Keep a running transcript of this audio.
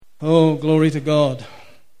Oh, glory to God.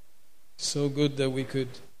 So good that we could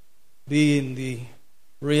be in the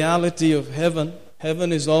reality of heaven.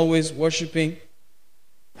 Heaven is always worshiping.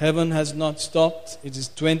 Heaven has not stopped. It is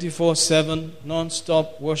 24/7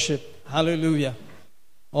 non-stop worship. Hallelujah.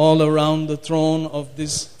 All around the throne of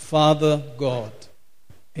this Father God.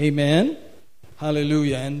 Amen.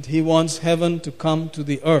 Hallelujah. And He wants heaven to come to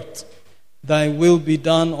the earth. Thy will be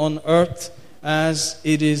done on earth as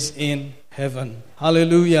it is in heaven.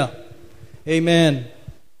 Hallelujah. Amen.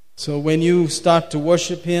 So when you start to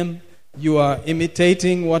worship Him, you are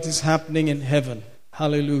imitating what is happening in heaven.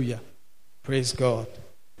 Hallelujah. Praise God.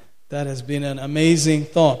 That has been an amazing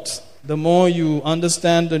thought. The more you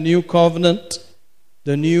understand the new covenant,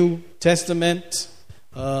 the New Testament,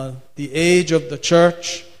 the age of the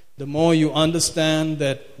church, the more you understand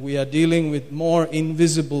that we are dealing with more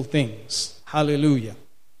invisible things. Hallelujah.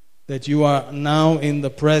 That you are now in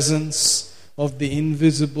the presence of the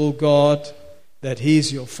invisible God, that He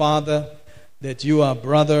is your Father, that you are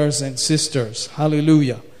brothers and sisters.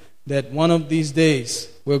 Hallelujah. That one of these days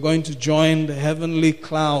we're going to join the heavenly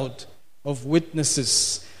cloud of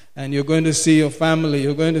witnesses, and you're going to see your family.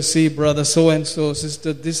 You're going to see brother so-and-so,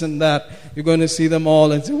 sister this and that. You're going to see them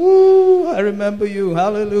all and say, woo, I remember you.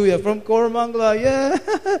 Hallelujah. From Koramangala, yeah.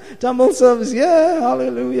 Tamil service, yeah.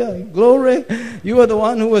 Hallelujah. Glory. You are the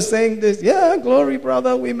one who was saying this. Yeah, glory,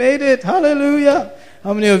 brother. We made it. Hallelujah.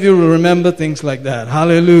 How many of you will remember things like that?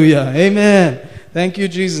 Hallelujah. Amen. Thank you,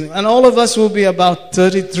 Jesus. And all of us will be about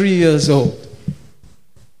 33 years old.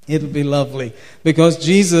 It'll be lovely. Because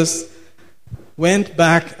Jesus went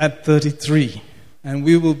back at 33, and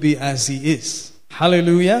we will be as He is.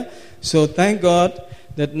 Hallelujah. So thank God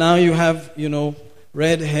that now you have,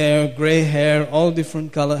 red hair, gray hair, all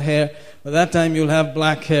different color hair. By that time you'll have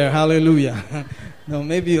black hair. Hallelujah. No,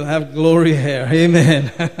 maybe you'll have glory hair.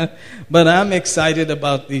 Amen. But I'm excited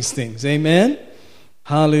about these things. Amen.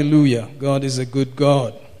 Hallelujah. God is a good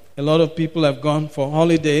God. A lot of people have gone for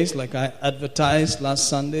holidays, like I advertised last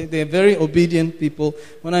Sunday. They're very obedient people.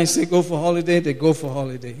 When I say go for holiday, they go for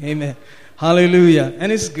holiday. Amen. Hallelujah.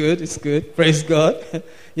 And it's good. It's good. Praise God.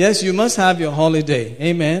 Yes, you must have your holiday.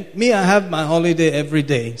 Amen. Me, I have my holiday every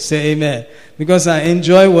day. Say amen. Because I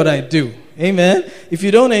enjoy what I do. Amen. If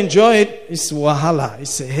you don't enjoy it, it's wahala.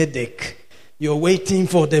 It's a headache. You're waiting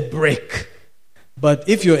for the break. But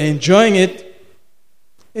if you're enjoying it,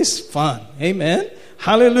 it's fun. Amen.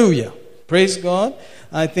 Hallelujah. Praise God.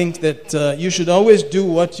 I think that you should always do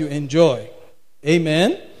what you enjoy.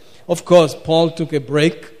 Amen. Of course, Paul took a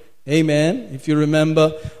break. Amen. If you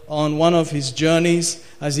remember, on one of his journeys,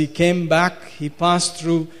 as he came back, he passed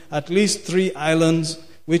through at least 3 islands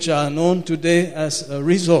which are known today as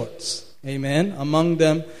resorts. Amen. Among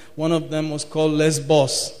them, one of them was called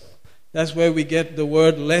Lesbos. That's where we get the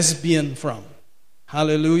word lesbian from.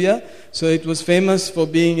 Hallelujah. So it was famous for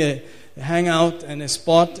being a hangout and a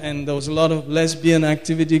spot, and there was a lot of lesbian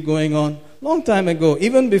activity going on long time ago.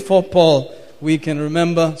 Even before Paul, we can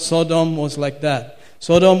remember Sodom was like that.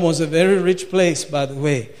 Sodom was a very rich place, by the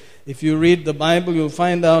way. If you read the Bible, you'll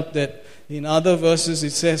find out that in other verses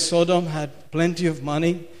it says Sodom had plenty of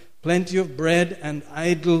money, plenty of bread, and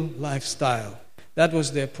idle lifestyle. That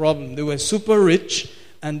was their problem. They were super rich,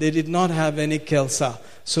 and they did not have any kelsa.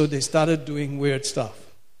 So they started doing weird stuff.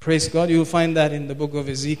 Praise God. You'll find that in the book of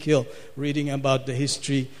Ezekiel, reading about the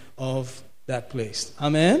history of that place.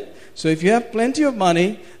 Amen. So if you have plenty of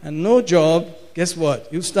money and no job, guess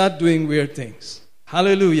what? You'll start doing weird things.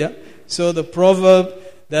 Hallelujah. So the proverb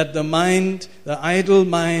that the idle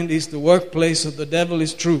mind is the workplace of the devil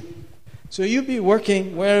is true. So you be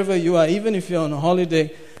working wherever you are, even if you're on a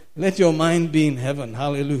holiday, let your mind be in heaven.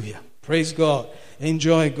 Hallelujah. Praise God.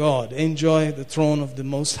 Enjoy God. Enjoy the throne of the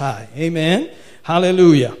Most High. Amen.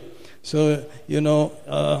 Hallelujah. So,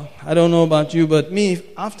 I don't know about you, but me,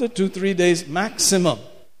 after 2-3 days maximum,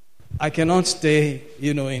 I cannot stay,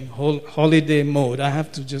 in holiday mode. I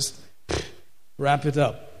have to just wrap it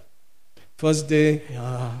up. First day,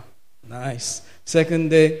 nice. Second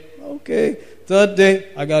day, okay. Third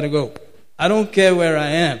day, I got to go. I don't care where I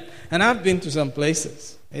am. And I've been to some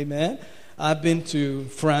places. Amen. I've been to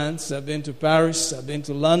France. I've been to Paris. I've been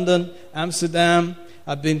to London, Amsterdam.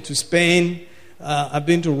 I've been to Spain. I've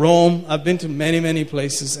been to Rome. I've been to many, many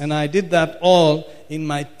places. And I did that all in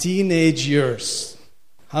my teenage years.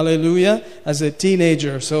 Hallelujah. As a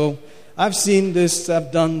teenager. So I've seen this,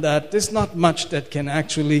 I've done that. There's not much that can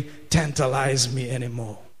actually tantalize me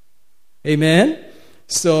anymore. Amen.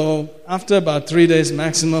 So after about 3 days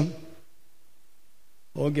maximum,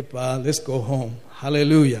 okay, pa, let's go home.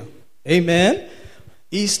 Hallelujah. Amen.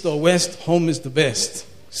 East or west, home is the best.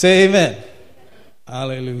 Say amen.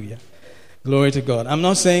 Hallelujah. Glory to God. I'm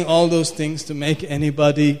not saying all those things to make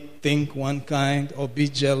anybody think one kind or be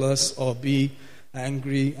jealous or be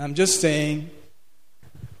angry. I'm just saying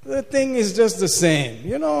the thing is just the same.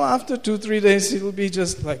 You know, after 2-3 days, it will be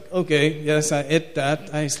just like, okay, yes, I ate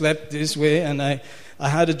that. I slept this way, and I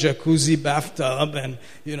had a jacuzzi bathtub, and,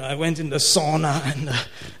 you know, I went in the sauna, and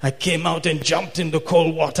I came out and jumped in the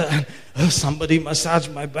cold water, and somebody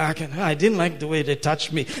massaged my back, and I didn't like the way they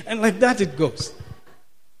touched me. And like that it goes.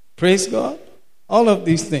 Praise God. All of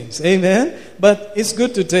these things. Amen. But it's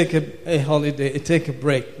good to take a holiday, take a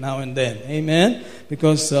break now and then. Amen.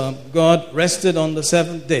 Because God rested on the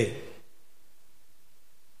seventh day.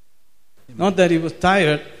 Not that he was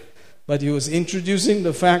tired, but he was introducing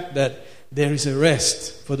the fact that there is a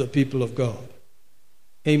rest for the people of God.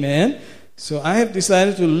 Amen. So I have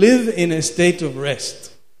decided to live in a state of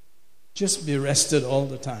rest. Just be rested all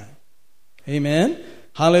the time. Amen.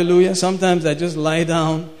 Hallelujah. Sometimes I just lie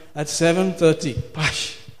down at 7:30.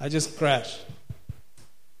 I just crash.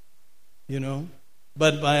 You know.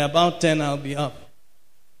 But by about 10 I'll be up.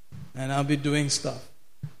 And I'll be doing stuff.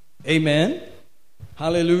 Amen.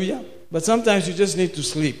 Hallelujah. But sometimes you just need to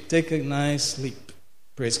sleep. Take a nice sleep.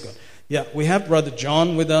 Praise God. Yeah, we have Brother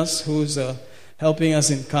John with us, who's helping us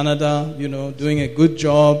in Canada, you know, doing a good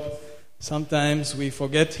job. Sometimes we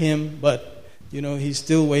forget him, but, you know, he's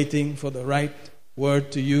still waiting for the right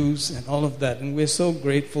word to use and all of that. And we're so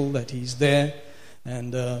grateful that he's there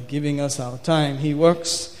and giving us our time. He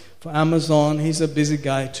works for Amazon. He's a busy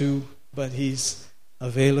guy too, but he's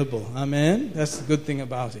available. Amen. That's the good thing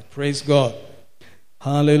about it. Praise God.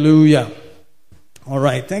 Hallelujah. All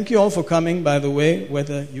right. Thank you all for coming, by the way,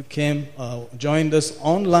 whether you came, joined us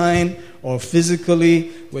online or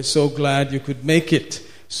physically. We're so glad you could make it.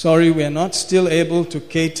 Sorry, we're not still able to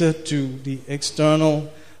cater to the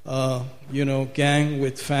external, gang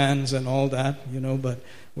with fans and all that, but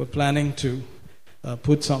we're planning to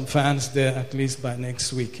put some fans there at least by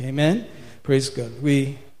next week. Amen. Praise God.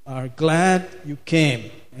 We are glad you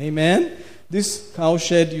came. Amen. This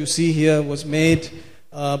cowshed you see here was made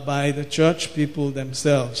by the church people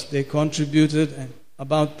themselves. They contributed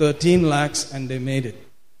about 13 lakhs and they made it.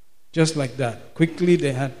 Just like that. Quickly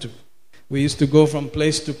they had to. We used to go from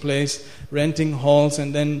place to place, renting halls,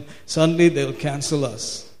 and then suddenly they'll cancel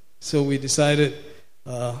us. So we decided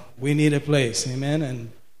we need a place. Amen.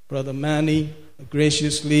 And Brother Manny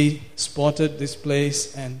graciously spotted this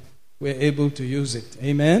place and we're able to use it.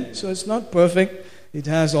 Amen. So it's not perfect. It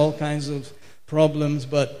has all kinds of problems,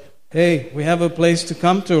 but hey, we have a place to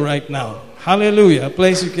come to right now. Hallelujah. A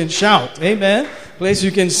place you can shout. Amen. A place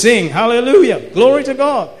you can sing. Hallelujah. Glory to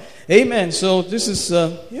God. Amen. So this is,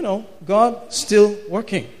 God still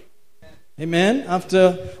working. Amen.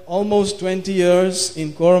 After almost 20 years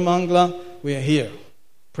in Koramangala, we are here.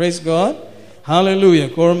 Praise God. Hallelujah.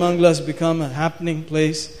 Koramangala has become a happening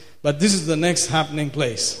place, but this is the next happening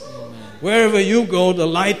place. Wherever you go, the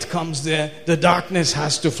light comes there. The darkness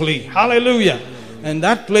has to flee. Hallelujah. And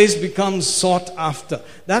that place becomes sought after.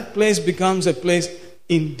 That place becomes a place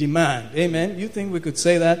in demand. Amen. You think we could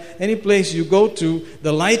say that? Any place you go to,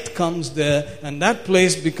 the light comes there, and that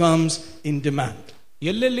place becomes in demand.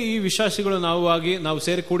 ಎಲ್ಲೆಲ್ಲಿ ಈ ವಿಶ್ವಾಸಿಗಳು ನಾವು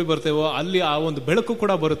ಸೇರಿ ಕೂಡಿ ಬರ್ತೇವೋ ಅಲ್ಲಿ ಆ ಒಂದು ಬೆಳಕು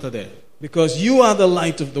ಕೂಡ ಬರುತ್ತದೆ. Because you are the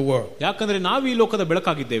light of the world. ಯಾಕಂದ್ರೆ ನಾವು ಈ ಲೋಕದ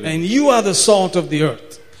ಬೆಳಕಾಗಿದ್ದೇವೆ. And you are the salt of the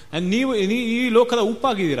earth. ನೀವು ಈ ಲೋಕದ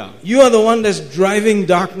ಉಪ್ಪಾಗಿದ್ದೀರಾ. You are the one that's driving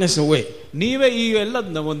darkness away. ನೀವೇ ಈ ಎಲ್ಲ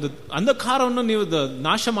ಒಂದು ಅಂಧಕಾರವನ್ನು ನೀವು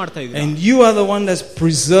ನಾಶ ಮಾಡ್ತಾ ಇದ್ದೀರಾ. And you are the one that's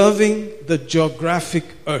preserving the geographic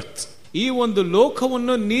earth. ಈ ಒಂದು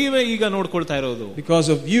ಲೋಕವನ್ನು ನೀವೇ ಈಗ ನೋಡ್ಕೊಳ್ತಾ ಇರೋದು. Because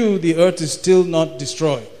of you, the earth is still not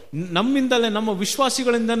destroyed. ನಮ್ಮಿಂದಲೇ ನಮ್ಮ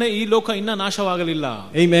ವಿಶ್ವಾಸಿಗಳಿಂದನೇ ಈ ಲೋಕ ಇನ್ನ ನಾಶವಾಗಲಿಲ್ಲ.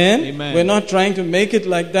 Amen. We're not trying to make it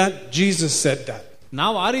like that. Jesus said that.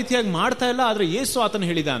 ನಾವು ಆ ರೀತಿಯಾಗಿ ಮಾಡ್ತಾ ಇಲ್ಲ, ಆದ್ರೆ ಯೇಸು ಆತನು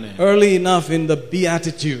ಹೇಳಿದ್ದಾನೆ. Early enough in the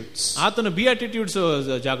Beatitudes. ಆತನ ಬಿಯಾಟಿಟ್ಯೂಡ್ಸ್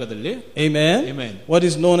ಜಾಗದಲ್ಲಿ. Amen. Amen. What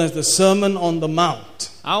is known as the Sermon on the Mount.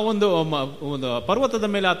 ಆ ಒಂದು ಪರ್ವತದ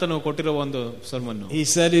ಮೇಲೆ ಆತನು ಕೊಟ್ಟಿರುವ ಒಂದು sermon. He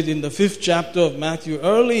said it in the 5th chapter of Matthew.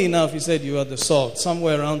 Early enough, he said, you are the salt.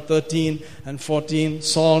 Somewhere around 13 and 14,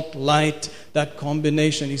 salt, light, that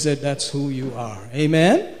combination. He said, that's who you are.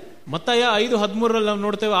 Amen. ಮತ್ತಾಯ 5:13 ನಾವು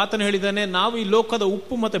ನೋಡ್ತೇವೆ, ಆತನು ಹೇಳಿದ್ದಾನೆ ನಾವು ಈ ಲೋಕದ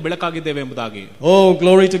ಉಪ್ಪು ಮತ್ತೆ ಬೆಳಕಾಗಿದ್ದೇವೆ ಎಂಬುದಾಗಿ. Oh,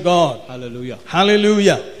 glory to God. Hallelujah.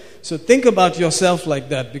 Hallelujah. So think about yourself like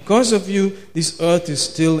that. Because of you, this earth is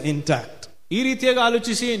still intact. ಈ ರೀತಿಯಾಗಿ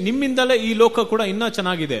ಆಲೋಚಿಸಿ, ನಿಮ್ಮಿಂದಲೇ ಈ ಲೋಕ ಕೂಡ ಇನ್ನೂ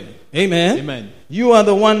ಚೆನ್ನಾಗಿದೆ. Amen. Amen. You are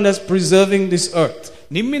the one that's preserving this earth.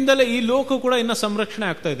 ನಿಮ್ಮಿಂದಲೇ ಈ ಲೋಕ ಕೂಡ ಇನ್ನೂ ಸಂರಕ್ಷಣೆ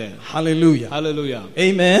ಆಗ್ತಾ ಇದೆ. Hallelujah. Hallelujah.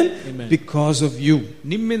 Amen. Amen. Because of you.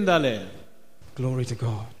 ನಿಮ್ಮಿಂದಲೇ. Glory to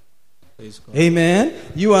God. Amen.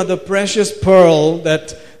 You are the precious pearl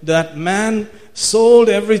that man sold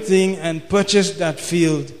everything and purchased that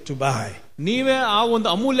field to buy. ನೀವೇ ಆ ಒಂದು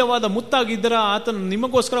ಅಮೂಲ್ಯವಾದ ಮುತ್ತಾಗಿದ್ದರ ಆತನು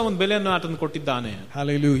ನಿಮಗೋಸ್ಕರ ಒಂದು ಬೆಲೆಯನ್ನು ಆತನು ಕೊಟ್ಟಿದ್ದಾನೆ.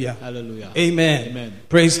 Hallelujah. Hallelujah. Amen. Amen.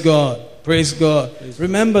 Praise God. Praise God.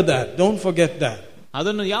 Remember that. Don't forget that.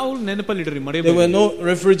 ಅದನ್ನು ಯಾವಾಗಲೂ ನೆನಪಲ್ಲಿಡ್ರಿ, ಮರೆಯಬೇಡಿ. There were no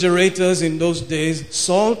refrigerators in those days.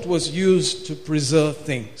 Salt was used to preserve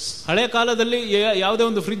things. ಹಳೆ ಕಾಲದಲ್ಲಿ ಯಾವುದೇ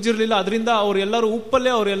ಒಂದು ಫ್ರಿಡ್ಜ್ ಇರಲಿಲ್ಲ, ಅದರಿಂದ ಅವರೆಲ್ಲರೂ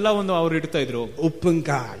ಉಪ್ಪಲ್ಲೇ ಅವರೆಲ್ಲ ಒಂದು ಅವರು ಇಡ್ತಾ ಇದ್ರು.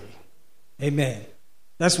 Uppunkai. Amen.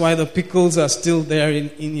 That's why the pickles are still there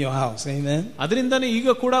in your house. Amen. ಅದರಿಂದಾನೇ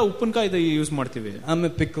ಈಗ ಕೂಡ ಉಪ್ಪಿನಕಾಯಿ ಯೂಸ್ ಮಾಡ್ತೀವಿ. I'm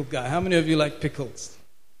a pickle guy. How many of you like pickles?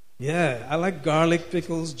 Yeah, I like garlic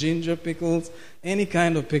pickles, ginger pickles, any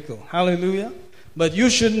kind of pickle. Hallelujah. But you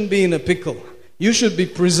shouldn't be in a pickle. You should be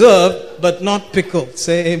preserved but not pickled.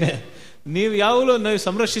 Say amen. ನೀವು ಯಾವಾಗಲೂ ನೀವು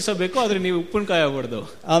ಸಂರಕ್ಷಿಸಬೇಕು, ಆದ್ರೆ ನೀವು ಉಪ್ಪಿನಕಾಯಿ ಆಗಬಾರ್ದು.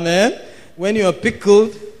 Amen. When you are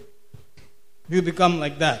pickled, you become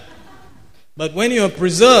like that. But when you are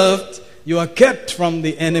preserved, you are kept from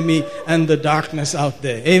the enemy and the darkness out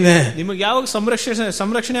there. Amen. ನಿಮಗೆ ಯಾವಾಗ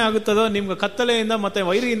ಸಂರಕ್ಷಣೆ ಆಗುತ್ತದೋ, ನಿಮಗೆ ಕತ್ತಲೆಯಿಂದ ಮತ್ತೆ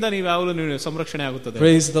ವೈರಿಯಿಂದ ನೀವು ಯಾವಾಗಲೂ ಸಂರಕ್ಷಣೆ ಆಗುತ್ತದೆ.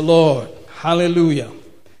 Praise the Lord. Hallelujah.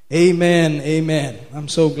 Amen. Amen. I'm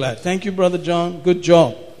so glad. Thank you, Brother John. Good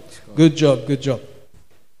job. Good job. Good job.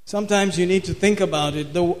 Sometimes you need to think about it.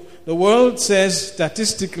 The world says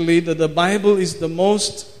statistically that the Bible is the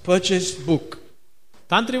most purchased book.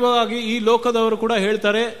 ತಾಂತ್ರಿಕವಾಗಿ ಈ ಲೋಕದವರು ಕೂಡ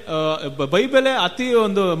ಹೇಳ್ತಾರೆ ಬೈಬಲೇ ಅತಿ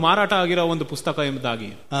ಒಂದು ಮಾರಾಟ ಆಗಿರೋ ಒಂದು ಪುಸ್ತಕ ಎಂಬುದಾಗಿ.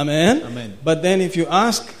 Amen. Amen. But then if you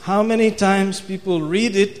ask how many times people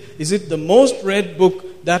read it, is it the most read book?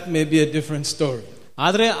 That may be a different story.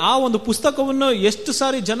 ಆದ್ರೆ ಆ ಒಂದು ಪುಸ್ತಕವನ್ನು ಎಷ್ಟು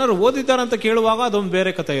ಸಾರಿ ಜನರು ಓದಿದ್ದಾರೆ ಅಂತ ಕೇಳುವಾಗ ಅದೊಂದು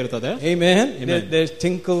ಬೇರೆ ಕಥೆ ಇರ್ತದೆ. Amen. There's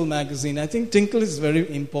Tinkle magazine. I think Tinkle is very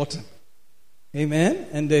important. Amen.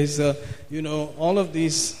 And there's all of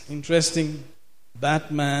these interesting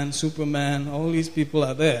Batman, Superman, all these people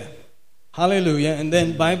are there. Hallelujah. And then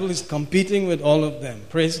Bible is competing with all of them.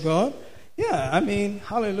 Praise God. Yeah, I mean,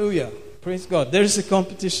 hallelujah. Praise God. There is a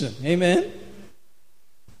competition. Amen.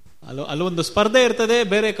 ಅಲ್ಲೊಂದು ಸ್ಪರ್ಧೆ ಇರ್ತದೆ.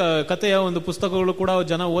 ಬೇರೆ ಕಥೆಯ ಒಂದು ಪುಸ್ತಕಗಳು ಕೂಡ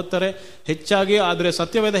ಜನ ಓದ್ತಾರೆ ಹೆಚ್ಚಾಗಿ, ಆದ್ರೆ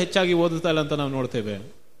ಸತ್ಯವೇದ ಹೆಚ್ಚಾಗಿ ಓದುತ್ತಾ ಇಲ್ಲ ಅಂತ ನಾವು ನೋಡ್ತೇವೆ.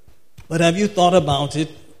 But have you thought about it?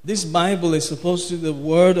 This Bible is supposed to be the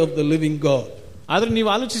word of the living God. ಆದ್ರೆ ನೀವು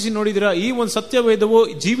ಆಲೋಚಿಸಿ ನೋಡಿದಿರಾ, ಈ ಒಂದು ಸತ್ಯವೇದವು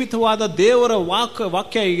ಜೀವಿತವಾದ ದೇವರ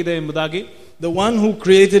ವಾಕ್ಯ ಆಗಿದೆ ಎಂಬುದಾಗಿ. The one who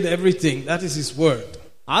created everything, that is his word.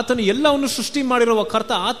 ಆತನು ಎಲ್ಲವನ್ನು ಸೃಷ್ಟಿ ಮಾಡಿರುವ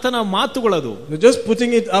ಕರ್ತ, ಆತನ ಮಾತುಗಳದು. Just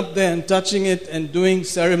putting it up there and touching it and doing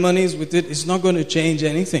ceremonies with it is not going to change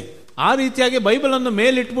anything. ಆ ರೀತಿಯಾಗಿ ಬೈಬಲ್ ಅನ್ನು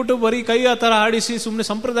ಮೇಲಿಟ್ಬಿಟ್ಟು ಬರೀ ಕೈ ಆ ತರ ಆಡಿಸಿ ಸುಮ್ಮನೆ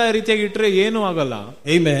ಸಂಪ್ರದಾಯ ರೀತಿಯಾಗಿ ಇಟ್ರೆ ಏನೂ ಆಗಲ್ಲ.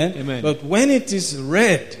 Amen. Amen. But when it is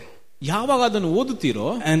read, ಯಾವಾಗ ಅದನ್ನು ಓದುತ್ತೀರೋ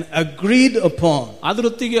and agreed upon,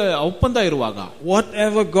 ಅದರೊತ್ತಿಗೆ ಒಪ್ಪಂದ ಇರುವಾಗ,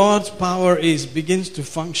 whatever God's power is begins to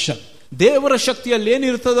function. ದೇವರ ಶಕ್ತಿಯಲ್ಲಿ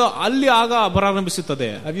ಏನಿರ್ತದೋ ಅಲ್ಲಿ ಆಗ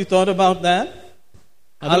ಪ್ರಾರಂಭಿಸುತ್ತದೆ. Have you thought about that?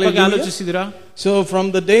 ಆಲೋಚಿಸಿದಿರಾ? So from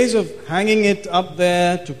the days of hanging it up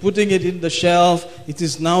there to putting it in the shelf, it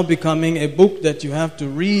is now becoming a book that you have to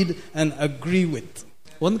read and agree with.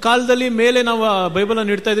 ಒಂದ್ ಕಾಲದಲ್ಲಿ ಮೇಲೆ ನಾವು Bible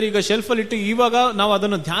ಅನ್ನು ಇಡ್ತಾ ಇದ್ರಿ, ಈಗ shelf ಅಲ್ಲಿ ಇಟ್ಟು ಇವಾಗ ನಾವು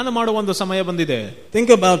ಅದನ್ನು ಧ್ಯಾನ ಮಾಡುವ ಒಂದು ಸಮಯ ಬಂದಿದೆ. Think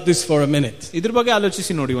about this for a minute. ಇದ್ರ ಬಗ್ಗೆ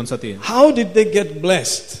ಆಲೋಚಿಸಿ ನೋಡಿ ಒಂದ್ಸತಿ. How did they get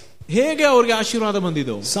blessed? ಹೇಗೆ ಅವ್ರಿಗೆ ಆಶೀರ್ವಾದ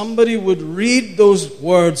ಬಂದಿದ್ದು? Somebody would read those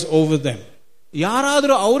words over them.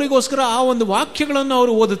 ಯಾರಾದ್ರೂ ಅವರಿಗೋಸ್ಕರ ಆ ಒಂದು ವಾಕ್ಯಗಳನ್ನು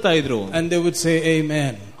ಅವರು ಓದುತ್ತಾ ಇದ್ರು. And they would say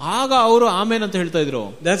amen. ಆಗ ಅವರು ಆಮೇನ್ ಅಂತ ಹೇಳ್ತಾ ಇದ್ರು.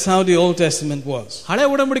 That's how the Old Testament was. ಹಳೆ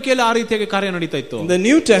ಒಡಂಬಡಿಕೆಯಲ್ಲಿ ಆ ರೀತಿಯಾಗಿ ಕಾರ್ಯ ನಡೀತಾ ಇತ್ತು. In the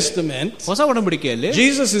New Testament, ಹೊಸ ಒಡಂಬಡಿಕೆಯಲ್ಲಿ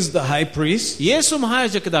Jesus is the high priest. Yesu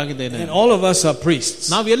ಮಹಾಯಾಜಕನಾಗಿದ್ದಾನೆ. And all of us are priests.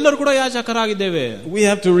 ನಾವೆಲ್ಲರೂ ಕೂಡ ಯಾಜಕರಾಗಿದ್ದೇವೆ. We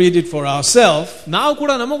have to read it for ourselves. ನಾವು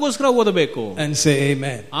ಕೂಡ ನಮಗೋಸ್ಕರ ಓದಬೇಕು. And say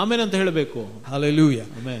amen. ಆಮೇನ್ ಅಂತ ಹೇಳಬೇಕು. Hallelujah.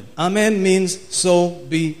 Amen. Amen means so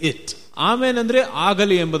be it. ಆಮೇನ್ ಅಂದ್ರೆ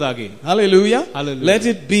ಆಗಲಿ ಎಂಬುದಾಗಿ. Hallelujah. Hallelujah. Let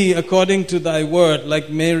it be according to thy word, like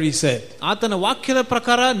Mary said. ಆತನ ವಾಕ್ಯದ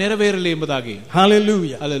ಪ್ರಕಾರ ನೆರವೇರಲಿ ಎಂಬುದಾಗಿ.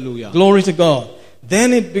 Hallelujah. Hallelujah. Glory to God. Then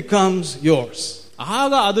it becomes yours.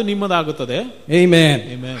 ಆಗ ಅದು ನಿಮ್ಮದಾಗುತ್ತದೆ. Amen.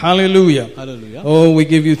 Amen. Hallelujah. Hallelujah. Oh, we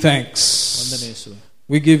give you thanks. ವಂದನೆ ಯೇಸುವೇ.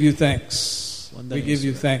 We give you thanks. ವಂದನೆ We give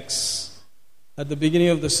you thanks. At the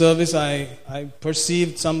beginning of the service, I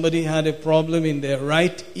perceived somebody had a problem in their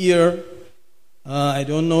right ear. I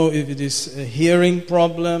don't know if it is a hearing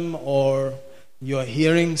problem or you're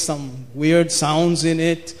hearing some weird sounds in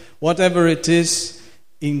it. Whatever it is,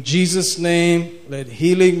 in Jesus' name, let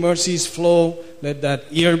healing mercies flow. Let that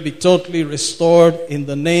ear be totally restored in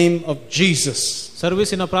the name of Jesus.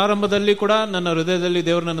 ಸರ್ವಿಸಿನ ಪ್ರಾರಂಭದಲ್ಲಿ ಕೂಡ ನನ್ನ ಹೃದಯದಲ್ಲಿ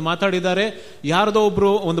ದೇವರು ನನ್ನ ಮಾತಾಡಿದ್ದಾರೆ. ಯಾರದೋ ಒಬ್ರು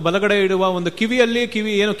ಒಂದು ಬಲಗಡೆ ಇಡುವ ಒಂದು ಕಿವಿಯಲ್ಲಿ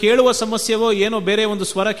ಏನೋ ಕೇಳುವ ಸಮಸ್ಯೆವೋ ಏನೋ ಬೇರೆ ಒಂದು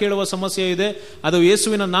ಸ್ವರ ಕೇಳುವ ಸಮಸ್ಯೆ ಇದೆ, ಅದು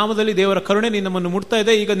ಯೇಸುವಿನ ನಾಮದಲ್ಲಿ ದೇವರ ಕರುಣೆ ನಿಮ್ಮನ್ನು ಮುಟ್ತಾ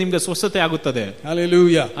ಇದೆ. ಈಗ ನಿಮಗೆ ಸ್ವಸ್ಥತೆ ಆಗುತ್ತದೆ.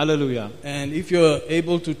 Hallelujah. Hallelujah. And if you're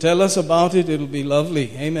able to tell us about it, it'll be lovely.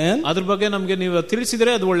 Amen. ಅದ್ರ ಬಗ್ಗೆ ನಮಗೆ ನೀವು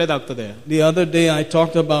ತಿಳಿಸಿದ್ರೆ ಅದು ಒಳ್ಳೇದಾಗ್ತದೆ. The other day I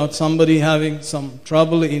talked about somebody having some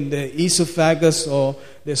trouble in their esophagus or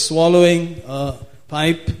they're swallowing a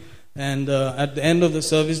pipe. And at the end of the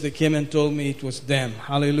service, they came and told me it was them.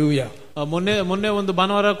 Hallelujah. ಮೊನ್ನೆ ಒಂದು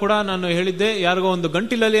ಭಾನುವಾರ ಕೂಡ ನಾನು ಹೇಳಿದ್ದೆ, ಯಾರಿಗೋ ಒಂದು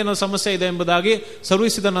ಗಂಟಿಲಲ್ಲಿ ಏನೋ ಸಮಸ್ಯೆ ಇದೆ ಎಂಬುದಾಗಿ.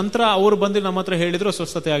 ಸರ್ವಿಸಿದ ನಂತರ ಅವರು ಬಂದು ನಮ್ಮ ಹತ್ರ ಹೇಳಿದ್ರು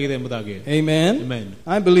ಸ್ವಸ್ಥತೆ ಆಗಿದೆ ಎಂಬುದಾಗಿ. Amen. Amen.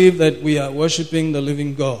 I believe that we are worshiping the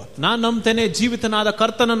living God. ನಾನು ನಂಬ್ತೇನೆ ಜೀವಿತನಾದ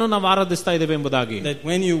ಕರ್ತನನ್ನು ನಾವು ಆರಾಧಿಸ್ತಾ ಇದ್ದೇವೆ ಎಂಬುದಾಗಿ. That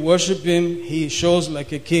when you worship him, he shows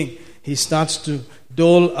like a king. He starts to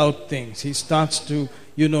dole out things. He starts to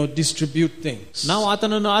distribute things. ನಾವು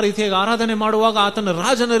ಆತನನ್ನು ಆ ರೀತಿಯಾಗಿ ಆರಾಧನೆ ಮಾಡುವಾಗ ಆತನ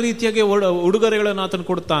ರಾಜನ ರೀತಿಯಾಗಿ ಉಡುಗೊರೆಗಳನ್ನು ಆತನು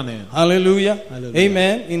ಕೊಡುತ್ತಾನೆ. Hallelujah.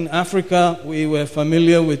 Amen. In Africa we were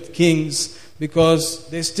familiar with kings because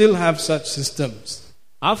they still have such systems.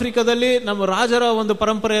 ಆಫ್ರಿಕಾದಲ್ಲಿ ನಮ್ಮ ರಾಜರ ಒಂದು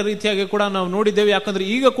ಪರಂಪರೆಯ ರೀತಿಯಾಗಿ ಕೂಡ ನಾವು ನೋಡಿದ್ದೇವೆ, ಯಾಕಂದ್ರೆ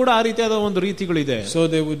ಈಗ ಕೂಡ ಆ ರೀತಿಯಾದ ಒಂದು ರೀತಿಗಳಿದೆ. So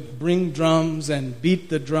they would bring drums and beat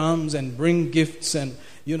the drums and bring gifts and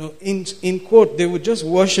in quote they would just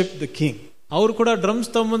worship the king. ಅವರು ಕೂಡ ಡ್ರಮ್ಸ್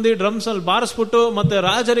ತಗೊಂಬಂದು ಡ್ರಮ್ಸ್ ಅಲ್ಲಿ ಬಾರಿಸ್ಬಿಟ್ಟು ಮತ್ತೆ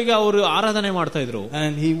ರಾಜರಿಗೆ ಅವರು ಆರಾಧನೆ ಮಾಡ್ತಾ ಇದ್ರು.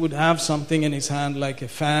 And he would have something in his hand like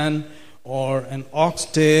a fan or an ox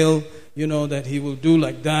tail, that he will do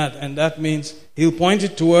like that, and that means he'll point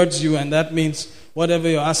it towards you, and that means whatever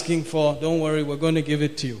you're asking for, don't worry, we're going to give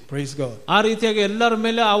it to you. Praise God. ಆ ರೀತಿಯಾಗಿ ಎಲ್ಲರ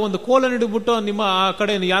ಮೇಲೆ ಆ ಒಂದು ಕೋಲನ್ನು ಹಿಡಿಬಿಟ್ಟು ನಿಮ್ಮ ಆ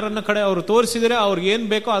ಕಡೆ ಯಾರನ್ನ ಕಡೆ ಅವರು ತೋರಿಸಿದರೆ ಅವ್ರಿಗೆ ಏನ್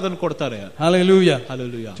ಬೇಕೋ ಅದನ್ನು ಕೊಡ್ತಾರೆ. Hallelujah.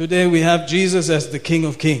 Hallelujah. Today we have Jesus as the King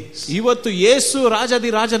of Kings. ಇವತ್ತು ಯೇಸು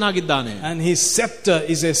ರಾಜಾದಿ ರಾಜನಾಗಿದ್ದಾನೆ. And his scepter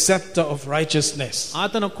is a scepter of righteousness.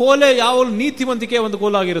 ಆತನ ಕೋಲೆ ಯಾವ ನೀತಿವಂತಿಕೆ ಒಂದು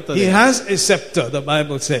ಕೋಲಾಗಿರುತ್ತದೆ. He has a scepter, the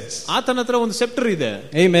Bible says. ಆತನ ಹತ್ರ ಒಂದು ಸೆಪ್ಟರ್ ಇದೆ.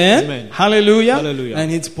 Amen. Amen. Hallelujah. Hallelujah. And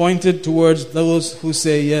it's pointed towards those who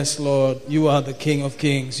say, yes Lord, you are the King of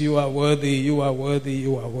Kings, you are worthy, you are worthy,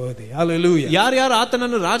 you are worthy. Hallelujah. ಯಾರ್ಯಾರು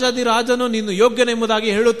ಆತನನ್ನು ರಾಜಾದಿ ರಾಜನು ನೀನು ಯೋಗ್ಯನೆಂಬುದಾಗಿ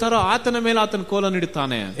ಹೇಳುತ್ತಾರೋ ಆತನ ಮೇಲೆ ಆತನ ಕೋಲನ್ನು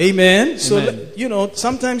ಇಡುತ್ತಾನೆ. Amen. So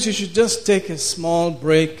sometimes you should just take a small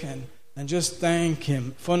break and just thank him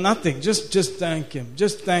for nothing. Just thank him.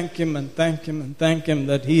 Just thank him and thank him and thank him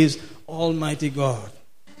that he is Almighty God.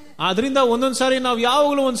 ಆದ್ರಿಂದ ಒಂದೊಂದ್ಸಾರಿ ನಾವು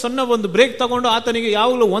ಯಾವಾಗಲೂ ಒಂದು ಸಣ್ಣ ಒಂದು break ತಗೊಂಡು ಆತನಿಗೆ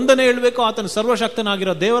ಯಾವಾಗಲೂ ವಂದನೆ ಹೇಳಬೇಕು. ಆತನ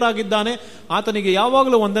ಸರ್ವಶಕ್ತನಾಗಿರೋ ದೇವರಾಗಿದ್ದಾನೆ, ಆತನಿಗೆ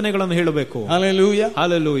ಯಾವಾಗಲೂ ವಂದನೆಗಳನ್ನು ಹೇಳಬೇಕು. Hallelujah.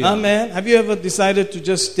 Hallelujah. Amen. Have you ever decided to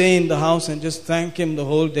just stay in the house and just thank him the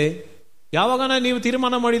whole day? ಯಾವಾಗನ ನೀವು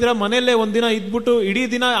ತೀರ್ಮಾನ ಮಾಡಿದ್ರೆ ಮನೆಯಲ್ಲೇ ಒಂದಿನ ಇದ್ಬಿಟ್ಟು ಇಡೀ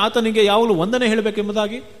ದಿನ ಆತನಿಗೆ ಯಾವಾಗಲೂ ವಂದನೆ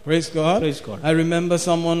ಹೇಳಬೇಕೆಂಬುದಾಗಿ? Praise God. Praise God. I remember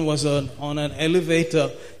someone was on an elevator,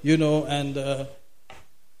 and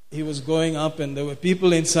he was going up and there were people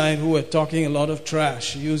inside who were talking a lot of trash,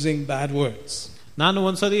 using bad words. ನಾನು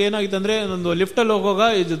ಒಂದ್ಸತಿ ಏನಾಗಿತ್ತು ಅಂದ್ರೆ ಒಂದು lift ಅಲ್ಲಿ ಹೋಗುವಾಗ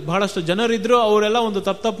ಬಹಳಷ್ಟು ಜನರಿದ್ರು, ಅವರೆಲ್ಲ ಒಂದು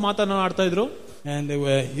ತಪ್ಪು ಮಾತನ್ನ ಆಡ್ತಾ ಇದ್ರು. And they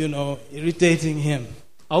were irritating him.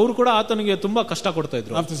 ಅವರು ಕೂಡ ಆತನಿಗೆ ತುಂಬಾ ಕಷ್ಟ ಕೊಡ್ತಾ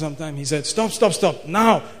ಇದ್ರು. After some time he said, stop,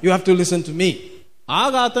 now you have to listen to me.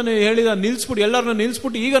 ಆಗ ಆತನು ಹೇಳಿದ, ನಿಲ್ಸ್ಬಿಟ್ಟು ಎಲ್ಲರನ್ನು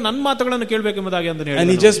ನಿಲ್ಸ್ಬಿಟ್ಟು ಈಗ ನನ್ನ ಮಾತುಗಳನ್ನು ಕೇಳಬೇಕೆಂಬುದಾಗಿ ಅಂತ ಹೇಳಿದ.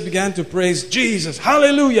 And he just began to praise Jesus.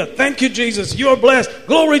 Hallelujah. Thank you Jesus. You are blessed.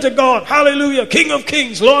 Glory to God. Hallelujah. King of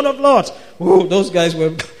kings, Lord of lords. Oh, those guys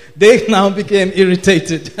they now became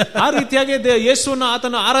irritated. ಆ ರೀತಿಯಾಗಿ ಯೇಸುವನ್ನು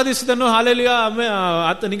ಆತನು ಆರಾಧಿಸಿದನು, hallelujah,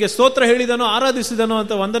 ಆತನಿಗೆ ಸ್ತೋತ್ರ ಹೇಳಿದನು, ಆರಾಧಿಸಿದನು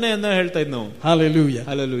ಅಂತ ವಂದನೆಯನ್ನ ಹೇಳ್ತಾ ಇದ್ನು. Hallelujah.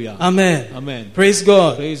 Hallelujah. Amen. Amen. Praise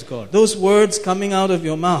God. Praise God. Those words coming out of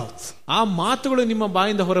your mouth, ಆ ಮಾತುಗಳು ನಿಮ್ಮ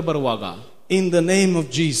ಬಾಯಿಂದ ಹೊರ ಬರುವಾಗ, in the name of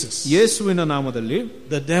Jesus, ಯೇಸುವಿನ ನಾಮದಲ್ಲಿ,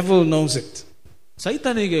 the devil knows it.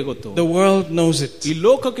 ಸೈತಾನಿಗೆ ಗೊತ್ತು, the world knows it, ಈ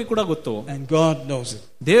ಲೋಕಕ್ಕೆ ಕೂಡ ಗೊತ್ತು, and God knows it.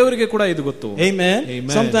 ದೇವರಿಗೆ ಕೂಡ ಇದು ಗೊತ್ತು. Amen.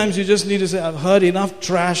 Amen. Sometimes you just need to say, I've heard enough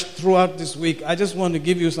trash throughout this week. I just want to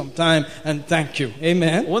give you some time and thank you.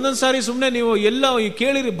 Amen. ಒಂದೊಂದ್ಸಾರಿ ಸುಮ್ಮನೆ ನೀವು ಎಲ್ಲ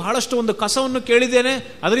ಕೇಳಿರಿ, ಬಹಳಷ್ಟು ಒಂದು ಕಸವನ್ನು ಕೇಳಿದ್ದೇನೆ,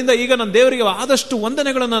 ಅದರಿಂದ ಈಗ ನಾನು ದೇವರಿಗೆ ಆದಷ್ಟು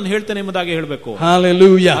ವಂದನೆಗಳನ್ನು ನಾನು ಹೇಳ್ತೇನೆ ಎಂಬುದಾಗಿ ಹೇಳಬೇಕು.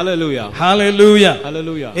 Hallelujah. Hallelujah. Hallelujah.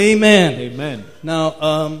 Hallelujah. Amen. Amen. Now,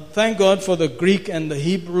 thank God for the Greek and the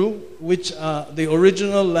Hebrew, which are the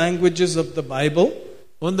original languages of the Bible.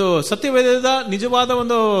 ಒಂದು ಸತ್ಯವೇದದ ನಿಜವಾದ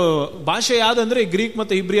ಒಂದು ಭಾಷೆ ಯಾವ್ದಂದ್ರೆ ಗ್ರೀಕ್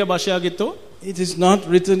ಮತ್ತು ಇಬ್ರಿಯ ಭಾಷೆ ಆಗಿತ್ತು. It is not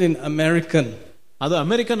written in American. ಅದು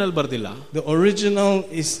ಅಮೆರಿಕನ್ ಅಲ್ಲಿ ಬರ್ದಿಲ್ಲ. The original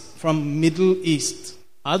is from Middle East.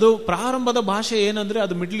 ಅದು ಪ್ರಾರಂಭದ ಭಾಷೆ ಏನಂದ್ರೆ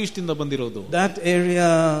ಅದು ಮಿಡ್ಲ್ ಈಸ್ಟ್ ಇಂದ ಬಂದಿರೋದು. That area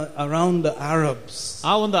around the Arabs.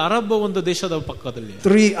 ಆ ಒಂದು ಅರಬ್ ಒಂದು ದೇಶದ ಪಕ್ಕದಲ್ಲಿ.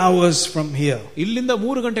 3 hours from here. ಇಲ್ಲಿಂದ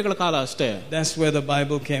 3 ಗಂಟೆಗಳ ಕಾಲ ಅಷ್ಟೇ. That's where the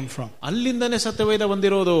Bible came from. ಅಲ್ಲಿಂದನೇ ಸತ್ಯವೇದ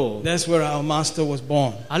ಬಂದಿರೋದು. That's where our master was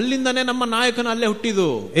born. ಅಲ್ಲಿಂದನೇ ನಮ್ಮ ನಾಯಕನು ಅಲ್ಲೇ ಹುಟ್ಟಿದ್ದು.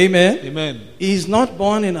 Amen. Amen. He is not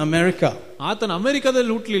born in America. ಆತನ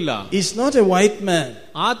ಅಮೆರಿಕದಲ್ಲಿ ಹುಟ್ಟಲಿಲ್ಲ. He is not a white man.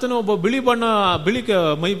 ಆತನು ಒಬ್ಬ ಬಿಳಿ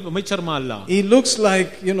ಮೈ ಚರ್ಮ ಅಲ್ಲ. He looks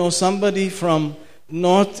like, somebody from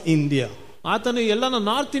North India. ಆತನು ಎಲ್ಲ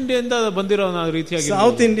ನಾರ್ತ್ ಇಂಡಿಯಾದಿಂದ ಬಂದಿರೋ ರೀತಿಯಾಗಿ.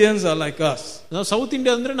 South Indians are like us. ನಾವು ಸೌತ್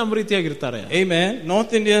ಇಂಡಿಯಾ ಅಂದ್ರೆ ನಮ್ಮ ರೀತಿಯಾಗಿರ್ತಾರೆ. Amen.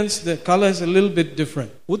 North Indians, the color is a little bit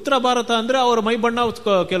different. ಉತ್ತರ ಭಾರತ ಅಂದ್ರೆ ಅವರ ಮೈ ಬಣ್ಣ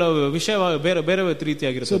ಕೆಲವು ವಿಷಯ ಬೇರೆ ಬೇರೆ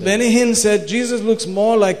ರೀತಿಯಾಗಿರ್ತದೆ. So Benny Hinn said Jesus looks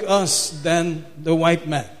more like us than the white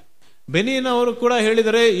man. Benin ಅವರು ಕೂಡ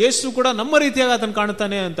ಹೇಳಿದರೆ ಯೇಸು ಕೂಡ ನಮ್ಮ ರೀತಿಯಾಗಿ ಆತನ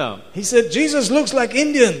ಕಾಣುತ್ತಾನೆ ಅಂತ. He said Jesus looks like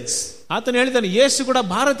Indians. ಆತನು ಹೇಳಿದಾನೆ ಯೇಸು ಕೂಡ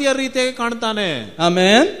ಭಾರತೀಯ ರೀತಿಯಾಗಿ ಕಾಣುತ್ತಾನೆ.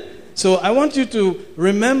 Amen. So I want you to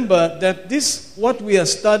remember that this, what we are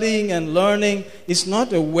studying and learning, is not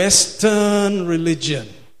a Western religion.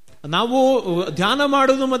 ನಾವು ಧ್ಯಾನ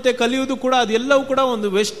ಮಾಡುವುದು ಮತ್ತೆ ಕಲಿಯುವುದು ಕೂಡ ಅದೆಲ್ಲವೂ ಕೂಡ ಒಂದು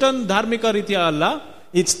ವೆಸ್ಟರ್ನ್ ಧಾರ್ಮಿಕ ರೀತಿಯ ಅಲ್ಲ.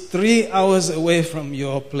 It's 3 hours away from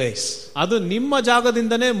your place. ಅದು ನಿಮ್ಮ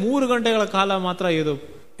ಜಾಗದಿಂದನೇ 3 ಗಂಟೆಗಳ ಕಾಲ ಮಾತ್ರ ಇದು.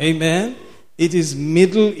 Amen. It is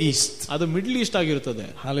Middle East. ಅದು ಮಿಡ್ಲ್ ಈಸ್ಟ್ ಆಗಿರುತ್ತದೆ.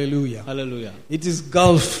 Hallelujah. Hallelujah. It is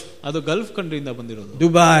Gulf. ಅದು ಗಲ್ಫ್ ಕಂಟ್ರಿಯಿಂದ ಬಂದಿರೋದು.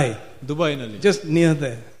 ದುಬೈನಲ್ಲಿ. Just near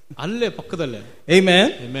there. ಅಲ್ಲೇ ಪಕ್ಕದಲ್ಲೇ. Amen.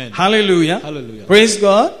 Amen. Hallelujah. Hallelujah. Praise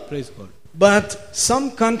God. Praise God. But some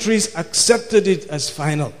countries accepted it as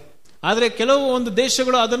final. ಆದ್ರೆ ಕೆಲವು ಒಂದು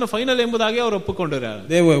ದೇಶಗಳು ಅದನ್ನು ಫೈನಲ್ ಎಂಬುದಾಗಿ ಅವರು ಒಪ್ಪಿಕೊಂಡಿದ್ದಾರೆ.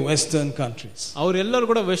 They were Western countries. ಅವರೆಲ್ಲರೂ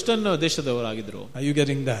ಕೂಡ ವೆಸ್ಟರ್ನ್ ದೇಶದವರಾಗಿದ್ರು. Are you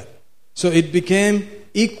getting that? So it became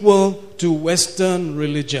equal to Western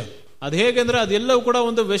religion. ಅದು ಹೇಗೆಂದ್ರೆ ಅದೆಲ್ಲವೂ ಕೂಡ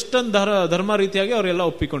ಒಂದು ವೆಸ್ಟರ್ನ್ ಧರ್ಮ ರೀತಿಯಾಗಿ ಅವರೆಲ್ಲ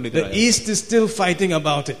ಒಪ್ಪಿಕೊಂಡಿದ್ದಾರೆ. The East is still fighting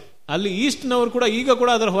about it. ಅಲ್ಲಿ ಈಸ್ಟ್ ನವರು ಕೂಡ ಈಗ ಕೂಡ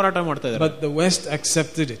ಅದರ ಹೋರಾಟ ಮಾಡ್ತಾ ಇದ್ದಾರೆ. But the West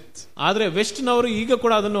accepted it. ಆದ್ರೆ ವೆಸ್ಟ್ ನವರು ಈಗ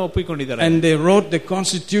ಕೂಡ ಅದನ್ನು ಒಪ್ಪಿಕೊಂಡಿದ್ದಾರೆ. And they wrote the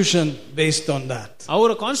constitution based on that. ಅವರ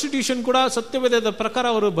ಕಾನ್ಸ್ಟಿಟ್ಯೂಷನ್ ಕೂಡ ಸತ್ಯವೇದದ ಪ್ರಕಾರ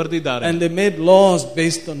ಅವರು ಬರೆದಿದ್ದಾರೆ. And they made laws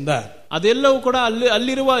based on that. ಅದೆಲ್ಲವೂ ಕೂಡ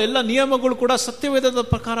ಅಲ್ಲಿರುವ ಎಲ್ಲ ನಿಯಮಗಳು ಕೂಡ ಸತ್ಯವೇದದ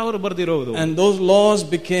ಪ್ರಕಾರ ಅವರು ಬರೆದಿರೋದು. And those laws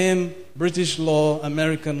became British law,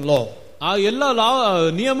 American law. ಆ ಎಲ್ಲ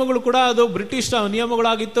ನಿಯಮಗಳು ಕೂಡ ಅದು ಬ್ರಿಟಿಷ್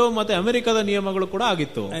ನಿಯಮಗಳಾಗಿತ್ತು ಮತ್ತೆ ಅಮೆರಿಕದ ನಿಯಮಗಳು ಕೂಡ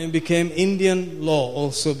ಆಗಿತ್ತು. And it became Indian law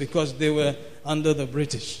also because they were under the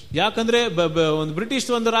British. ಯಾಕಂದ್ರೆ ಒಂದು ಬ್ರಿಟಿಷ್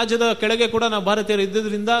ಒಂದು ರಾಜ್ಯದ ಕೆಳಗೆ ಕೂಡ ನಾವು ಭಾರತೀಯರು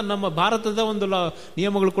ಇದ್ದುದರಿಂದ ನಮ್ಮ ಭಾರತದ ಒಂದು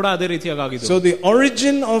ನಿಯಮಗಳು ಕೂಡ ಅದೇ ರೀತಿಯಾಗಿ ಆಗಿತ್ತು. So the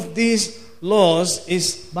origin of these laws is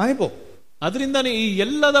Bible. ಅದರಿಂದಾನೇ ಈ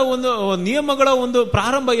ಎಲ್ಲದ ಒಂದು ನಿಯಮಗಳ ಒಂದು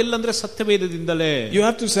ಪ್ರಾರಂಭ ಎಲ್ಲಂದ್ರೆ ಸತ್ಯವೇದದಿಂದಲೇ. You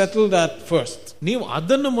have to settle that first. ನೀವು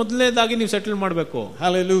ಅದನ್ನು ಮೊದಲನೇದಾಗಿ ನೀವು ಸೆಟಲ್ ಮಾಡಬೇಕು.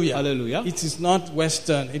 Hallelujah. Hallelujah. It is not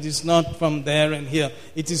Western. It is not from there and here.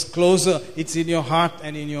 It is closer. It's in your heart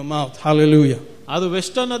and in your mouth. Hallelujah. ಅದು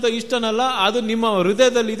western ಅಥವಾ eastern ಅಲ್ಲ, ಅದು ನಿಮ್ಮ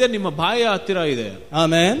ಹೃದಯದಲ್ಲಿ ಇದೆ, ನಿಮ್ಮ ಬಾಯಿಯ ಹತ್ತಿರ ಇದೆ.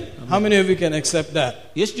 Amen. How many of you can accept that?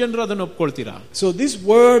 ಎಷ್ಟು ಜನರು ಅದನ್ನು ಒಪ್ಕೊಳ್ತೀರಾ? So this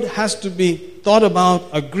word has to be thought about,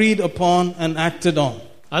 agreed upon and acted on.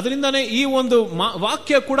 ಅದರಿಂದಾನೇ ಈ ಒಂದು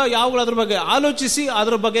ವಾಕ್ಯ ಕೂಡ ಯಾವಾಗಲೂ ಅದರ ಬಗ್ಗೆ ಆಲೋಚಿಸಿ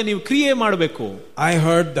ಅದರ ಬಗ್ಗೆ ನೀವು ಕ್ರಿಯೆ ಮಾಡಬೇಕು. I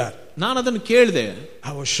heard that. ನಾನು ಅದನ್ನು ಕೇಳಿದೆ.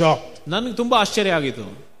 I was shocked. ನನಗೆ ತುಂಬಾ ಆಶ್ಚರ್ಯ ಆಗಿತ್ತು.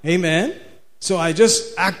 Amen. So I just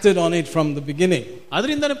acted on it from the beginning.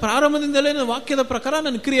 ಅದರಿಂದಾನೇ ಪ್ರಾರಂಭದಿಂದಲೇ ನಾನು ವಾಕ್ಯದ ಪ್ರಕಾರ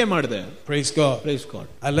ನಾನು ಕ್ರಿಯೆ ಮಾಡಿದೆ. Praise God. Praise God.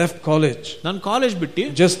 I left college. ನಾನು ಕಾಲೇಜ್ ಬಿಟ್ಟು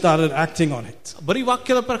just started acting on it. ಬರೀ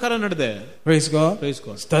ವಾಕ್ಯದ ಪ್ರಕಾರ ನಡೆದೆ. Praise God. Praise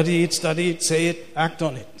God. Study it, say it, act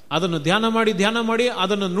on it. ಅದನ್ನು ಧ್ಯಾನ ಮಾಡಿ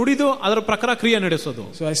ಅದನ್ನು ನುಡಿದು ಅದರ ಪ್ರಕಾರ ಕ್ರಿಯೆ ನಡೆಸೋದು.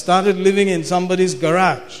 So I started living in somebody's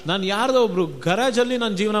garage. ನಾನು ಯಾರ್ದೋ ಒಬ್ರು ಗರಾಜ್ ಅಲ್ಲಿ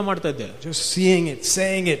ನಾನು ಜೀವನ ಮಾಡ್ತಾ ಇದ್ದೆ. Just seeing it,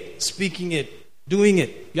 saying it, speaking it, doing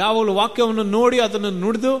it. ಯಾವಾಗಲೂ ವಾಕ್ಯವನ್ನು ನೋಡಿ ಅದನ್ನು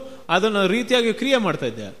ನುಡಿದು ಅದನ್ನ ರೀತಿಯಾಗಿ ಕ್ರಿಯೆ ಮಾಡ್ತಾ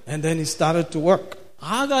ಇದ್ದೆ. And then it started to work.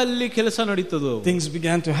 ಆಗ ಅಲ್ಲಿ ಕೆಲಸ ನಡೀತದು. Things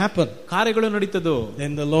began to happen. ಕಾರ್ಯಗಳು ನಡೀತದು.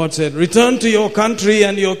 Then the Lord said, "Return to your country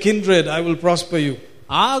and your kindred, I will prosper you."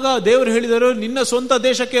 ಆಗ ದೇವರು ಹೇಳಿದರು, ನಿನ್ನ ಸ್ವಂತ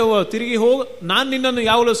ದೇಶಕ್ಕೆ ತಿರುಗಿ ಹೋಗು, ನಾನು ನಿನ್ನನ್ನು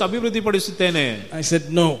ಯಾವಾಗಲೂ ಅಭಿವೃದ್ಧಿ ಪಡಿಸುತ್ತೇನೆ. I said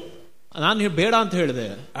no. ನಾನು ಬೇಡ ಅಂತ ಹೇಳಿದೆ.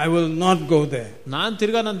 I will not go there. ನಾನು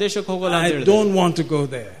ತಿರ್ಗಾ ನನ್ನ ದೇಶಕ್ಕೆ ಹೋಗಲ್ಲ ಅಂತ ಹೇಳಿದೆ. I don't want to go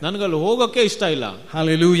there. ನನಗಲ್ಲಿ ಹೋಗಕ್ಕೆ ಇಷ್ಟ ಇಲ್ಲ.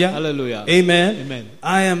 Hallelujah. Hallelujah. Amen. Amen.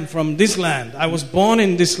 I am from this land. I was born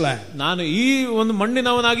in this land. ನಾನು ಈ ಒಂದು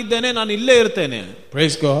ಮಣ್ಣಿನವನಾಗಿದ್ದೇನೆ, ನಾನು ಇಲ್ಲೇ ಇರ್ತೇನೆ.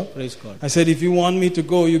 Praise God. Praise God. I said, if you want me to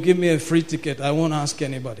go, you give me a free ticket. I won't ask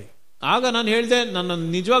anybody. ಆಗ ನಾನು ಹೇಳಿದೆ, ನನ್ನ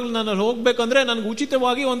ನಿಜವಾಗ್ಲೂ ನಾನು ಹೋಗ್ಬೇಕಂದ್ರೆ ನನಗೆ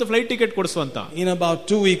ಉಚಿತವಾಗಿ ಒಂದು ಫ್ಲೈಟ್ ಟಿಕೆಟ್ ಕೊಡಿಸು ಅಂತ. In about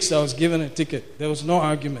 2 weeks I was given a ticket. There was no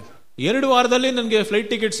argument. 2 ವಾರದಲ್ಲಿ ನನಗೆ ಫ್ಲೈಟ್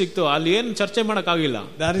ಟಿಕೆಟ್ ಸಿಕ್ತು. ಅಲ್ಲಿ ಏನು ಚರ್ಚೆ ಮಾಡಕ್ ಆಗಿಲ್ಲ.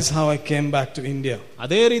 That is how I came back to India.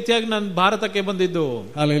 ಅದೇ ರೀತಿಯಾಗಿ ನಾನು ಭಾರತಕ್ಕೆ ಬಂದಿದ್ದು.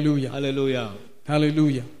 Hallelujah. Hallelujah.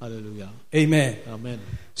 Hallelujah. Hallelujah. Amen. Amen.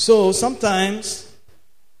 So sometimes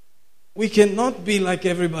we cannot be like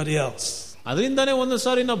everybody else. ಅದರಿಂದಾನೇ ಒಂದು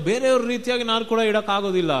ಸಾರಿ ನಾವು ಬೇರೆಯವ್ರ ರೀತಿಯಾಗಿ ನಾನು ಕೂಡ ಇಡಕ್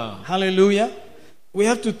ಆಗೋದಿಲ್ಲ. Hallelujah. We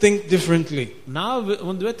have to think differently. ನಾವು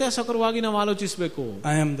ಒಂದು ವ್ಯತ್ಯಾಸಕರವಾಗಿ ನಾವು ಆಲೋಚಿಸಬೇಕು.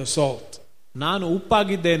 I am the salt. ನಾನು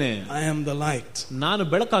ಉಪ್ಪಾಗಿದ್ದೇನೆ. I am the light. ನಾನು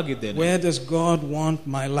ಬೆಳಕಾಗಿದ್ದೇನೆ. Where does God want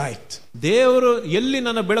my light? ದೇವರು ಎಲ್ಲಿ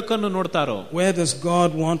ನನ್ನ ಬೆಳಕನ್ನು ನೋಡ್ತಾರೋ, where does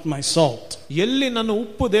God want my salt? ಎಲ್ಲಿ ನನ್ನ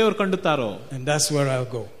ಉಪ್ಪು ದೇವರು ಕಂಡುತ್ತಾರೋ, and that's where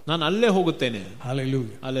I'll go. ನಾನು ಅಲ್ಲೇ ಹೋಗುತ್ತೇನೆ.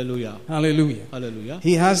 Hallelujah. Hallelujah. Hallelujah. Hallelujah.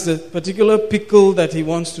 He has the particular pickle that he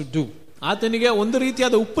wants to do. ಆತನಿಗೆ ಒಂದು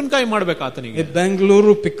ರೀತಿಯಾದ ಉಪ್ಪಿನಕಾಯಿ ಮಾಡಬೇಕು. ಆತನಿಗೆ a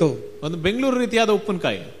Bangalore pickle. ಒಂದು ಬೆಂಗಳೂರು ರೀತಿಯಾದ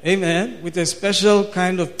ಉಪ್ಪಿನಕಾಯಿ. Amen. With a special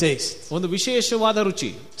kind of taste. ಒಂದು ವಿಶೇಷವಾದ ರುಚಿ.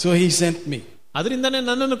 So he sent me. ಅದರಿಂದನೇ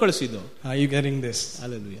ನನ್ನನ್ನು ಕಳಿಸಿದ್ದು. Are you getting this?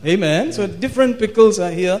 Hallelujah. Amen. So different pickles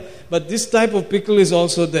are here, but this type of pickle is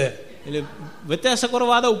also there. ಇಲ್ಲಿ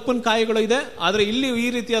ವ್ಯತ್ಯಾಸಕರವಾದ ಉಪ್ಪಿನಕಾಯಿಗಳು ಇದೆ, ಆದ್ರೆ ಇಲ್ಲಿ ಈ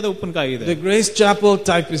ರೀತಿಯಾದ ಉಪ್ಪಿನಕಾಯಿ ಇದೆ. The Grace Chapel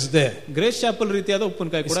type is there. Grace Chapel ರೀತಿಯಾದ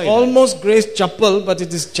ಉಪ್ಪಿನಕಾಯಿ ಕೂಡ ಇದೆ. Almost Grace Chapel, but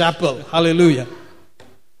it is chapel. Hallelujah.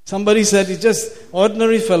 Somebody said he's just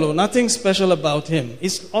ordinary fellow, nothing special about him.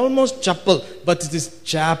 It's almost chapel, but it is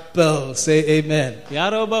chapel. Say amen.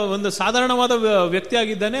 ಯಾರೋ ಒಬ್ಬ ಒಂದು ಸಾಧಾರಣವಾದ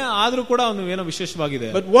ವ್ಯಕ್ತಿಯಾಗಿದ್ದಾನೆ, ಆದ್ರೂ ಕೂಡ ಅವನು ಏನೋ ವಿಶೇಷವಾಗಿದೆ.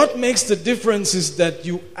 But what makes the difference is that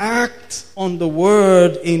you act on the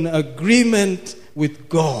word in agreement with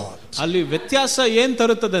God. ಅಲ್ಲಿ ವ್ಯತ್ಯಾಸ ಏನ್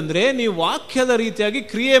ತರುತ್ತದೆ ಅಂದ್ರೆ, ನೀವು ವಾಕ್ಯದ ರೀತಿಯಾಗಿ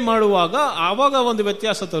ಕ್ರಿಯೆ ಮಾಡುವಾಗ ಆವಾಗ ಒಂದು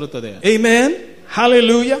ವ್ಯತ್ಯಾಸ ತರುತ್ತದೆ. Amen.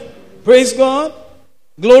 Hallelujah. Praise God.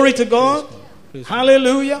 Glory to God.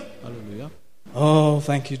 Hallelujah. Hallelujah. Oh,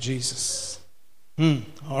 thank you, Jesus.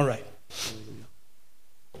 All right.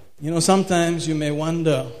 You know, sometimes you may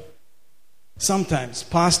wonder, sometimes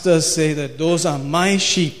pastors say that those are my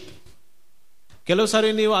sheep. ಕೆಲವು ಸಾರಿ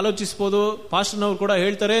ನೀವು ಆಲೋಚಿಸಬಹುದು, ಪಾಸ್ಟರ್ನವರು ಕೂಡ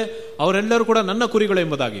ಹೇಳ್ತಾರೆ ಅವರೆಲ್ಲರೂ ಕೂಡ ನನ್ನ ಕುರಿಗಳು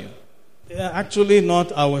ಎಂಬುದಾಗಿ. They are actually not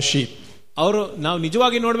our sheep. ಅವರು ನಾವು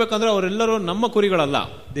ನಿಜವಾಗಿ ನೋಡ್ಬೇಕಂದ್ರೆ ಅವರೆಲ್ಲರೂ ನಮ್ಮ ಕುರಿಗಳಲ್ಲ.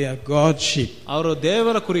 They are God's sheep. ಅವರು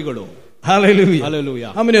ದೇವರ ಕುರಿಗಳು. Hallelujah. Hallelujah.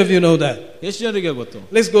 How many of you know that? ಎಷ್ಟು ಜನರಿಗೆ ಗೊತ್ತು?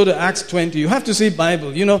 Let's go to Acts 20. You have to see Bible.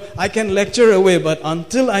 You know, I can lecture away, but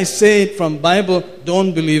until I say it from Bible,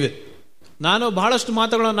 don't believe it. ನಾನು ಬಹಳಷ್ಟು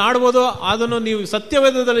ಮಾತುಗಳನ್ನು ಆಡಬಹುದು, ಅದನ್ನು ನೀವು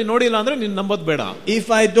ಸತ್ಯವೇದದಲ್ಲಿ ನೋಡಿಲ್ಲ ಅಂದ್ರೆ ನೀನು ನಂಬೋದು ಬೇಡ. If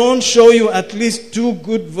I don't show you at least 2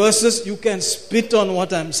 good verses, you can spit on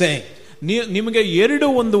what I'm saying. ನಿಮಗೆ ಎರಡು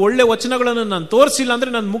ಒಂದು ಒಳ್ಳೆ ವಚನಗಳನ್ನು ನಾನು ತೋರಿಸಿಲ್ಲ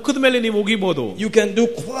ಅಂದ್ರೆ ನನ್ನ ಮುಖದ ಮೇಲೆ ನೀವು ಉಗಿಬಹುದು. You can do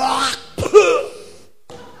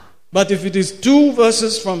but if it is 2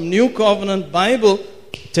 verses from New Covenant Bible,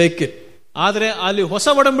 take it. ಆದರೆ ಅಲ್ಲಿ ಹೊಸ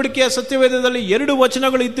ಒಡಂಬಡಿಕೆಯ ಸತ್ಯವೇದದಲ್ಲಿ 2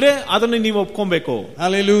 ವಚನಗಳು ಇದ್ರೆ ಅದನ್ನು ನೀವು ಒಪ್ಕೊಬೇಕು.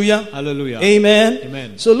 Hallelujah. Hallelujah. Amen. Amen.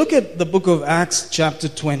 So look at the book of Acts chapter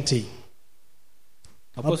 20.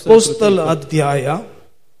 Apostle Adhyaya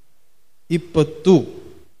 20.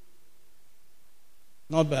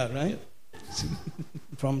 Not bad, right?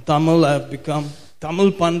 From Tamil I have become Tamil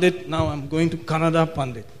Pandit. Now I'm going to Kannada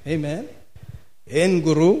Pandit. Amen. En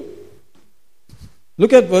Guru.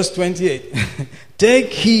 Look at verse 28.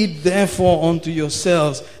 Take heed therefore unto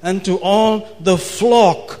yourselves and to all the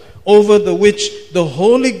flock over the which the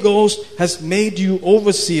Holy Ghost has made you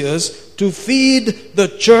overseers, to feed the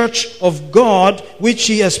church of God which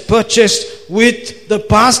he has purchased with the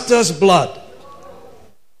pastor's blood.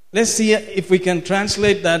 Let's see if we can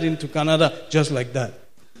translate that into Kannada just like that.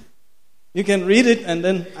 You can read it and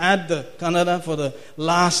then add the Kannada for the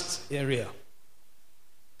last area.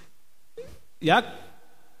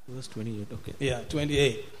 Verse 28. Okay. Yeah,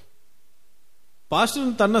 28. Pastor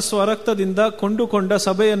ತನ್ನ ಸ್ವರಕ್ತದಿಂದ ಕೊಂಡುಕೊಂಡ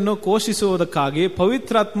ಸಭೆಯನ್ನು ಪೋಷಿಸುವುದಕ್ಕಾಗಿ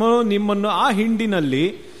ಪವಿತ್ರಾತ್ಮನು ನಿಮ್ಮನ್ನು ಆ ಹಿಂಡಿನಲ್ಲಿ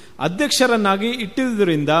ಅಧ್ಯಕ್ಷರನ್ನಾಗಿ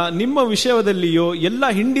ಇಟ್ಟಿದ್ದರಿಂದ ನಿಮ್ಮ ವಿಷಯದಲ್ಲಿಯೋ ಎಲ್ಲ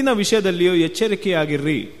ಹಿಂಡಿನ ವಿಷಯದಲ್ಲಿಯೋ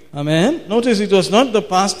ಎಚ್ಚರಿಕೆಯಾಗಿರ್ರಿ. Amen. Notice it was not the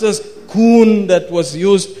pastor's coon that was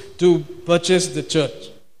used to purchase the church.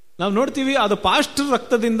 ನಾವು ನೋಡ್ತೀವಿ ಅದು ಪಾಸ್ಟರ್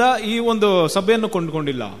ರಕ್ತದಿಂದ ಈ ಒಂದು ಸಭೆಯನ್ನು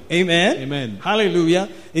ಕೊಂಡುಕೊಂಡಿಲ್ಲ. Amen. Amen. Hallelujah.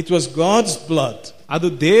 It was God's blood. ಅದು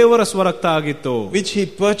ದೇವರ ಸ್ವರಕ್ತ ಆಗಿತ್ತು. Which he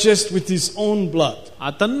purchased with his own blood.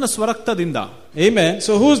 ಆ ತನ್ನ ಸ್ವರಕ್ತದಿಂದ. Amen.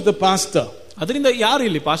 So who's the pastor? ಅದರಿಂದ ಯಾರು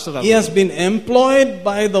ಇಲ್ಲಿ pastor? He has been employed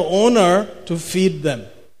by the owner to feed them.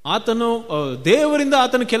 ಆತನು ದೇವರಿಂದ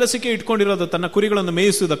ಆತನ ಕೆಲಸಕ್ಕೆ ಇಟ್ಕೊಂಡಿರೋದು ತನ್ನ ಕುರಿಗಳನ್ನು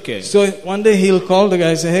ಮೇಯಿಸುವುದಕ್ಕೆ. So one day he'll call the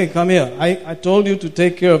guy and say, hey, come here. I told you to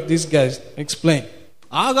take care of these guys. Explain.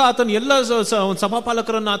 ಆಗ ಆತನ ಎಲ್ಲ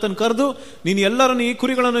ಸಭಾಪಾಲಕರನ್ನು ಆತನ ಕರೆದು, ನೀನು ಎಲ್ಲರನ್ನು ಈ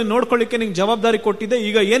ಕುರಿಗಳನ್ನು ನೋಡ್ಕೊಳ್ಳಿಕ್ಕೆ ನಿಂಗೆ ಜವಾಬ್ದಾರಿ ಕೊಟ್ಟಿದ್ದೆ,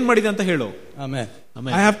 ಈಗ ಏನ್ ಮಾಡಿದೆ ಅಂತ ಹೇಳು. Amen.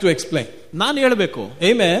 I have to explain. ನಾನು ಹೇಳಬೇಕು.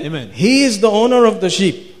 Amen. Amen. He is the owner of the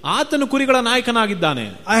sheep. ಆತನು ಕುರಿಗಳ ನಾಯಕನಾಗಿದ್ದಾನೆ.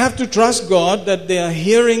 I have to trust God that they are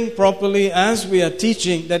hearing properly as we are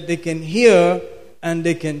teaching, that they can hear and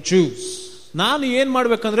they can choose. ನಾನು ಏನ್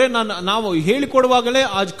ಮಾಡ್ಬೇಕಂದ್ರೆ ನಾವು ಹೇಳಿಕೊಡುವಾಗಲೇ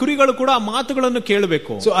ಆ ಕುರಿಗಳು ಕೂಡ ಆ ಮಾತುಗಳನ್ನು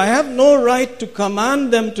ಕೇಳಬೇಕು. So I have no right to command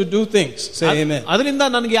them to do things. Say amen. ಅದರಿಂದ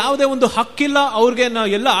ನನಗೆ ಯಾವುದೇ ಒಂದು ಹಕ್ಕಿಲ್ಲ ಅವ್ರಿಗೆ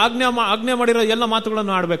ಎಲ್ಲ ಆಜ್ಞೆ ಮಾಡಿರೋ ಎಲ್ಲ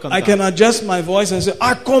ಮಾತುಗಳನ್ನು ಆಡಬೇಕಂತ. I can adjust my voice and say,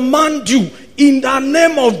 I command you in the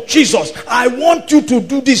name of Jesus. I want you to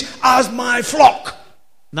do this as my flock.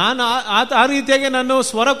 ನಾನು ಆ ರೀತಿಯಾಗಿ ನಾನು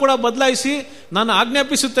ಸ್ವರ ಕೂಡ ಬದಲಾಯಿಸಿ ನಾನು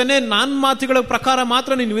ಆಜ್ಞಾಪಿಸುತ್ತೇನೆ, ನನ್ನ ಮಾತುಗಳ ಪ್ರಕಾರ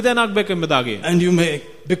ಮಾತ್ರ ನೀನು ವಿಧೇಯನಾಗಬೇಕೆಂಬುದಾಗಿ. And you may,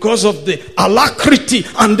 because of the alacrity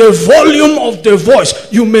and the volume of the voice,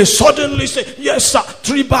 you may suddenly say, yes sir,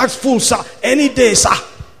 3 bags full sir, any day sir.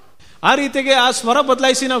 ಆ ರೀತಿಗೆ ಆ ಸ್ವರ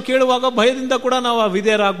ಬದಲಾಯಿಸಿ ನಾವು ಕೇಳುವಾಗ ಭಯದಿಂದ ಕೂಡ ನಾವು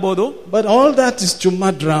ವಿಧೇಯರಾಗಬಹುದು. But all that is chumma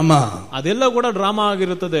drama. ಅದೆಲ್ಲ ಕೂಡ ಡ್ರಾಮಾ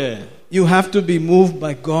ಆಗಿರುತ್ತದೆ. You have to be moved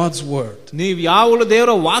by God's word. ನೀವು ಯಾವಾಗಲೂ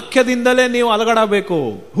ದೇವರ ವಾಕ್ಯದಿಂದಲೇ ನೀವು ಅಲಗಡಬೇಕು.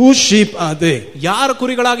 Whose sheep are they? ಯಾರ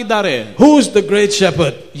ಕುರಿಗಳಾಗಿದ್ದಾರೆ? Who is the great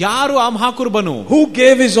shepherd? ಯಾರು ಆ ಮಹಾಕುರ್ಬನು? Who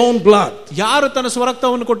gave his own blood? ಯಾರು ತನ್ನ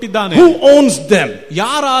ಸ್ವರಕ್ತವನ್ನು ಕೊಟ್ಟಿದ್ದಾನೆ? Who owns them?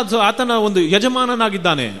 ಯಾರು ಆತನ ಒಂದು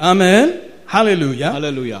ಯಜಮಾನನಾಗಿದ್ದಾನೆ? Amen. Hallelujah.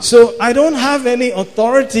 Hallelujah. So I don't have any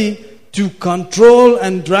authority to control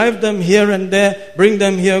and drive them here and there, bring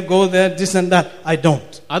them here, go there, this and that. I don't.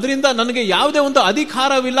 ಅದರಿಂದ ನನಗೆ ಯಾವುದೇ ಒಂದು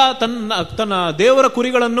ಅಧಿಕಾರವಿಲ್ಲ ತನ್ನ ದೇವರ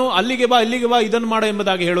ಕುರಿಗಳನ್ನು ಅಲ್ಲಿಗೆ ಬಾ ಇಲ್ಲಿಗೆ ಬಾ ಇದನ್ನು ಮಾಡ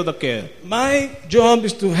ಎಂಬುದಾಗಿ ಹೇಳೋದಕ್ಕೆ. My job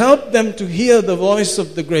is to help them to hear the voice of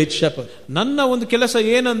the great shepherd. ನನ್ನ ಒಂದು ಕೆಲಸ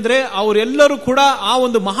ಏನಂದ್ರೆ ಅವರೆಲ್ಲರೂ ಕೂಡ ಆ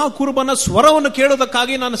ಒಂದು ಮಹಾಕುರುಬನ ಸ್ವರವನ್ನು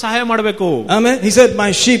ಕೇಳೋದಕ್ಕಾಗಿ ನಾನು ಸಹಾಯ ಮಾಡಬೇಕು. Amen. He said,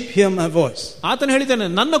 my sheep hear my voice. ಆತನು ಹೇಳಿದ್ದಾನೆ,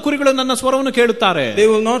 ನನ್ನ ಕುರಿಗಳು ನನ್ನ ಸ್ವರವನ್ನು ಕೇಳುತ್ತಾರೆ. They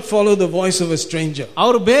will not follow the voice of a stranger.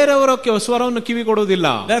 ಅವರು ಬೇರೆಯವರ ಸ್ವರವನ್ನು ಕಿವಿ ಕೊಡುವುದಿಲ್ಲ.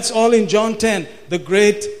 That's all in John 10, the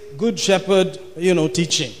great good shepherd,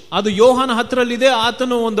 teaching. ಅದು ಯೋಹಾನ 10ರಲ್ಲಿದೆ.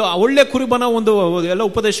 ಆತನು ಒಂದು ಒಳ್ಳೆ ಕುರುಬನ ಒಂದು ಎಲ್ಲ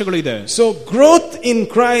ಉಪದೇಶಗಳು ಇದೆ. So growth in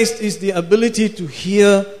Christ is the ability to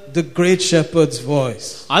hear the great shepherd's voice.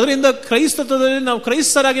 ಅದರಿಂದ ಕ್ರೈಸ್ತತ್ವದಲ್ಲಿ ನಾವು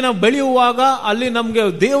ಕ್ರೈಸ್ತರಾಗಿ ನಾವು ಬೆಳೆಯುವಾಗ ಅಲ್ಲಿ ನಮಗೆ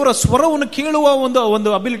ದೇವರ ಸ್ವರವನ್ನು ಕೇಳುವ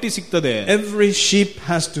ಒಂದು ಅಬಿಲಿಟಿ ಸಿಗ್ತದೆ. Every sheep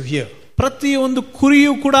has to hear. ಪ್ರತಿಯೊಂದು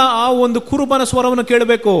ಕುರಿಯೂ ಕೂಡ ಆ ಒಂದು ಕುರುಬನ ಸ್ವರವನ್ನು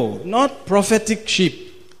ಕೇಳಬೇಕು. Not prophetic sheep.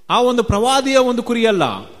 ಆ ಒಂದು ಪ್ರವಾದಿಯ ಒಂದು ಕುರಿ ಅಲ್ಲ.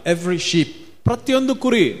 Every sheep. ಪ್ರತಿಯೊಂದು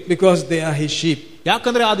ಕುರಿ. Because they are his sheep.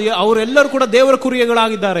 ಯಾಕಂದ್ರೆ ಅದು ಅವರೆಲ್ಲರೂ ಕೂಡ ದೇವರ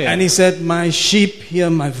ಕುರಿಗಳಾಗಿದ್ದಾರೆ. And he said, my sheep hear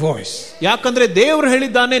my voice. ಯಾಕಂದ್ರೆ ದೇವರು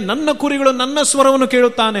ಹೇಳಿದ್ದಾನೆ, ನನ್ನ ಕುರಿಗಳು ನನ್ನ ಸ್ವರವನ್ನು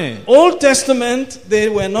ಕೇಳುತ್ತಾನೆ. Old Testament, they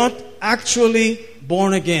were not actually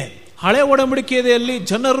born again. ಹಳೆ ಒಡಂಬಡಿಕೆಯಲ್ಲಿ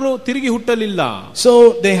ಜನರು ತಿರುಗಿ ಹುಟ್ಟಲಿಲ್ಲ. So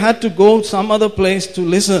they had to go some other place to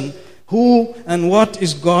listen who and what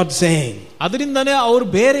is God saying. ಅದರಿಂದನೇ ಅವರು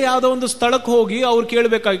ಬೇರೆ ಯಾವುದೋ ಒಂದು ಸ್ಥಳಕ್ಕೆ ಹೋಗಿ ಅವ್ರು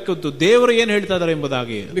ಕೇಳಬೇಕಾಗಿತ್ತು ದೇವರು ಏನು ಹೇಳ್ತಾ ಇದ್ದಾರೆ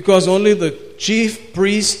ಎಂಬುದಾಗಿ. Because only the chief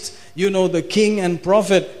priest, the king and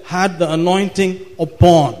prophet had the anointing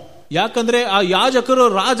upon. ಯಾಕಂದ್ರೆ ಆ ಯಾಜಕರು,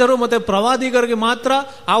 ರಾಜರು ಮತ್ತೆ ಪ್ರವಾದಿಗರಿಗೆ ಮಾತ್ರ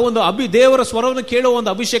ಆ ಒಂದು ದೇವರ ಸ್ವರವನ್ನು ಕೇಳುವ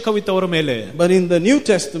ಒಂದು ಅಭಿಷೇಕವಿತ್ತು ಅವರ ಮೇಲೆ. But in the New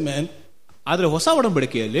Testament, ಆದ್ರೆ ಹೊಸ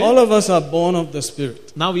ಒಡಂಬಡಿಕೆಯಲ್ಲಿ all of us are born of the Spirit.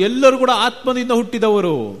 ನಾವು ಎಲ್ಲರೂ ಕೂಡ ಆತ್ಮದಿಂದ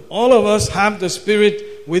ಹುಟ್ಟಿದವರು. All of us have the Spirit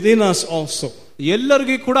within us also.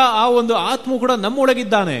 ಎಲ್ಲರಿಗೂ ಕೂಡ ಆ ಒಂದು ಆತ್ಮ ಕೂಡ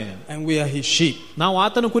ನಮ್ಮೊಳಗಿದ್ದಾನೆ. And we are his sheep. ನಾವು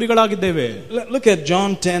ಆತನ ಕುರಿಗಳಾಗಿದ್ದೇವೆ. Look at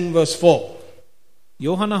John 10 verse 4.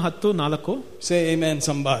 ಯೋಹಾನ 10:4. Say amen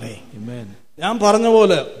somebody. Amen. ഞാൻ പറഞ്ഞ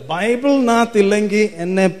പോലെ ബൈബിളിനകത്ത് ഇല്ലെങ്കിൽ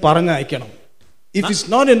എന്നെ പറഞ്ഞയക്കണം. If it's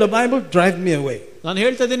not in the Bible, drive me away. ನಾನು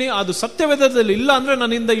ಹೇಳ್ತಾ ಇದ್ದೀನಿ, ಅದು ಸತ್ಯವೇದದಲ್ಲಿ ಇಲ್ಲ ಅಂದ್ರೆ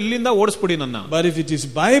ನನ್ನಿಂದ ಇಲ್ಲಿಂದ ಓಡಿಸ್ಬಿಡಿ ನನ್ನ. But if it is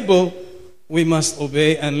Bible, we must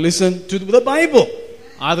obey and listen to the Bible.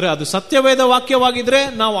 ಆದ್ರೆ ಅದು ಸತ್ಯವೇದ ವಾಕ್ಯವಾಗಿದ್ರೆ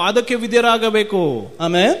ನಾವು ಅದಕ್ಕೆ ವಿಧೇಯರಾಗಬೇಕು.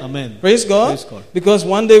 Amen. Amen. Praise God. Praise God. Because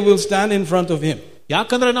one day we'll stand in front of him.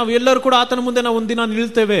 ಯಾಕಂದ್ರೆ ನಾವು ಎಲ್ಲರೂ ಕೂಡ ಆತನ ಮುಂದೆ ನಾವು ಒಂದಿನ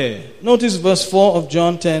ನಿಲ್ತೇವೆ. Notice verse 4 of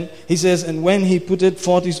John 10. He says, and when he putteth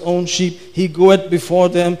forth his own sheep, he goeth before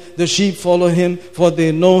them. The sheep follow him, for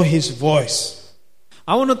they know his voice.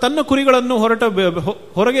 ಅವನು ತನ್ನ ಕುರಿಗಳನ್ನು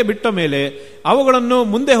ಹೊರಗೆ ಬಿಟ್ಟ ಮೇಲೆ ಅವುಗಳನ್ನು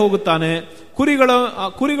ಮುಂದೆ ಹೋಗುತ್ತಾನೆ.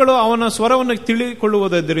 ಕುರಿಗಳು ಅವನ ಸ್ವರವನ್ನು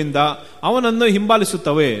ತಿಳಿಕೊಳ್ಳುವುದರಿಂದ ಅವನನ್ನು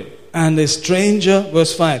ಹಿಂಬಾಲಿಸುತ್ತವೆ. And a stranger,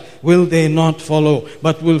 verse 5, will they not follow,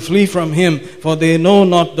 but will flee from him, for they know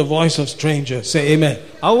not the voice of strangers. Say amen.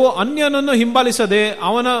 ಅವು ಅನ್ಯನನ್ನು ಹಿಂಬಾಲಿಸದೆ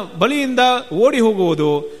ಅವನ ಬಳಿಯಿಂದ ಓಡಿ ಹೋಗುವುದು.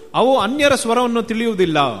 ಅವು ಅನ್ಯರ ಸ್ವರವನ್ನು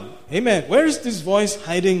ತಿಳಿಯುವುದಿಲ್ಲ. Amen. Where is this voice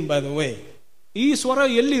hiding, by the way? ಈ ಸ್ವರ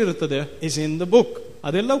ಎಲ್ಲಿ ಇರುತ್ತದೆ? It's in the book.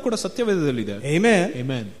 ಅದೆಲ್ಲವೂ ಕೂಡ ಸತ್ಯವೇದದಲ್ಲಿದೆ. Amen.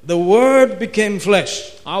 Amen. The word became flesh.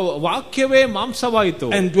 ಆ ವಾಕ್ಯವೇ ಮಾಂಸವಾಯಿತು.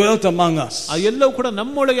 And dwelt among us. ಆ ಎಲ್ಲವೂ ಕೂಡ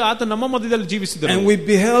ನಮ್ಮೊಳಗೆ ಆತ ನಮ್ಮ ಮಧ್ಯದಲ್ಲಿ ಜೀವಿಸಿದನು. And we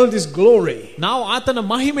beheld his glory. ನಾವು ಆತನ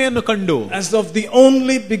ಮಹಿಮೆಯನ್ನು ಕಂಡು. As of the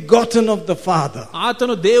only begotten of the Father.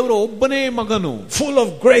 ಆತನು ದೇವರ ಒಬ್ಬನೇ ಮಗನು. Full of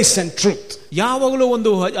grace and truth. ಯಾವಾಗಲೂ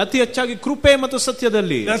ಒಂದು ಅತಿ ಹೆಚ್ಚಾಗಿ ಕೃಪೆ ಮತ್ತು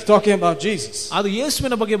ಸತ್ಯದಲ್ಲಿ. That's talking about Jesus. ಅದು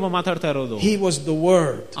ಯೇಸುವಿನ ಬಗ್ಗೆ ಮಾತಾಡ್ತಾ ಇರೋದು. He was the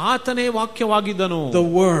word. ಆತನೇ ವಾಕ್ಯವಾಗಿದ್ದನು. The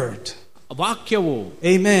word. ವಾಕ್ಯವು.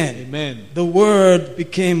 Amen. Amen. The word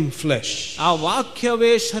became flesh. ಆ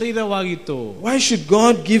ವಾಕ್ಯವೇ ಶರೀರವಾಗಿತ್ತು. Why should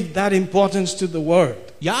God give that importance to the word?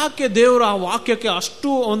 ಯಾಕೆ ದೇವರು ಆ ವಾಕ್ಯಕ್ಕೆ ಅಷ್ಟು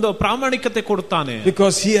ಒಂದು ಪ್ರಾಮಾಣಿಕತೆ ಕೊಡುತ್ತಾನೆ?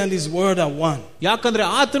 Because he and his word are one. ಯಾಕಂದ್ರೆ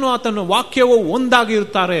ಆತನ ವಾಕ್ಯವು ಒಂದಾಗಿ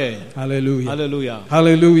ಇರುತ್ತಾರೆ. Hallelujah. Hallelujah.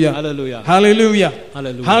 Hallelujah. Hallelujah. Hallelujah.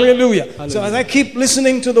 Hallelujah. Hallelujah. So as I keep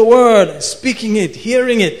listening to the word, speaking it,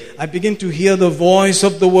 hearing it, I begin to hear the voice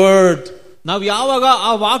of the word. ನಾವು ಯಾವಾಗ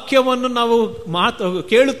ಆ ವಾಕ್ಯವನ್ನು ನಾವು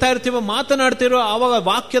ಕೇಳುತ್ತಾ ಇರ್ತೀವೋ, ಮಾತನಾಡ್ತಿರೋ, ಆವಾಗ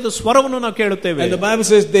ವಾಕ್ಯದ ಸ್ವರವನ್ನು ನಾವು ಕೇಳುತ್ತೇವೆ. And the Bible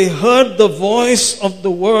says they heard the voice of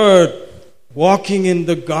the word walking in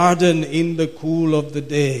the garden in the cool of the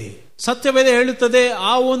day. ಸತ್ಯವೇದ ಹೇಳುತ್ತದೆ,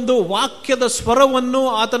 ಆ ಒಂದು ವಾಕ್ಯದ ಸ್ವರವನ್ನು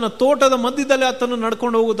ಆತನ ತೋಟದ ಮಧ್ಯದಲ್ಲಿ ಆತನು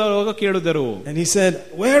ನಡ್ಕೊಂಡು ಹೋಗುವಾಗ ಕೇಳಿದರು. And he said,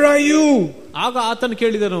 where are you? ಆಗ ಆತನು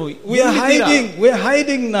ಕೇಳಿದನು, we are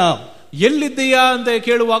hiding now. ಎಲ್ಲಿದ್ದೀಯಾ ಅಂತ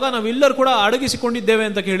ಕೇಳುವಾಗ ನಾವೆಲ್ಲರೂ ಕೂಡ ಅಡಗಿಸಿಕೊಂಡಿದ್ದೇವೆ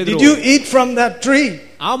ಅಂತ ಕೇಳಿದ್ರು. Did you eat from that tree?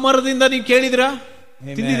 ಆ ಮರದಿಂದ ನೀವು ಕೇಳಿದ್ರಾ,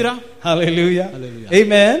 ತಿಂದಿದ್ರಾ? Hallelujah.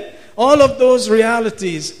 Amen. All of those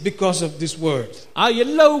realities because of this word. ಆ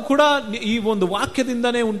ಎಲ್ಲವೂ ಕೂಡ ಈ ಒಂದು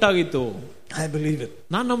ವಾಕ್ಯದಿಂದನೇ ಉಂಟಾಗಿತ್ತು. I believe it.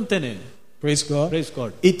 ನಾನು ನಂಬ್ತೇನೆ. Praise God. Praise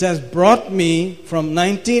God. It has brought me from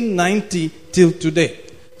 1990 till today.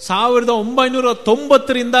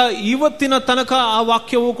 1990ರಿಂದ ಇವತ್ತಿನ ತನಕ ಆ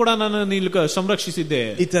ವಾಕ್ಯವು ಕೂಡ ನನ್ನನ್ನು ಇಲ್ಲಿ ಸಂರಕ್ಷಿಸಿದೆ.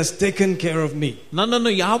 It has taken care of me.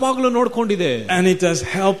 ನನ್ನನ್ನು ಯಾವಾಗಲೂ ನೋಡಿಕೊಂಡಿದೆ. And it has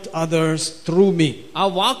helped others through me. ಆ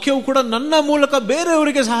ವಾಕ್ಯವು ಕೂಡ ನನ್ನ ಮೂಲಕ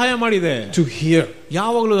ಬೇರೆಯವರಿಗೆ ಸಹಾಯ ಮಾಡಿದೆ. To hear.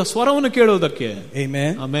 ಯಾವಾಗಲೂ ಸ್ವರವನ್ನು ಕೇಳುವುದಕ್ಕೆ.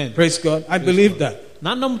 Amen. Amen. Praise God. I believe that.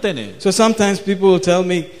 ನಾನು ನಂಬ್ತೇನೆ. So sometimes people will tell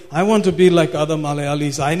me, I want to be like other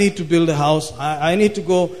Malayalis. I need to build a house. I need to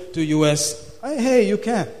go to US. Hey, you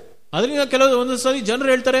can. ಅದರಿಂದ ಕೆಲವು ಒಂದೊಂದ್ಸರಿ ಜನರು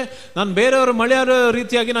ಹೇಳ್ತಾರೆ, ನಾನು ಬೇರೆಯವರು ಮಳೆಯಾರ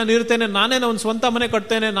ರೀತಿಯಾಗಿ ನಾನು ಇರ್ತೇನೆ, ನಾನೇ ಒಂದು ಸ್ವಂತ ಮನೆ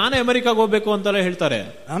ಕಟ್ತೇನೆ, ನಾನೇ ಅಮೆರಿಕಾಗ ಹೋಗ್ಬೇಕು ಅಂತೆಲ್ಲ ಹೇಳ್ತಾರೆ.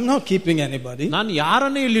 I'm not keeping anybody. ನಾನು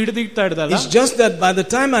ಯಾರನ್ನೇ ಇಲ್ಲಿ ಹಿಡಿದಿಡ್ತಾ ಇದ್ದಲ್ಲ. It's just that by the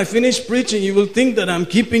time I finish preaching, you will think that I'm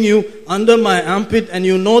keeping you under my armpit and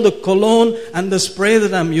you know the cologne and the spray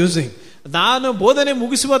that I'm using. ನಾನು ಬೋಧನೆ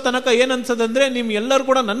ಮುಗಿಸುವ ತನಕ ಏನನ್ಸದಂದ್ರೆ ನಿಮ್ ಎಲ್ಲರೂ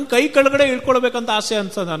ಕೂಡ ನನ್ನ ಕೈ ಕೆಳಗಡೆ ಇಳ್ಕೊಳ್ಬೇಕಂತ ಆಸೆ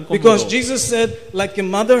ಅನ್ಸದ ಅನ್ಕೊ. Because Jesus said, like a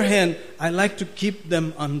mother hen, I like to keep them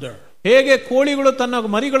under. ಹೇಗೆ ಕೋಳಿಗಳು ತನ್ನ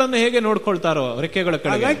ಮರಿಗಳನ್ನು ಹೇಗೆ ನೋಡ್ಕೊಳ್ತಾರೋ ರೆಕ್ಕೆಗಳ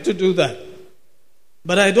ಕೆಳಗೆ. I like to do that.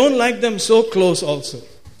 But I don't like them so close also.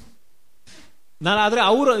 ನಾನು ಆದ್ರೆ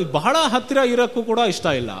ಅವರು ಬಹಳ ಹತ್ತಿರ ಇರಕ್ಕೂ ಕೂಡ ಇಷ್ಟ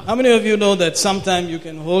ಇಲ್ಲ. How many of you know that sometimes you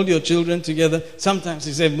can hold your children together, sometimes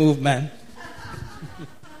you say move man?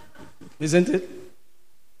 Isn't it?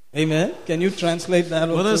 Amen. Can you translate that?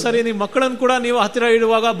 ಒಂದೊಂದ್ಸರಿ ನಿಮ್ಮ ಮಕ್ಕಳನ್ನು ಕೂಡ ನೀವು ಹತ್ತಿರ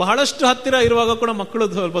ಇಡುವಾಗ, ಬಹಳಷ್ಟು ಹತ್ತಿರ ಇರುವಾಗ ಕೂಡ ಮಕ್ಕಳು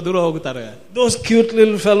ಸ್ವಲ್ಪ ದೂರ ಹೋಗ್ತಾರೆ. Those cute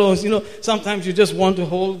little fellows, sometimes you just want to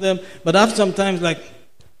hold them, but after sometimes like,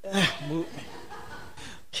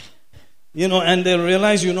 and they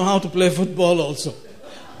realize you know how to play football also.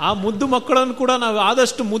 ಆ ಮುದ್ದು ಮಕ್ಕಳನ್ನು ಕೂಡ ನಾವು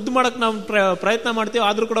ಆದಷ್ಟು ಮುದ್ದು ಮಾಡಕ್ ನಾವು ಪ್ರಯತ್ನ ಮಾಡ್ತೀವಿ,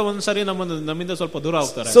 ಆದ್ರೂ ಕೂಡ ಒಂದ್ಸರಿ ನಮ್ಮಿಂದ ಸ್ವಲ್ಪ ದೂರ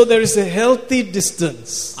ಹೋಗ್ತಾರೆ. So there is a healthy distance.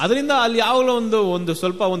 ಅದರಿಂದ ಅಲ್ಲಿ ಯಾವಾಗಲೂ ಒಂದು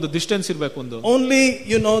ಸ್ವಲ್ಪ ಒಂದು ಡಿಸ್ಟೆನ್ಸ್ ಇರಬೇಕು. ಒಂದು only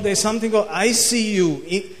there's something called ICU,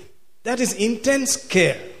 that is intense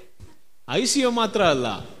care. ICU ಮಾತ್ರ ಅಲ್ಲ.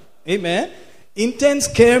 Amen. Intense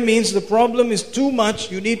care means the problem is too much,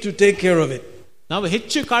 you need to take care of it. ನಾವು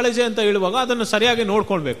ಹೆಚ್ಚು ಕಾಳಜಿ ಅಂತ ಹೇಳುವಾಗ ಅದನ್ನು ಸರಿಯಾಗಿ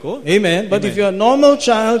ನೋಡ್ಕೊಳ್ಬೇಕು. Amen. But if you're a normal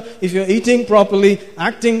child, if you're eating properly,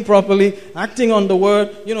 acting on the word,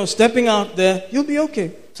 stepping out there, you'll be okay.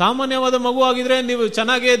 ಸಾಮಾನ್ಯವಾದ ಮಗು ಆಗಿದ್ರೆ ನೀವು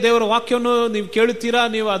ಚೆನ್ನಾಗಿ ದೇವರ ವಾಕ್ಯವನ್ನು ನೀವು ಕೇಳುತ್ತೀರಾ,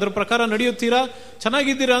 ನೀವು ಅದರ ಪ್ರಕಾರ ನಡೆಯುತ್ತೀರಾ,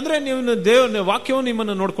 ಚೆನ್ನಾಗಿದ್ದೀರಾ ಅಂದ್ರೆ ನೀವು ದೇವರ ವಾಕ್ಯವು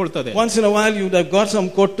ನಿಮ್ಮನ್ನು ನೋಡ್ಕೊಳ್ತದೆ. Once in a while you have got some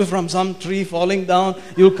kottu from some tree falling down,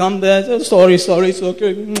 you'll come there, sorry, it's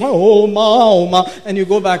okay, oh ma, and you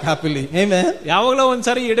go back happily. Amen. ಯಾವಾಗಲೂ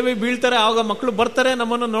ಒಂದ್ಸರಿ ಎಡವಿ ಬೀಳ್ತಾರೆ, ಆವಾಗ ಮಕ್ಕಳು ಬರ್ತಾರೆ,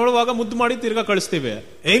 ನಮ್ಮನ್ನು ನೋಡುವಾಗ ಮುದ್ದು ಮಾಡಿ ತಿರ್ಗಾ ಕಳಿಸ್ತೀವಿ.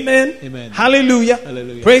 Amen. Amen. Hallelujah.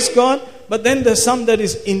 Praise God. But then there's some that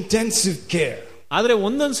is intensive care. ಆದ್ರೆ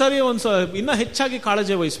ಒಂದೊಂದ್ಸರಿ ಇನ್ನ ಹೆಚ್ಚಾಗಿ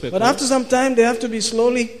ಕಾಳಜಿ ವಹಿಸಬೇಕು. But after some time they have to be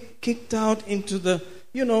slowly kicked out into the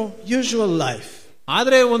usual life.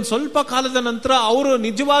 ಆದ್ರೆ ಒಂದ್ ಸ್ವಲ್ಪ ಕಾಲದ ನಂತರ ಅವರು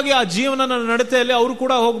ನಿಜವಾಗಿ ಆ ಜೀವನ ನಡತೆಯಲ್ಲಿ ಅವರು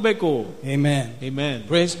ಕೂಡ ಹೋಗ್ಬೇಕು. Amen. Amen.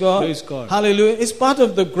 Praise God. Praise God. Hallelujah. It's part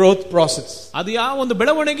of the growth process. ಅದು ಒಂದು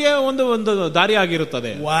ಬೆಳವಣಿಗೆ ಒಂದು ದಾರಿ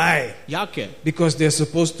ಆಗಿರುತ್ತದೆ. Why? ಯಾಕೆ? Because they're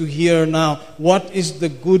supposed to hear now what is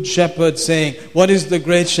the good shepherd saying, what is the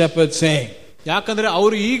great shepherd saying. ಯಾಕಂದ್ರೆ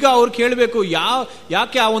ಅವ್ರು ಕೇಳಬೇಕು,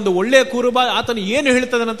 ಯಾಕೆ ಆ ಒಂದು ಒಳ್ಳೆಯ ಕುರುಬ ಆತನು ಏನು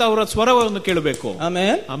ಹೇಳ್ತದನಂತ ಅವರ ಸ್ವರವನ್ನು ಕೇಳಬೇಕು.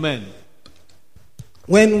 Amen. Amen.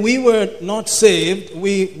 When we were not saved,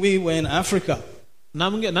 we were in Africa.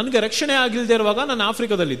 ನನಗೆ ರಕ್ಷಣೆ ಆಗಿಲ್ಲದೆ ಇರುವಾಗ ನಾನು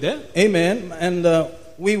ಆಫ್ರಿಕಾದಲ್ಲಿದ್ದೆ. Amen. And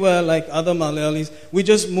we were like other Malayalis. We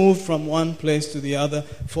just moved from one place to the other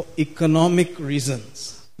for economic reasons.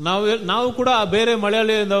 ನಾವು ಕೂಡ ಬೇರೆ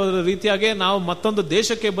ಮಲಯಾಳಿ ರೀತಿಯಾಗಿ ನಾವು ಮತ್ತೊಂದು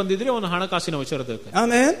ದೇಶಕ್ಕೆ ಬಂದಿದ್ರೆ ಒಂದು ಹಣಕಾಸಿನ ವಿಚಾರಕ್ಕೆ.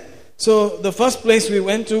 Amen. So the first place we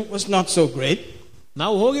went to was not so great.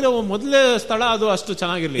 ನಾವು ಹೋಗಿರೋ ಮೊದಲೇ ಸ್ಥಳ ಅದು ಅಷ್ಟು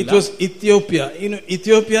ಚೆನ್ನಾಗಿರಲಿಲ್ಲ. It was Ethiopia.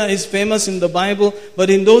 Ethiopia is famous in the Bible, but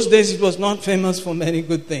in those days it was not famous for many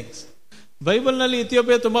good things. Bible ನಲ್ಲಿ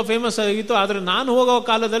Ethiopia ತುಂಬಾ famous ಆಗಿತ್ತು, ಆದ್ರೆ ನಾನು ಹೋಗೋ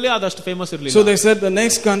ಕಾಲದಲ್ಲಿ ಅದಷ್ಟು ಫೇಮಸ್ ಇರಲಿಲ್ಲ. So they said the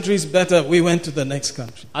next country is better. We went to the next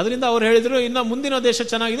country. ಅದರಿಂದ ಅವರು ಹೇಳಿದ್ರು ಇನ್ನ ಮುಂದಿನ ದೇಶ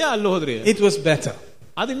ಚೆನ್ನಾಗಿದೆ, ಅಲ್ಲಿ ಹೋದ್ರಿ. It was better.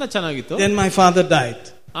 ಅದಿನ್ನ ಚೆನ್ನಾಗಿತ್ತು. Then my father died.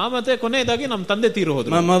 ಮತ್ತೆ ಕೊನೆಯದಾಗಿ ನಮ್ಮ ತಂದೆ ತೀರು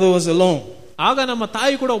ಹೋದ್ರು. My mother was alone. ಆಗ ನಮ್ಮ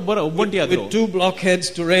ತಾಯಿ ಕೂಡ ಒಬ್ಬಂಟಿಯಾದ್ರು. With 2 blockheads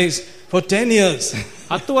to raise for 10 years.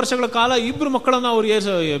 10 ವರ್ಷಗಳ ಕಾಲ ಇಬ್ರು ಮಕ್ಕಳನ್ನ ಅವರು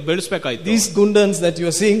ಬೆಳೆಸಬೇಕಾಯ್ತು. These gundans that you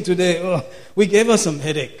are seeing today, we gave her some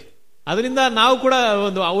headache. ಅದರಿಂದ ನಾವು ಕೂಡ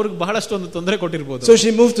ಅವ್ರಿಗೆ ಬಹಳಷ್ಟು ಒಂದು ತೊಂದರೆ ಕೊಟ್ಟಿರಬಹುದು. So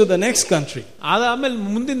she moved to the next country. ಆಮೇಲೆ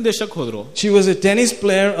ಮುಂದಿನ ದೇಶಕ್ಕೆ ಹೋದ್ರು. She was a tennis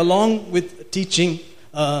player along with teaching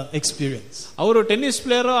experience. ಅವರು ಟೆನ್ನಿಸ್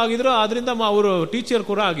ಪ್ಲೇಯರ್ ಆಗಿದ್ರು, ಆದ್ರಿಂದ ಅವರು ಟೀಚರ್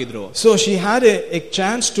ಕೂಡ ಆಗಿದ್ರು. So she had a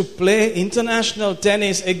chance to play international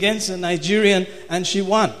tennis against a Nigerian and she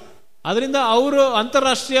won. ಅದರಿಂದ ಅವರು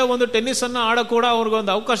ಅಂತಾರಾಷ್ಟ್ರೀಯ ಒಂದು ಟೆನ್ನಿಸ್ ಅನ್ನ ಆಡ ಕೂಡ ಅವ್ರಿಗೆ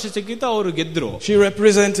ಒಂದು ಅವಕಾಶ ಸಿಕ್ಕಿತ್ತು, ಅವರು ಗೆದ್ರು. She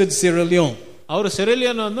represented Sierra Leone. ಅವರು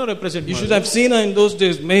ಸೆರೆಲಿಯನ್ ಅನ್ನು represent. You should have seen her in those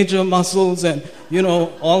days, major muscles and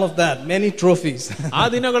all of that, many trophies. ಆ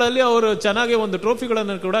ದಿನಗಳಲ್ಲಿ ಅವರು ಚೆನ್ನಾಗಿ ಒಂದು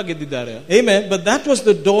ಟ್ರೋಫಿಗಳನ್ನು ಕೂಡ ಗೆದ್ದಿದ್ದಾರೆ. Amen. But that was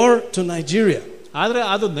the door to Nigeria. ಆದ್ರೆ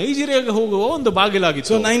ಅದು ನೈಜೀರಿಯಾಗೆ ಹೋಗುವ ಒಂದು ಬಾಗಿಲಾಗಿತ್ತು.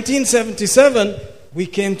 So 1977 we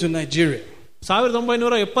came to Nigeria.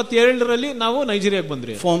 1977ರಲ್ಲಿ ನಾವು ನೈಜೀರಿಯಾಗೆ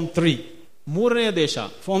ಬಂದ್ರಿ. Form 3. ಮೂರನೆಯ ದೇಶ.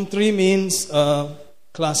 Form 3 means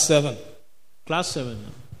class 7. Class 7.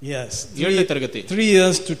 Yes. 7ನೇ ತರಗತಿ. 3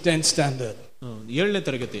 years to 10th standard. 7ನೇ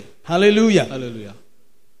ತರಗತಿ. Hallelujah. Hallelujah.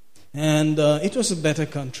 And it was a better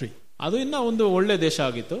country. ಅದು ಇನ್ನ ಒಂದು ಒಳ್ಳೆ ದೇಶ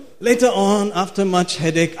ಆಗಿತ್ತು. Later on, after much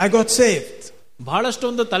headache, I got saved. ಬಹಳಷ್ಟು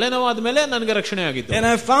ಒಂದು ತಲೆನೋವಾದ ಮೇಲೆ ನನಗೆ ರಕ್ಷಣೆ ಆಗಿತ್ತು. And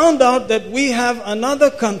I found out that we have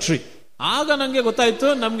another country. ಆಗ ನನಗೆ ಗೊತ್ತಾಯ್ತು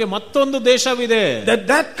ನಮಗೆ ಮತ್ತೊಂದು ದೇಶವಿದೆ.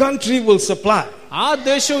 That country will supply. ಆ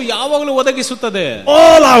ದೇಶವು ಯಾವಾಗಲೂ ಒದಗಿಸುತ್ತದೆ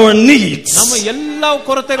all our needs ನಮ್ಮ ಎಲ್ಲ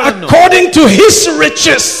ಕೊರತೆಗಳನ್ನು according to his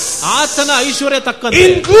riches ಆತನ ಐಶ್ವರ್ಯ ತಕ್ಕಂತೆ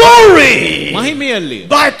in glory ಮಹಿಮೆಯಲ್ಲಿ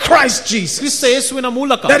by Christ Jesus. ಕ್ರಿಸ್ತ ಯೇಸುವಿನ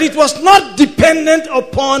ಮೂಲಕ. That it was not dependent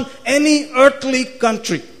upon any earthly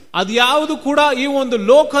country. ಅದು ಯಾವುದು ಕೂಡ ಈ ಒಂದು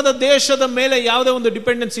ಲೋಕದ ದೇಶದ ಮೇಲೆ ಯಾವುದೇ ಒಂದು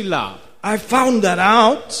ಡಿಪೆಂಡೆನ್ಸ್ ಇಲ್ಲ. I found that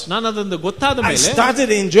out. ನಾನು ಅದನ್ನು ಗೊತ್ತಾದ ಮೇಲೆ I started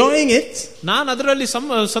enjoying it. ನಾನು ಅದರಲ್ಲಿ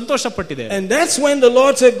ಸಂತೋಷ ಪಟ್ಟಿದೆ. And that's when the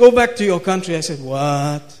Lord said, go back to your country. I said,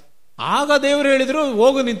 what? ಆಗ ದೇವರು ಹೇಳಿದ್ರು,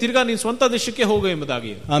 ಹೋಗು ನೀನು ತಿರ್ಗಾ ನೀನು ಸ್ವಂತ ದೇಶಕ್ಕೆ ಹೋಗು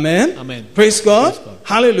ಎಂಬುದಾಗಿ. Amen. Amen. Praise God.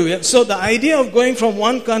 Hallelujah. So the idea of going from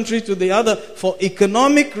one country to the other for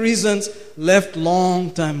economic reasons left long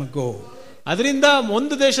time ago. ಅದರಿಂದ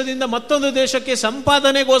ಒಂದು ದೇಶದಿಂದ ಮತ್ತೊಂದು ದೇಶಕ್ಕೆ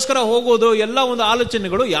ಸಂಪಾದನೆಗೋಸ್ಕರ ಹೋಗೋದು ಎಲ್ಲ ಒಂದು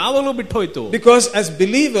ಆಲೋಚನೆಗಳು ಯಾವಾಗಲೂ ಬಿಟ್ಟು ಹೋಯ್ತು. Because as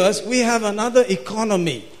believers we have another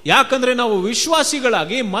economy. ಯಾಕಂದ್ರೆ ನಾವು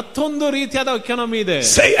ವಿಶ್ವಾಸಿಗಳಾಗಿ ಮತ್ತೊಂದು ರೀತಿಯಾದ ಎಕಾನಮಿ ಇದೆ.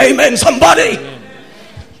 Say amen somebody. Amen.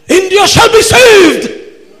 India shall be saved.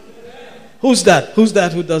 Who's that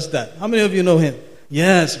who does that? How many of you know him?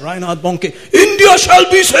 Yes, Reinhard Bonnke. India shall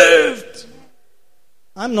be saved.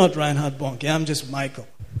 I'm not Reinhard Bonnke, I'm just Michael.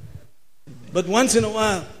 But once in a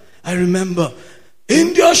while I remember,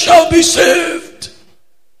 India shall be saved.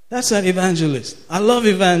 That's an evangelist. I love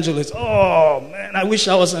evangelists. Oh man, I wish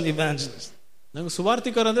I was an evangelist. ನನಗೆ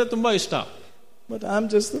ಸುವಾರ್ತಿಕರು ಅಂದ್ರೆ ತುಂಬಾ ಇಷ್ಟ. But I'm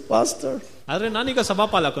just the pastor. ಆದ್ರೆ ನಾನೀಗ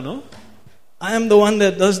ಸಭಾಪಾಲಕನು. I am the one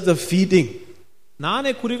that does the feeding.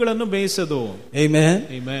 ನಾನೇ ಕುರಿಗಳನ್ನು ಬೇಯಿಸೋದು. Amen.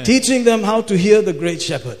 Amen. Teaching them how to hear the great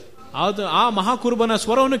shepherd. ಆ ಮಹಾಕುರುಬನ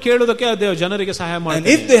ಸ್ವರವನ್ನು ಕೇಳುವುದಕ್ಕೆ ಜನರಿಗೆ ಸಹಾಯ ಮಾಡ್ತಾರೆ. And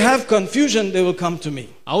if they have confusion, they will come to me.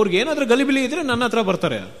 ಅವ್ರಿಗೆ ಏನಾದ್ರೂ ಗಲಿಬಿಲಿ ಇದ್ರೆ ನನ್ನ ಹತ್ರ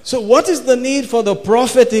ಬರ್ತಾರೆ. So what is the need for the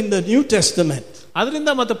prophet in the New Testament? ಅದರಿಂದ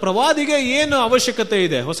ಮತ್ತೆ ಪ್ರವಾದಿಗೆ ಏನು ಅವಶ್ಯಕತೆ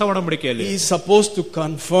ಇದೆ ಹೊಸ ಒಡಂಬಡಿಕೆಯಲ್ಲಿ? He is supposed to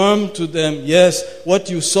confirm to them, yes, what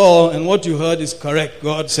you saw and what you heard is correct.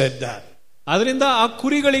 God said that. ಅದರಿಂದ ಆ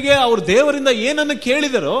ಕುರಿಗಳಿಗೆ ಅವರು ದೇವರಿಂದ ಏನನ್ನು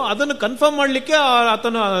ಕೇಳಿದರೋ ಅದನ್ನು ಕನ್ಫರ್ಮ್ ಮಾಡ್ಲಿಕ್ಕೆ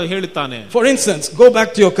ಆತನು ಹೇಳುತ್ತಾನೆ. For instance, go back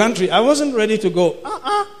to your country. I wasn't ready to go.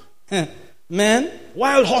 Man,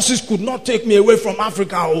 wild horses could not take me away from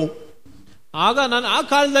Africa. ಆಗ ನಾನು ಆ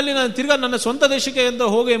ಕಾಲದಲ್ಲಿ ನಾನು ತಿರ್ಗಾ ನನ್ನ ಸ್ವಂತ ದೇಶಕ್ಕೆ ಎಂದು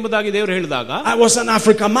ಹೋಗು ಎಂಬುದಾಗಿ ದೇವರು ಹೇಳಿದಾಗ I was an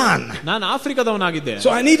Africa man. ನಾನು ಆಫ್ರಿಕಾದವನಾಗಿದ್ದೆ.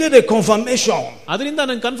 So I needed a confirmation. ಅದರಿಂದ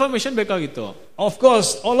ನನಗೆ ಕನ್ಫರ್ಮೇಶನ್ ಬೇಕಾಗಿತ್ತು. Of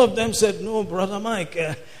course, all of them said, no, brother Mike,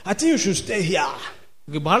 I think you should stay here.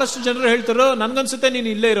 ಬಹಳಷ್ಟು ಜನರು ಹೇಳ್ತಾರೋ ನನ್ಗನ್ಸುತ್ತೆ ನೀನು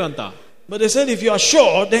ಇಲ್ಲೇ ಇರು ಅಂತ. But they said, if you are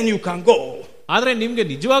sure, then you can go. ಆದ್ರೆ ನಿಮ್ಗೆ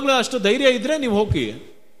ನಿಜವಾಗ್ಲೂ ಅಷ್ಟು ಧೈರ್ಯ ಇದ್ರೆ ನೀವು ಹೋಗಿ.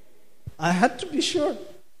 I had to be sure.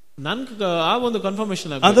 ನನ್ಗೆ ಆ ಒಂದು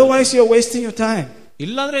confirmation. Otherwise you're wasting your time.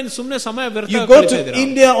 ಇಲ್ಲಾಂದ್ರೆ ಸುಮ್ಮನೆ ಸಮಯ ವ್ಯರ್ಥ. You go to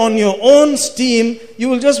India on your own steam, you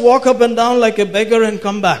will just walk up and down like a beggar and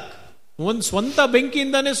come back. ಒಂದು ಸ್ವಂತ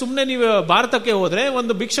ಬೆಂಕಿಯಿಂದಾನೇ ಸುಮ್ಮನೆ ನೀವು ಭಾರತಕ್ಕೆ ಹೋದ್ರೆ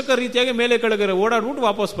ಒಂದು ಭಿಕ್ಷಕ ರೀತಿಯಾಗಿ ಮೇಲೆ ಕೆಳಗೆ ಓಡಾಡ್ಬಿಟ್ಟು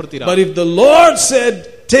ವಾಪಸ್ ಬರ್ತೀರಾ. But if the Lord said,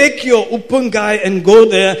 take your uppungai and go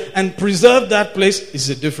there and preserve that place, is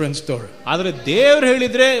a different story. ಆದ್ರೆ ದೇವರು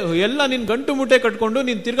ಹೇಳಿದ್ರೆ ಎಲ್ಲ ನಿನ್ ಗಂಟು ಮುಟ್ಟೆ ಕಟ್ಕೊಂಡು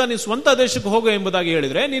ನೀನ್ ತಿರ್ಗಾ ನೀನ್ ಸ್ವಂತ ದೇಶಕ್ಕೆ ಹೋಗು ಎಂಬುದಾಗಿ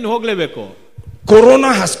ಹೇಳಿದ್ರೆ ನೀನ್ ಹೋಗ್ಲೇಬೇಕು.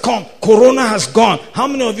 Corona has come, Corona has gone. How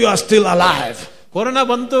many of you are still alive? Corona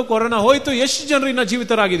ಬಂತು, ಕೊರೋನಾ ಹೋಯ್ತು, ಎಷ್ಟು ಜನರು ಇನ್ನ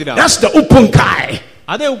ಜೀವಿತರಾಗಿದ್ದೀರಾ? That's the uppunkai.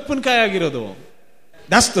 ಅದೇ ಉಪ್ಪಿನಕಾಯಿ ಆಗಿರೋದು.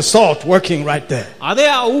 That's the salt working right there. ಅದೇ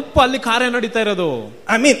ಆ ಉಪ್ಪು ಅಲ್ಲಿ ಕಾರ್ಯ ನಡೀತಾ ಇರೋದು.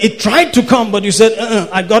 I mean, it tried to come, but you said,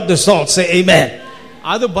 I got the salt. Say amen.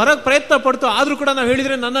 ಅದು ಬರಕ್ ಪ್ರಯತ್ನ ಪಡ್ತು, ಆದ್ರೂ ಕೂಡ ನಾವು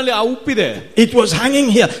ಹೇಳಿದ್ರೆ ನನ್ನಲ್ಲಿ ಆ ಉಪ್ಪಿದೆ. It was hanging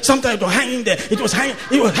here, sometimes it was hanging there, it was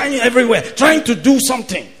hanging everywhere, trying to do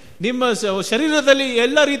something. ನಿಮ್ಮ ಶರೀರದಲ್ಲಿ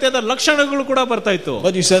ಎಲ್ಲ ರೀತಿಯಾದ ಲಕ್ಷಣಗಳು ಕೂಡ ಬರ್ತಾ ಇತ್ತು.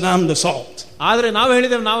 But you said, I'm the salt. ಆದ್ರೆ ನಾವು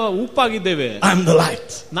ಹೇಳಿದ್ದೇವೆ ನಾವು ಉಪ್ಪಾಗಿದ್ದೇವೆ. I'm the light.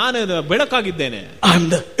 ನಾನು ಬೆಳಕಾಗಿದ್ದೇನೆ. I'm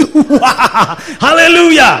the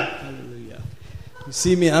Hallelujah. You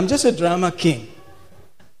see me, I'm just a drama king.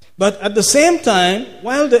 But at the same time,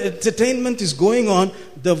 while the entertainment is going on,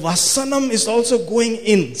 the vasanam is also going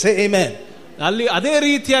in. Say amen. ಅಲ್ಲಿ ಅದೇ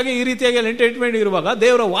ರೀತಿಯಾಗಿ ಈ ರೀತಿಯಾಗಿ entertainment ಇರುವಾಗ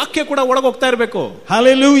ದೇವರ ವಾಕ್ಯ ಕೂಡ ಒಳಗೆ ಹೋಗ್ತಾ ಇರಬೇಕು.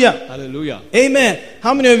 Hallelujah. Hallelujah. Amen.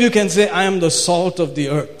 How many of you can say, I am the salt of the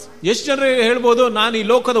earth? ಎಷ್ಟು ಜನರು ಹೇಳ್ಬೋದು ನಾನು ಈ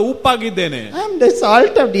ಲೋಕದ ಉಪ್ಪಾಗಿದ್ದೇನೆ. I am the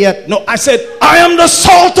salt of the earth. No, I said I am the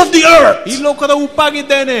salt of the earth. ಈ ಲೋಕದ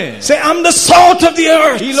ಉಪ್ಪಾಗಿದ್ದೇನೆ. Say I am the salt of the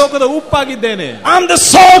earth. ಈ ಲೋಕದ ಉಪ್ಪಾಗಿದ್ದೇನೆ. I am the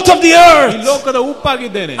salt of the earth. ಈ ಲೋಕದ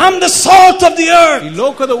ಉಪ್ಪಾಗಿದ್ದೇನೆ. I am the salt of the earth. ಈ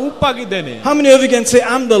ಲೋಕದ ಉಪ್ಪಾಗಿದ್ದೇನೆ. How many of you can say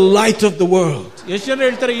I am the light of the world? ಎಷ್ಟು ಜನ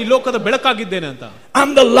ಹೇಳ್ತಾರೆ ಈ ಲೋಕದ ಬೆಳಕಾಗಿದ್ದೇನೆ ಅಂತ? I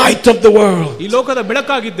am the light of the world. ಈ ಲೋಕದ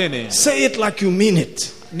ಬೆಳಕಾಗಿದ್ದೇನೆ. Say it like you mean it.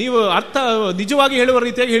 ನೀವು ಅರ್ಥ ನಿಜವಾಗಿ ಹೇಳುವ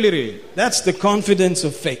ರೀತಿಯಾಗಿ ಹೇಳಿರಿ. That's the confidence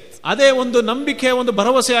of faith. ಅದೇ ಒಂದು ನಂಬಿಕೆ, ಒಂದು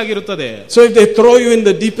ಭರವಸೆ ಆಗಿರುತ್ತದೆ. So if they throw you in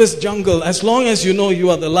the deepest jungle, as long as you know you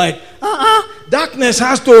are the light, darkness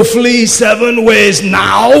has to flee 7 ways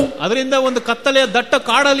now. ಅದರಿಂದ ಒಂದು ಕತ್ತಲೆಯ ದಟ್ಟ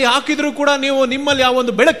ಕಾಡಲ್ಲಿ ಹಾಕಿದ್ರು ಕೂಡ ನೀವು ನಿಮ್ಮಲ್ಲಿ ಯಾವ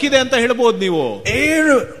ಒಂದು ಬೆಳಕಿದೆ ಅಂತ ಹೇಳ್ಬೋದು ನೀವು.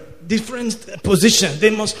 Different positions,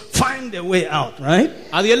 they must find their way out, right?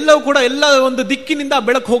 ಅದೆಲ್ಲವೂ ಕೂಡ ಎಲ್ಲ ಒಂದು ದಿಕ್ಕಿನಿಂದ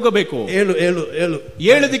ಬೆಳಕು ಹೋಗಬೇಕು.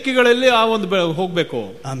 7 ದಿಕ್ಕುಗಳಲ್ಲಿ ಆ ಒಂದು ಹೋಗಬೇಕು.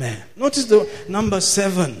 Amen. Notice the number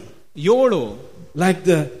 7. 7 like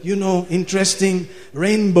the interesting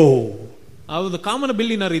rainbow. ಆ ಒಂದು ಕಾಮನ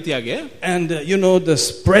ಬಿಲ್ಲಿನ ರೀತಿಯಾಗಿ, and the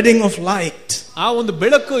spreading of light. ಆ ಒಂದು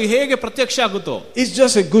ಬೆಳಕು ಹೇಗೆ ಪ್ರತ್ಯಕ್ಷ ಆಗುತ್ತೋ, it's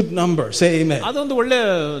just a good number. Say amen. ಅದೊಂದು ಒಳ್ಳೆ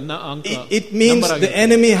ಅಂಕ. It means the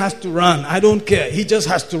enemy has to run. I don't care, he just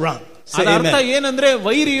has to run. ಅದರ ಅರ್ಥ ಏನಂದ್ರೆ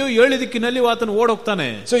ವೈರಿಯು 7 ದಿಕ್ಕಿನಲ್ಲಿ ಆತನು ಓಡೋಗ್ತಾನೆ.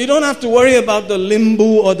 So you don't have to worry about the limbu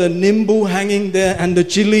or the nimbu hanging there and the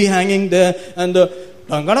chili hanging there and the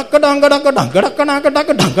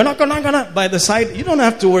by the side. You don't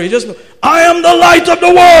have to worry. Just know, I am the light of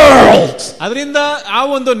the world. ಅದರಿಂದ ಆ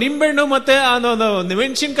ಒಂದು ನಿಂಬೆಹಣ್ಣು ಮತ್ತೆ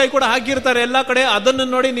ಮೆಣಸಿನಕಾಯಿ ಕೂಡ ಹಾಕಿರ್ತಾರೆ ಎಲ್ಲಾ ಕಡೆ. ಅದನ್ನು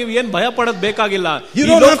ನೋಡಿ ನೀವು ಏನ್ ಭಯ ಪಡೋದು ಬೇಕಾಗಿಲ್ಲ. ಈ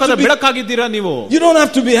ಲೋಕದ ಬೆಳಕಾಗಿದ್ದೀರಾ ನೀವು. You don't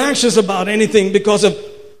have to be anxious about anything because of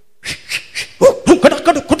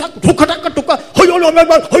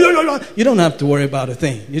you don't have to worry about a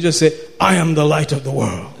thing. You just say I am the light of the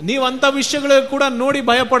world. ನೀವು ಅಂತ ವಿಷಯಗಳು ಕೂಡ ನೋಡಿ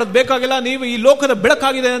ಭಯ ಪಡೋದು ಬೇಕಾಗಿಲ್ಲ. ನೀವು ಈ ಲೋಕದ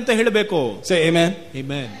ಬೆಳಕಾಗಿದೆ ಅಂತ ಹೇಳಬೇಕು. Say amen.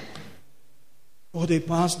 Amen. Oh, they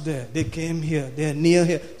passed there, they came here, they are near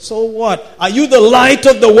here. So what? Are you the light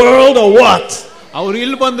of the world or what? ಅವ್ರು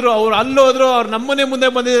ಇಲ್ಲಿ ಬಂದ್ರು, ಅವ್ರು ಅಲ್ಲೋದ್ರು, ಅವ್ರು ನಮ್ಮನೆ ಮುಂದೆ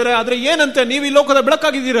ಬಂದಿದ್ದಾರೆ. ಆದ್ರೆ ಏನಂತೆ ನೀವು ಈ ಲೋಕದ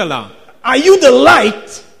ಬೆಳಕಾಗಿದ್ದೀರಲ್ಲ. Are you the light?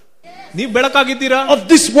 ನೀವು ಬೆಳಕಾಗಿದ್ದೀರಾ of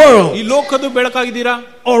this world? ಈ ಲೋಕದ ಬೆಳಕಾಗಿದ್ದೀರಾ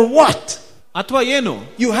or what? ಅಥವಾ ಏನು?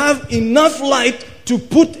 You have enough light to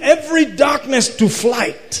put every darkness to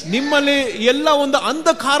flight. ನಿಮ್ಮಲ್ಲಿ ಎಲ್ಲ ಒಂದು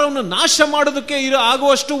ಅಂಧಕಾರವನ್ನು ನಾಶ ಮಾಡೋದಕ್ಕೆ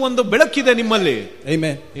ಆಗುವಷ್ಟು ಒಂದು ಬೆಳಕಿದೆ ನಿಮ್ಮಲ್ಲಿ.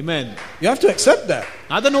 Amen. Amen. You have to accept that.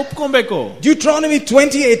 ಅದನ್ನು ಒಪ್ಕೊಬೇಕು. Deuteronomy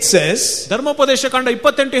 28 says, ಧರ್ಮೋಪದೇಶ ಕಾಂಡ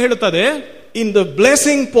 28 ಹೇಳುತ್ತದೆ, in the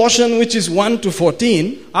blessing portion which is 1 to 14,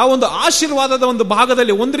 ಆ ಒಂದು ಆಶೀರ್ವಾದದ ಒಂದು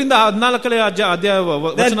ಭಾಗದಲ್ಲಿ 1 ರಿಂದ 14ನೇ ಅಧ್ಯಾಯ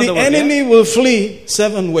that the enemy will flee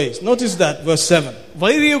 7 ways. Notice that verse 7.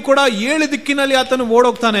 ವೈರಿಯು ಕೂಡ 7 ದಿಕ್ಕಿನಲ್ಲಿ ಆತನು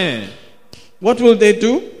ಓಡೋಗ್ತಾನೆ. What will they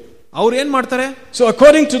do? ಅವರು ಏನ್ ಮಾಡ್ತಾರೆ? So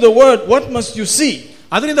according to the word, what must you see?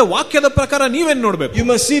 ಅದರಿಂದ ವಾಕ್ಯದ ಪ್ರಕಾರ ನೀವೇನ್ ನೋಡ್ಬೇಕು? You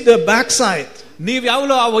must see the backside. ನೀವು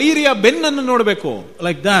ಯಾವಾಗಲೂ ಆ ವೈರಿಯ ಬೆನ್ನನ್ನು ನೋಡಬೇಕು.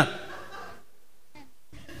 Like that.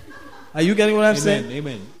 Are you getting what I'm saying?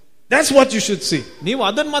 Amen. That's what you should see. ನೀವು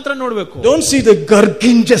ಅದನ್ನು ಮಾತ್ರ ನೋಡಬೇಕು. Don't see the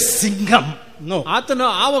garginja singham. No. ಆತನು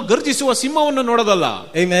ಆವ ಗರ್ಜಿಸುವ ಸಿಂಹವನ್ನು ನೋಡೋದಲ್ಲ.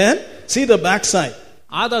 Amen. See the backside.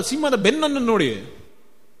 ಆದ ಸಿಂಹದ ಬೆನ್ನನ್ನು ನೋಡಿ.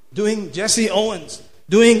 Doing Jesse Owens,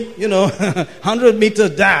 doing 100-meter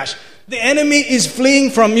dash. The enemy is fleeing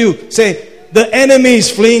from you. Say, the enemy is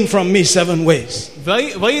fleeing from me 7 ways.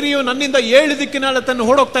 ವೈರಿಯು ನನ್ನಿಂದ 7 ದಿಕ್ಕಿನಲ್ಲಿ ತನ್ನ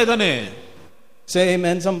ಓಡೋಗ್ತಾ ಇದ್ದಾನೆ. Say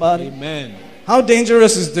amen somebody. Amen. How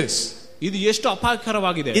dangerous is this? ಇದು ಎಷ್ಟು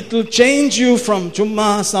ಅಪಾಯಕರವಾಗಿದೆ. It will change you from chumma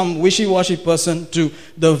some wishy-washy person to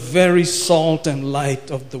the very salt and light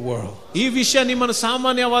of the world. ಈ ವಿಷಯ ನಿಮ್ಮನ್ನು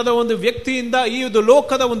ಸಾಮಾನ್ಯವಾದ ಒಂದು ವ್ಯಕ್ತಿಯಿಂದ ಈ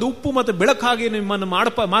ಲೋಕದ ಒಂದು ಉಪ್ಪು ಮತ್ತು ಬೆಳಕಾಗಿ ನಿಮ್ಮನ್ನು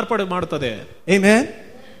ಮಾರ್ಪಾಡು ಮಾಡುತ್ತದೆ. Amen.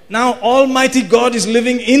 Now Almighty God is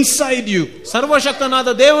living inside you. ಸರ್ವಶಕ್ತನಾದ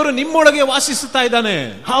ದೇವರು ನಿಮ್ಮೊಳಗೆ ವಾಸಿಸುತ್ತಾ ಇದ್ದಾನೆ.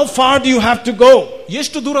 How far do you have to go?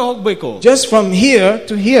 ಎಷ್ಟು ದೂರ ಹೋಗಬೇಕು? Just from here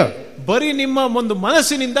to here. ಬರೀ ನಿಮ್ಮ ಒಂದು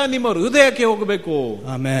ಮನಸ್ಸಿನಿಂದ ನಿಮ್ಮ ಹೃದಯಕ್ಕೆ ಹೋಗಬೇಕು.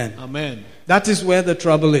 Amen. Amen. That is where the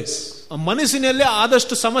trouble is. ಮನಸ್ಸಿನಲ್ಲಿ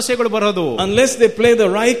ಆದಷ್ಟು ಸಮಸ್ಯೆಗಳು ಬರೋದು. Unless they play the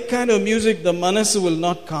right kind of music, the manasu will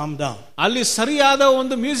not calm down. ಅಲ್ಲಿ ಸರಿಯಾದ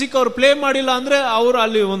ಒಂದು ಮ್ಯೂಸಿಕ್ ಅವರು ಪ್ಲೇ ಮಾಡಿಲ್ಲ ಅಂದ್ರೆ ಅವರು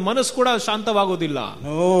ಅಲ್ಲಿ ಒಂದು ಮನಸ್ಸು ಕೂಡ ಶಾಂತವಾಗೋದಿಲ್ಲ.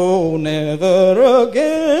 No, never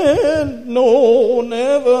again. No,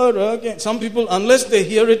 never again. Some people, unless they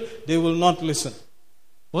hear it, they will not listen.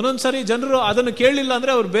 ಒಂದೊಂದ್ಸರಿ ಜನರು ಅದನ್ನು ಕೇಳಲಿಲ್ಲ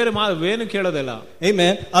ಅಂದ್ರೆ ಅವ್ರು ಬೇರೆ ಏನು ಕೇಳೋದಿಲ್ಲ.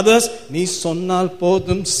 Amen. Others, ನೀ ಸೊನ್ನಾಲ್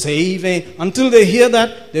ಪೋದಂ ಸೇವೆ. Until they hear that,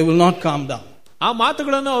 they will not calm down. ಆ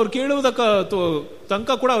ಮಾತುಗಳನ್ನು ಅವ್ರು ಕೇಳುವುದಕ್ಕೆ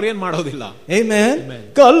ತನಕ ಕೂಡ ಅವ್ರು ಏನ್ ಮಾಡೋದಿಲ್ಲ. Amen.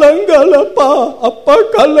 ಕಲಂಗಲಪ್ಪ ಅಪ್ಪ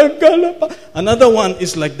ಕಲಂಗಲಪ್ಪ. Another one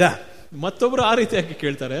is like that. ಮತ್ತೊಬ್ರು ಆ ರೀತಿಯಾಗಿ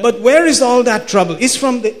ಕೇಳ್ತಾರೆ. But where is all that trouble? It's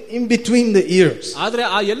from the in between the ears. ಆದ್ರೆ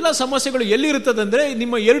ಆ ಎಲ್ಲ ಸಮಸ್ಯೆಗಳು ಎಲ್ಲಿ ಇರುತ್ತದೆ ಅಂದ್ರೆ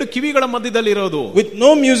ನಿಮ್ಮ 2 ಕಿವಿಗಳ ಮಧ್ಯದಲ್ಲಿ ಇರೋದು. With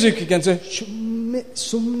no music you can say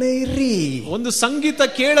ಸುಮ್ಮನೆ ಇರಿ. ಒಂದು ಸಂಗೀತ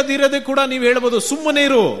ಕೇಳದಿರದೆ ಕೂಡ ನೀವು ಹೇಳಬಹುದು ಸುಮ್ಮನೆ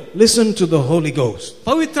ಇರು. Listen to the Holy Ghost.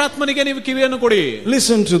 ಪವಿತ್ರಾತ್ಮನಿಗೆ ನೀವು ಕಿವಿಯನ್ನು ಕೊಡಿ.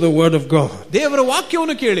 Listen to the word of God. ದೇವರ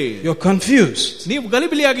ವಾಕ್ಯವನ್ನು ಕೇಳಿ. You're confused. ನೀವು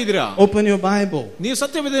ಗಲಿಬಿಲಿಯಾಗಿದ್ದೀರಾ? Open your Bible. ನೀವು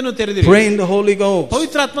ಸತ್ಯವೇದವನ್ನು ತೆರೆದಿರಿ. Pray in the Holy Ghost.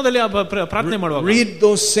 ಪವಿತ್ರಾತ್ಮದಲ್ಲಿ ಪ್ರಾರ್ಥನೆ ಮಾಡುವಾಗ read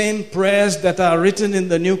those same prayers that are written in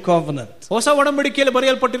the new covenant. ಹೊಸ ಒಡಂಬಡಿಕೆಯಲ್ಲಿ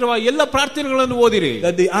ಬರೆಯಲ್ಪಟ್ಟಿರುವ ಎಲ್ಲ ಪ್ರಾರ್ಥನೆಗಳನ್ನು ಓದಿರಿ.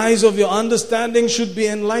 That the eyes of your understanding should be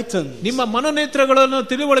enlightened. ನಿಮ್ಮ ಮನೋನೇತ್ರಗಳನ್ನು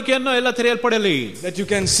ತಿಳುವಳಿಕೆಯನ್ನು ಎಲ್ಲ ತೆರೆಯಲ್ಪಡಲಿ. That you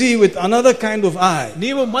can see with another kind of eye.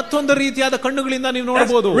 ನೀವು ಮತ್ತೊಂದು ರೀತಿಯಾದ ಕಣ್ಣುಗಳಿಂದ ನೀವು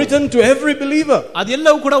ನೋಡಬಹುದು. Written to every believer.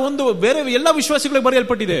 ಅದೆಲ್ಲವೂ ಕೂಡ ಒಂದು ಬೇರೆ ಎಲ್ಲ ವಿಶ್ವಾಸಿಗಳಿಗೆ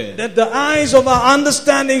ಬರೆಯಲ್ಪಟ್ಟಿದೆ. That the eyes of our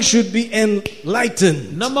understanding should be enlightened.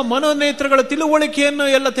 ನಮ್ಮ ಮನೋನೇತ್ರಗಳ ತಿಳುವಳಿಕೆಯನ್ನು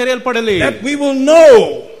ಎಲ್ಲ ತೆರೆಯಲ್ಪಡಲಿ. That we will know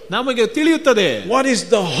ನಮಗೆ ತಿಳಿಯುತ್ತದೆ what is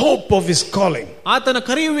the hope of his calling. ಆತನ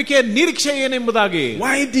ಕರೆಯುವಿಕೆಯ ನಿರೀಕ್ಷೆ ಏನೆಂಬುದಾಗಿ.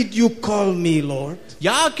 Why did you call me, Lord?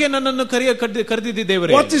 ಯಾಕೆ ನನ್ನನ್ನು ಕರೆದಿದ್ದಿ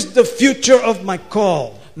ದೇವರೇ? What is the future of my call?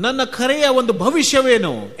 ನನ್ನ ಕರೆಯ ಒಂದು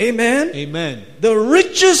ಭವಿಷ್ಯವೇನು? Amen. Amen. The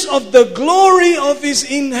riches of the glory of his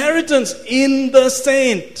inheritance in the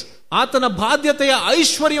saint. ಆತನ ಬಾಧ್ಯತೆಯ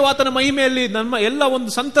ಐಶ್ವರ್ಯವು ಆತನ ಮಹಿಮೆಯಲ್ಲಿ ನಮ್ಮ ಎಲ್ಲ ಒಂದು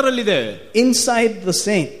ಸಂತರಲ್ಲಿದೆ. Inside the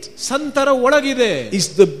saint, ಸಂತರ ಒಳಗಿದೆ, is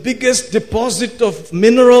the biggest deposit of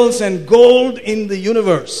minerals and gold in the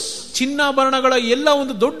universe. ಚಿನ್ನಾಭರಣಗಳ ಎಲ್ಲ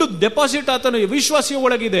ಒಂದು ದೊಡ್ಡ ಡೆಪಾಸಿಟ್ ಆತನ ವಿಶ್ವಾಸಿಯ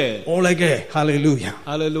ಒಳಗಿದೆ. ಒಳಗೆ. Hallelujah.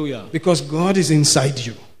 Hallelujah. Because God is inside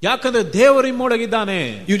you. ಯಾಕಂದ್ರೆ ದೇವರು ನಿಮ್ಮೊಳಗಿದ್ದಾನೆ.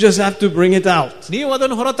 You just have to bring it out. ನೀವು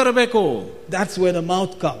ಅದನ್ನು ಹೊರತರಬೇಕು. That's where the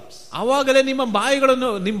mouth comes. ಆವಾಗಲೇ ನಿಮ್ಮ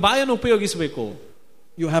ಬಾಯನ್ನು ಉಪಯೋಗಿಸಬೇಕು.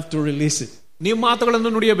 You have to release it. ನೀವು ಮಾತುಗಳನ್ನು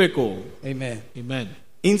ನುಡಿಯಬೇಕು. Amen. Amen.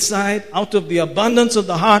 Inside, out of the abundance of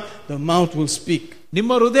the heart, the mouth will speak.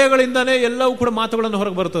 ನಿಮ್ಮ ಹೃದಯಗಳಿಂದಾನೇ ಎಲ್ಲವೂ ಕೂಡ ಮಾತುಗಳನ್ನು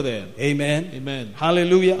ಹೊರಗೆ ಬರುತ್ತದೆ. Amen. Amen.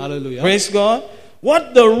 Hallelujah. Hallelujah. Praise God. What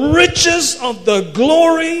the riches of the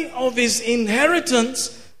glory of his inheritance.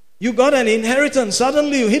 You got an inheritance.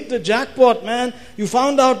 Suddenly you hit the jackpot, man. You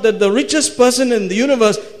found out that the richest person in the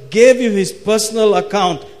universe gave you his personal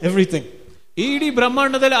account, everything. ಇಡೀ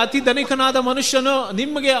ಬ್ರಹ್ಮಾಂಡದಲ್ಲಿ ಅತಿ ಧನಿಕನಾದ ಮನುಷ್ಯನು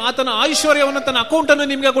ನಿಮಗೆ ಆತನ ಐಶ್ವರ್ಯವನ್ನು ತನ್ನ account ಅನ್ನು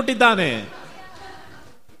ನಿಮಗೆ ಕೊಟ್ಟಿದ್ದಾನೆ.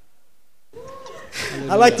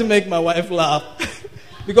 I like to make my wife laugh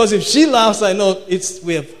because if she laughs, I know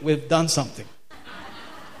we've done something.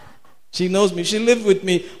 She knows me. She lived with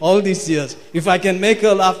me all these years. If I can make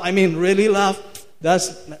her laugh, I mean really laugh,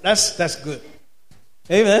 that's good.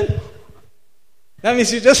 Amen. That means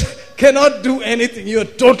you just cannot do anything. You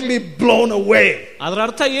are totally blown away. ಅದರ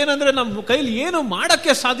ಅರ್ಥ ಏನಂದ್ರೆ ನಮ್ಮ ಕೈಲಿ ಏನು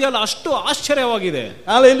ಮಾಡಕ್ಕೆ ಸಾಧ್ಯ ಇಲ್ಲ, ಅಷ್ಟು ಆಶ್ಚರ್ಯವಾಗಿದೆ.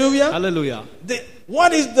 Hallelujah. Hallelujah.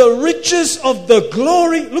 What is the riches of the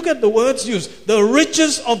glory? Look at the words used. The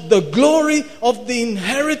riches of the glory of the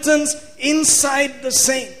inheritance inside the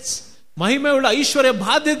saints. ಮಹಿಮೆಯುಳ್ಳ ಐಶ್ವರ್ಯ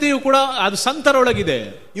ಬಾಧ್ಯತೆಯು ಕೂಡ ಅದು ಸಂತರೊಳಗಿದೆ.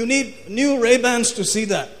 You need new Ray-Bans to see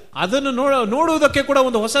that. ಅದನ್ನು ನೋಡುವುದಕ್ಕೆ ಕೂಡ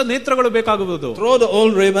ಒಂದು ಹೊಸ ನೇತ್ರಗಳು ಬೇಕಾಗುವುದು. Throw the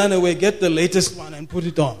old Ray-Ban away, get the latest one and put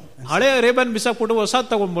it on. ಹಳೆಯ Ray-Ban ಬಿಸಾಕ್ಬಿಟ್ಟು ಹೊಸ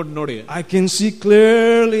ತಗೊಂಡ್ಬಿಟ್ಟು ನೋಡಿ. I can see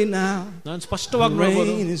clearly now. ನಾನು ಸ್ಪಷ್ಟವಾಗಿ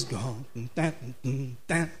ನೋಡಬಹುದು. Rain is gone.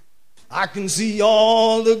 I can see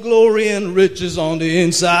all the glory and riches on the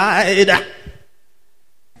inside.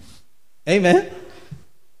 Amen.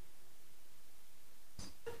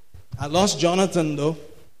 I lost Jonathan though.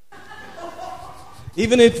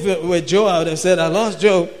 Even if it were Joe, I would have said, I lost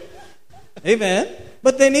Joe. Amen.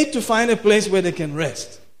 But they need to find a place where they can rest.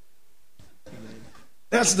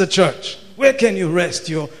 That's the church. Where can you rest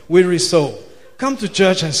your weary soul? Come to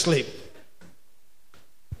church and sleep.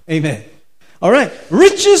 Amen. All right.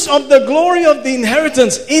 Riches of the glory of the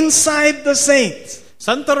inheritance inside the saints.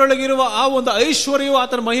 ಸಂತರೊಳಗಿರುವ ಆ ಒಂದು ಐಶ್ವರ್ಯವು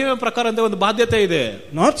ಆತನ ಮಹಿಮೆ ಪ್ರಕಾರ ಅಂತ ಒಂದು ಬಾಧ್ಯತೆ ಇದೆ.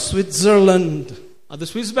 Not Switzerland. ಅದು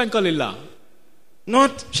Swiss bank ಅಲ್ಲಿ ಇಲ್ಲ.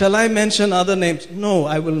 Not, shall I mention other names? No,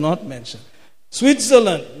 I will not mention.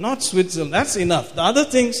 Switzerland, not Switzerland. That's enough. The other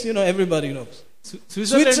things, everybody knows.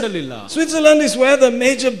 Switzerland is where the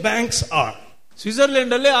major banks are.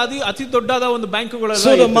 Switzerland ಅಲ್ಲಿ ಅತಿ ದೊಡ್ಡದಾದ ಒಂದು ಬ್ಯಾಂಕುಗಳೆಲ್ಲ.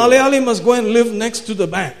 So the Malayali must go and live next to the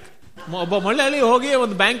bank. ಒಬ್ಬ ಮಲಯಾಳಿ ಹೋಗಿ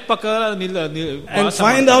ಒಂದು bank ಪಕ್ಕ and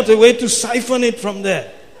find out a way to siphon it from there.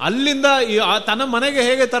 ಅಲ್ಲಿಂದ ತನ್ನ ಮನೆಗೆ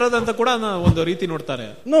ಹೇಗೆ ತರದಂತ ಕೂಡ ಒಂದು ರೀತಿ ನೋಡ್ತಾರೆ.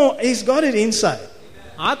 No, he's got it inside.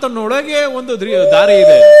 ಆತನೊಳಗೆ ಒಂದು ದಾರಿ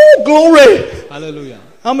ಇದೆ. Glory. Hallelujah.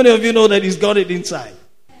 How many of you know that he's got it inside?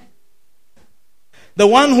 The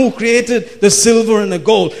one who created the silver and the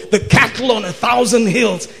gold, the cattle on 1,000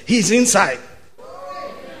 hills, he's inside.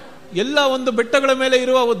 ಎಲ್ಲ ಒಂದು ಬೆಟ್ಟಗಳ ಮೇಲೆ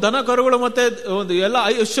ಇರುವ ದನ ಕರುಗಳು ಮತ್ತೆ ಒಂದು ಎಲ್ಲ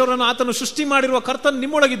ಐಶ್ವರ್ಯನ ಆತನು ಸೃಷ್ಟಿ ಮಾಡಿರುವ ಕರ್ತನ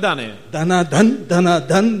ನಿಮ್ಮೊಳಗಿದ್ದಾನೆ. ದನ ಧನ್ ದನ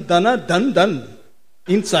ಧನ್ ದನ Dhan Dhan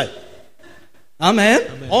inside. Amen.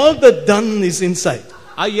 All the done is inside.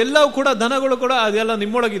 ಆ ಎಲ್ಲವೂ ಕೂಡ ದನಗಳು ಕೂಡ ಅದೆಲ್ಲ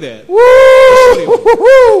ನಿಮ್ಮೊಳಗಿದೆ.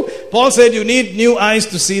 Paul said you need new eyes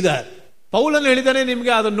to see that. ಪೌಲನು ಹೇಳಿದಾನೆ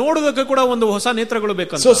ನಿಮಗೆ ಅದನ್ನು ನೋಡುವುದಕ್ಕೆ ಕೂಡ ಒಂದು ಹೊಸ ನೇತ್ರಗಳು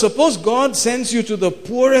ಬೇಕಂತ. So suppose God sends you to the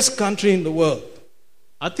poorest country in the world.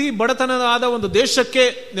 ಅತಿ ಬಡತನದ ಒಂದು ದೇಶಕ್ಕೆ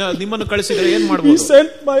ನಿಮ್ಮನ್ನು ಕಳಿಸಿದರೆ ಏನ್ ಮಾಡಬಹುದು? He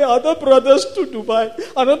sent my other brothers to Dubai,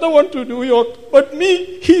 another one to New York, but me,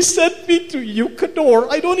 he sent me to Ecuador.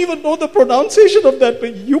 I don't even know the pronunciation of that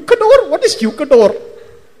place. Ecuador? What is Ecuador?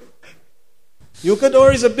 Ecuador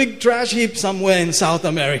is a big trash heap somewhere in South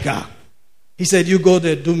America. He said, you go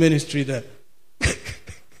there, do ministry there.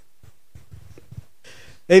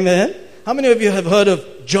 Amen. How many of you have heard of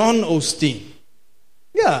John Osteen?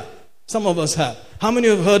 Yeah, some of us have. How many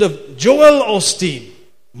have heard of Joel Osteen?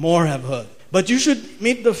 More have heard. But you should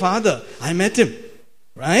meet the father. I met him.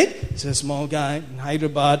 Right? He's a small guy in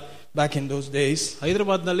Hyderabad back in those days.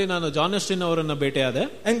 Hyderabad ನಲ್ಲಿ ನಾನು John Austin ಅವರನ್ನು ಭೇಟಿಯಾದೆ.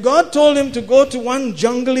 And God told him to go to one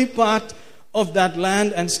jungly part of that land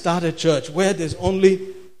and start a church where there's only,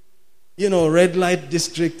 red light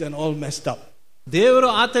district and all messed up. ದೇವರು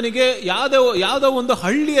ಆತನಿಗೆ ಯಾವುದೋ ಒಂದು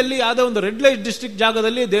ಹಳ್ಳಿಯಲ್ಲಿ ಯಾವುದೋ ಒಂದು ರೆಡ್ ಲೈಟ್ ಡಿಸ್ಟ್ರಿಕ್ಟ್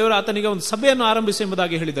ಜಾಗದಲ್ಲಿ ದೇವರು ಆತನಿಗೆ ಒಂದು ಸಭೆಯನ್ನು ಆರಂಭಿಸಿ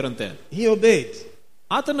ಎಂಬುದಾಗಿ ಹೇಳಿದರಂತೆ. He obeyed.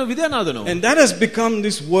 ಆತನು ವಿಧೇಯನಾದನು. And that has become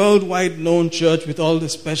this worldwide known church with all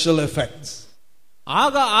the special effects.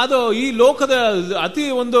 ಆಗ ಅದು ಈ ಲೋಕದ ಅತಿ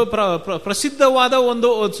ಒಂದು ಪ್ರಸಿದ್ಧವಾದ ಒಂದು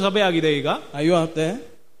ಸಭೆ ಆಗಿದೆ ಈಗ. Are you out there?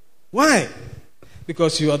 Why?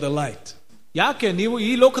 Because you are the light. ಯಾಕೆ ನೀವು ಈ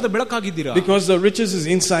ಲೋಕದ ಬೆಳಕಾಗಿದ್ದೀರಾ? Because the riches is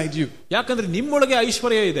inside you. ಯಾಕಂದ್ರೆ ನಿಮ್ಮೊಳಗೆ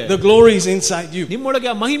ಐಶ್ವರ್ಯ ಇದೆ. The glory is inside you. ನಿಮ್ಮೊಳಗೆ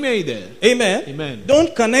ಆ ಮಹಿಮೆ ಇದೆ. Amen. Amen.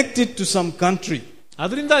 Don't connect it to some country.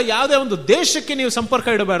 ಅದರಿಂದ ಯಾವುದೇ ಒಂದು ದೇಶಕ್ಕೆ ನೀವು ಸಂಪರ್ಕ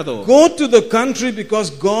ಇಡಬಾರದು. Go to the country because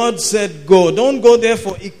God said go. Don't go there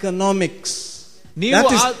for economics.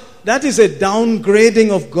 That is a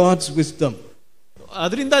downgrading of God's wisdom.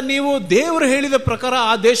 ಅದರಿಂದ ನೀವು ದೇವರು ಹೇಳಿದ ಪ್ರಕಾರ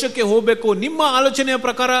ಆ ದೇಶಕ್ಕೆ ಹೋಗಬೇಕು. ನಿಮ್ಮ ಆಲೋಚನೆಯ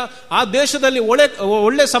ಪ್ರಕಾರ ಆ ದೇಶದಲ್ಲಿ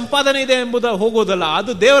ಒಳ್ಳೆ ಸಂಪಾದನೆ ಇದೆ ಎಂಬುದು ಹೋಗೋದಲ್ಲ.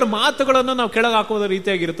 ಅದು ದೇವರ ಮಾತುಗಳನ್ನು ನಾವು ಕೆಳಗೆ ಹಾಕುವ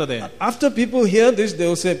ರೀತಿಯಾಗಿರುತ್ತದೆ. After people hear this, they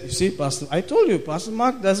will say, see, Pastor, I told you, Pastor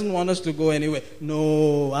Mark doesn't want us to go anywhere. No,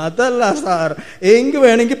 adalla sir, engu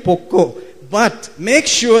venengi pokko. But make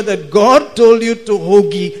sure that God told you to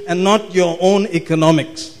hogi and not your own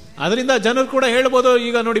economics. ಅದರಿಂದ ಜನರು ಕೂಡ ಹೇಳ್ಬೋದು,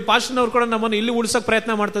 ಈಗ ನೋಡಿ ಪಾಸ್ಟರ್ನವರು ಕೂಡ ನಮ್ಮನ್ನು ಇಲ್ಲಿ ಉಳಿಸಕ್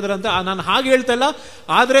ಪ್ರಯತ್ನ ಮಾಡ್ತಾ ಇದಾರೆ ಅಂತ. ನಾನು ಹಾಗೆ ಹೇಳ್ತಾ ಇಲ್ಲ,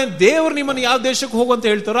 ಆದ್ರೆ ದೇವರು ನಿಮ್ಮನ್ನು ಯಾವ ದೇಶಕ್ಕೆ ಹೋಗು ಅಂತ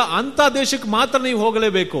ಹೇಳ್ತಾರೋ ಅಂತ ದೇಶಕ್ಕೆ ಮಾತ್ರ ನೀವು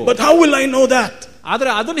ಹೋಗಲೇಬೇಕು. But how will I know that? ಆದ್ರೆ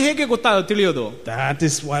ಅದನ್ನ ಹೇಗೆ ತಿಳಿಯೋದು? That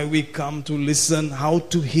is why we come to listen how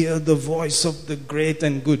to hear the voice of the great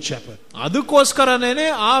and good shepherd. ಅದಕ್ಕೋಸ್ಕರನೇ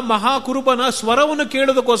ಆ ಮಹಾ ಕುರುಬನ ಸ್ವರವನ್ನು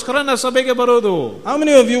ಕೇಳೋದಕ್ಕೋಸ್ಕರ ನಾವು ಸಭೆಗೆ ಬರೋದು. How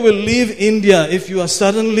many of you will leave India if you are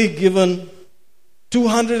suddenly given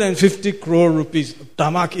 250 crore rupees?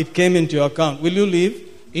 Tamak, it came into your account. Will you leave?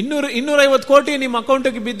 250 ಕೋಟಿ ನಿಮ್ಮ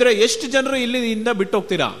ಅಕೌಂಟ್ಗೆ ಬಿದ್ದರೆ ಎಷ್ಟು ಜನರು ಇಲ್ಲಿಂದ ಬಿಟ್ಟು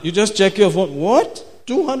ಹೋಗ್ತೀರಾ? You just check your phone. What?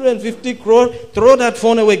 250 crore? Throw that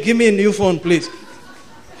phone away. Give me a new phone, please.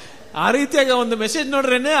 ಆ ರೀತಿಯಾಗಿ ಒಂದು ಮೆಸೇಜ್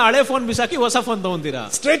ನೋಡ್ರೇನೆ ಹಳೆ ಫೋನ್ ಬಿಸಾಕಿ ಹೊಸ ಫೋನ್ ತಗೊಂತೀರಾ?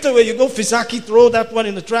 Straight away you go Fisaki, throw that one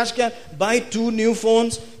in the trash can, buy 2 new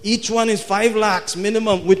phones. Each one is 5 lakhs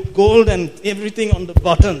minimum with gold and everything on the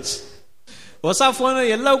buttons. ಹೊಸ phone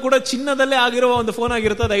ಎಲ್ಲವೂ ಕೂಡ ಚಿನ್ನದಲ್ಲೇ ಆಗಿರುವ ಒಂದು ಫೋನ್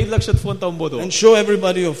ಆಗಿರ್ತದೆ. 5 ಲಕ್ಷದ ಫೋನ್ ತಗೊಬಹುದು. And show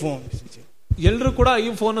everybody your phone. ಎಲ್ಲರೂ ಕೂಡ ಈ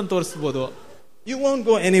ಫೋನ್ ಅನ್ನು ತೋರಿಸಬಹುದು. You won't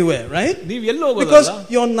go anywhere, right? ನೀವು ಎಲ್ಲೂ ಹೋಗೋದಿಲ್ಲ. Because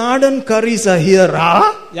your Nadan curries are here.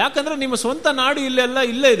 ಯಾಕಂದ್ರೆ ನಿಮ್ಮ ಸ್ವಂತ ನಾಡು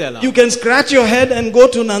ಇಲ್ಲೇ ಇದೆ ಅಲ್ಲ. You can scratch your head and go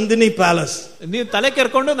to Nandini Palace. ನೀವು ತಲೆ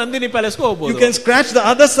ಕೆರ್ಕೊಂಡು ನಂದಿನಿ ಪ್ಯಾಲೇಸ್ಗೆ ಹೋಗಬಹುದು. You can scratch the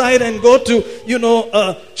other side and go to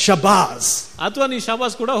Shabazz. ಅಥವಾ ನೀವು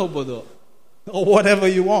ಶಬಾಸ್ ಕೂಡ ಹೋಗಬಹುದು. Or whatever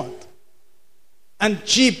you want. And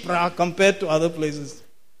cheap compared to other places.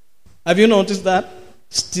 Have you noticed that?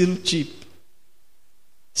 Still cheap.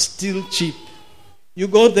 Still cheap. You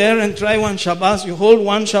go there and try one Shabazz, you hold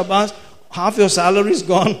one Shabazz, half your salary is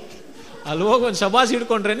gone. ಅಲ್ಲಿ ಹೋಗಿ ಒಂದು ಶಬಾಸ್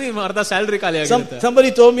ಹಿಡ್ಕೊಂಡ್ರೆ ನಿಮ್ಮ ಅರ್ಧ salary ಖಾಲಿ ಆಗುತ್ತೆ.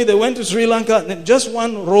 Somebody told me they went to Sri Lanka, just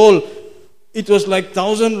one roll, it was like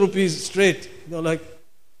 1,000 rupees straight. They're like,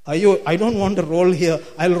 I don't want a roll here.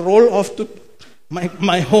 I'll roll off to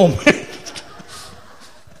my home.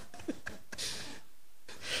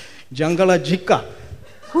 Jangala Jika.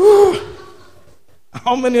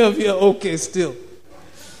 How many of you are okay still?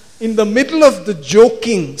 In the middle of the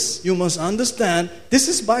jokings, you must understand, this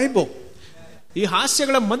is Bible. ಈ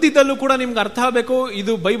ಹಾಸ್ಯಗಳ ಮಧ್ಯದಲ್ಲೂ ಕೂಡ ನಿಮ್ಗೆ ಅರ್ಥ ಆಗಬೇಕು,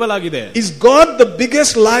 ಇದು Bible ಆಗಿದೆ. Is God the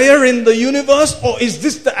biggest liar in the universe or is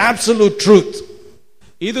this the absolute truth?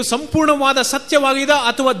 ಇದು ಸಂಪೂರ್ಣವಾದ ಸತ್ಯವಾಗಿದೆ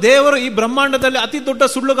ಅಥವಾ ದೇವರು ಈ ಬ್ರಹ್ಮಾಂಡದಲ್ಲಿ ಅತಿ ದೊಡ್ಡ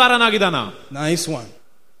ಸುಳ್ಳುಗಾರನಾಗಿದ್ದಾನ? Nice one.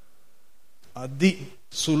 Adi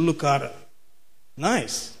sullukara.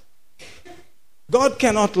 Nice. God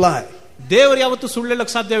cannot lie. ದೇವರು ಯಾವತ್ತೂ ಸುಳ್ಳು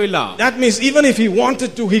ಹೇಳಕ್ಕೆ ಸಾಧ್ಯವಿಲ್ಲ. That means even if he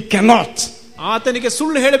wanted to, he cannot. ಆತನಿಗೆ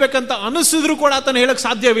ಸುಳ್ಳು ಹೇಳಬೇಕಂತ ಅನಿಸಿದ್ರು ಕೂಡ ಆತನ ಹೇಳಕ್ಕೆ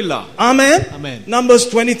ಸಾಧ್ಯವಿಲ್ಲ. Amen. Amen. Numbers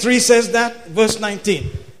 23 says that, verse 19.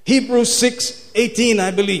 Hebrews 6:18,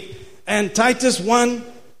 I believe, and Titus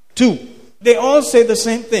 1:2. They all say the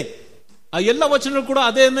same thing. ಆ ಎಲ್ಲ ವಚನಗಳು ಕೂಡ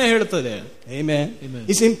ಅದೇನೇ ಹೇಳ್ತದೆ. Amen. Amen.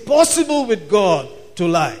 It's impossible with God to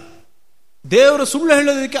lie. ದೇವರು ಸುಳ್ಳು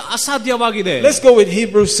ಹೇಳೋದಕ್ಕೆ ಅಸಾಧ್ಯವಾಗಿದೆ. Let's go with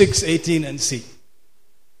Hebrews 6:18 and see.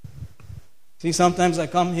 See, sometimes I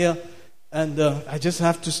come here and I just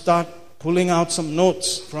have to start pulling out some notes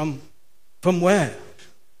from where?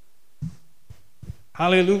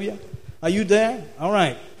 Hallelujah. Are you there? All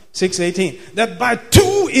right. 6:18. That by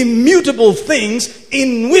two immutable things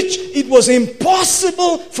in which it was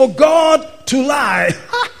impossible for God to lie.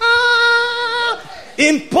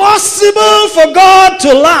 Impossible for God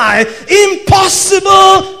to lie.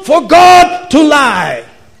 Impossible for God to lie.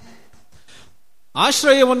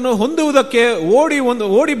 ಆಶ್ರಯವನ್ನು ಹೊಂದುವುದಕ್ಕೆ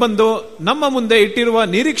ಓಡಿ ಬಂದು ನಮ್ಮ ಮುಂದೆ ಇಟ್ಟಿರುವ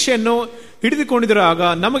ನಿರೀಕ್ಷೆಯನ್ನು ಹಿಡಿದುಕೊಂಡಿರುವಾಗ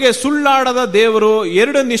ನಮಗೆ ಸುಳ್ಳಾಡದ ದೇವರು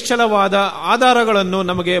ಎರಡು ನಿಶ್ಚಲವಾದ ಆಧಾರಗಳನ್ನು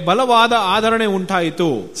ನಮಗೆ ಬಲವಾದ ಆಧರಣೆ ಉಂಟಾಯಿತು.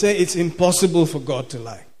 Say it's impossible for God to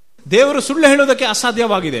lie. ದೇವರು ಸುಳ್ಳು ಹೇಳುವುದಕ್ಕೆ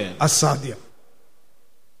ಅಸಾಧ್ಯವಾಗಿದೆ. ಅಸಾಧ್ಯ.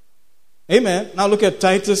 Amen. Now look at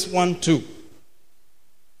Titus 1:2.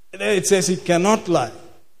 There it says he cannot lie.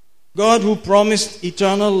 God who promised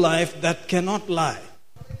eternal life that cannot lie.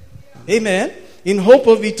 Amen. In hope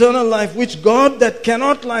of eternal life, which God that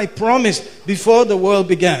cannot lie promised before the world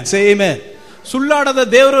began. Say amen. ಸುಳ್ಳಾಡದ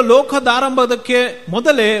ದೇವರು ಲೋಕದಾರಂಭಕ್ಕೆ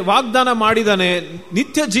ಮೊದಲೇ ವಾಗ್ದಾನ ಮಾಡಿದಾನೆ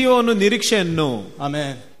ನಿತ್ಯ ಜೀವವನ್ನು ನಿರೀಕ್ಷೆಯನ್ನು.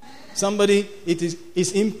 Amen. Somebody,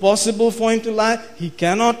 it's impossible for him to lie. He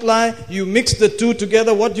cannot lie. You mix the two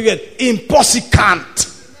together, what do you get? Impossicant.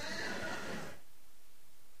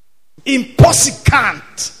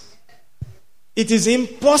 Impossicant. It is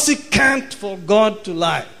impossicant for God to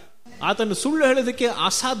lie. ಆತನು ಸುಳ್ಳು ಹೇಳೋದಕ್ಕೆ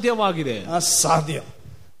ಅಸಾಧ್ಯವಾಗಿದೆ. ಅಸಾಧ್ಯ.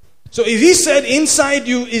 So if he said inside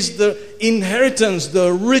you is the inheritance, the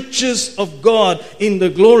riches of God in the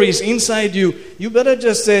glories inside you, you better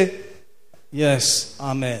just say yes,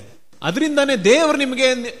 amen. ಅದರಿಂದಾನೇ ದೇವರು ನಿಮಗೆ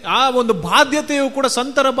ಆ ಒಂದು ಬಾಧ್ಯತೆಯು ಕೂಡ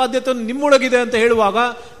ಸಂತರ ಬಾಧ್ಯತೆ ನಿಮ್ಮೊಳಗಿದೆ ಅಂತ ಹೇಳುವಾಗ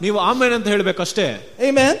ನೀವು ಆಮೇನ್ ಅಂತ ಹೇಳಬೇಕಷ್ಟೇ.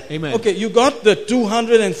 Amen. Amen. Okay, you got the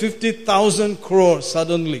 250,000 crores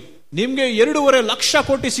suddenly. ನಿಮ್ಗೆ 2.5 ಲಕ್ಷ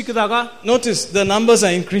ಕೋಟಿ ಸಿಕ್ಕಿದಾಗ notice the numbers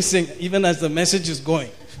are increasing even as the message is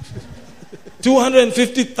going.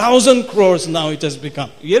 250,000 crores now it has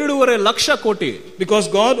become. 2.5 lakh ಕೋಟಿ. Because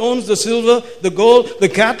God owns the silver, the gold,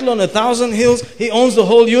 the cattle on 1,000 hills. He owns the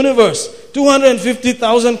whole universe.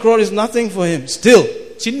 250,000 crores is nothing for him still.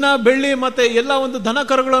 ಚಿನ್ನ ಬೆಳ್ಳಿ ಮತ್ತೆ ಎಲ್ಲ ಒಂದು ದನ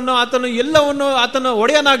ಕರುಗಳನ್ನು ಆತನು ಎಲ್ಲವನ್ನು ಆತನ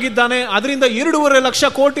ಒಡೆಯನಾಗಿದ್ದಾನೆ. ಅದರಿಂದ 2.5 ಲಕ್ಷ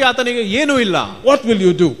ಕೋಟಿ ಆತನಿಗೆ ಏನೂ ಇಲ್ಲ. What will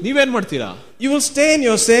you do? ನೀವೇನ್ ಮಾಡ್ತೀರಾ? You will stay in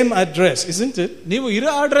your same address, isn't it? ನೀವು ಇರೋ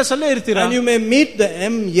ಅಡ್ರೆಸ್ ಅಲ್ಲೇ ಇರ್ತೀರಾ. And you may meet the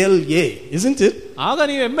MLA, isn't it? ಆಗ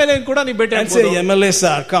ನೀವು MLA ಕೂಡ ನೀವು ಭೇಟಿ and say, MLA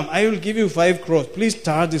sir, come, I will give you 5 crores. Please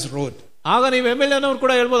tar this road. ಆಗ ನೀವು MLA ನವರು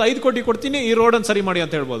ಕೂಡ ಹೇಳ್ಬೋದು 5 ಕೋಟಿ ಕೊಡ್ತೀನಿ ಈ ರೋಡ್ ಅನ್ನು ಸರಿ ಮಾಡಿ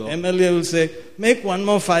ಅಂತ ಹೇಳ್ಬೋದು. MLA will say, make one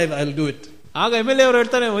more 5, I'll do it. ಆಗ MLA ಅವರು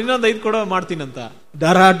ಹೇಳ್ತಾನೆ ಇನ್ನೊಂದು 5 ಕೊಡ ಮಾಡ್ತೀನಿ ಅಂತ.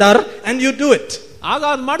 Dar and you do it. ಆಗ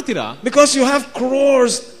ಅದು ಮಾಡ್ತೀರಾ. Because you have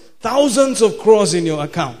crores, thousands of crores in your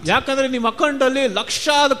account. ಯಾಕಂದ್ರೆ ನಿಮ್ಮ ಅಕೌಂಟ್ ಅಲ್ಲಿ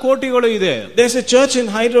ಲಕ್ಷಾದ ಕೋಟಿಗಳು ಇದೆ. There's a church in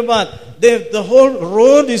Hyderabad. The whole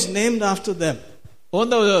road is named after them.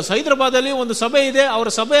 ಒಂದು ಹೈದರಾಬಾದ್ ಅಲ್ಲಿ ಒಂದು ಸಭೆ ಇದೆ. ಅವರ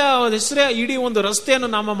ಸಭೆಯ ಹೆಸರೇ ಇಡೀ ಒಂದು ರಸ್ತೆಯನ್ನು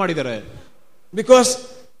ನಾಮ ಮಾಡಿದ್ದಾರೆ. Because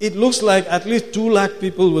it looks like at least 2 lakh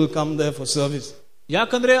people will come there for service.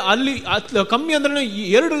 ಯಾಕಂದ್ರೆ ಅಲ್ಲಿ ಕಮ್ಮಿ ಅಂದ್ರೆ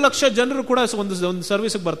 2 ಲಕ್ಷ ಜನರು ಕೂಡ ಒಂದು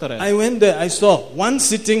ಸರ್ವಿಸ್ ಬರ್ತಾರೆ. I went there, I saw one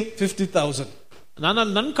sitting 50,000. ನಾನು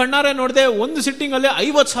ನನ್ನ ಕಣ್ಣಾರೆ ನೋಡಿದೆ ಒಂದು ಸಿಟ್ಟಿಂಗ್ ಅಲ್ಲಿ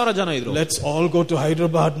 50,000 ಜನ ಇದ್ರು. Let's all go to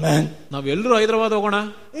Hyderabad, man. ನಾವೆಲ್ಲರೂ ಹೈದರಾಬಾದ್ ಹೋಗೋಣ.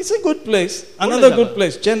 It's a good place. Another good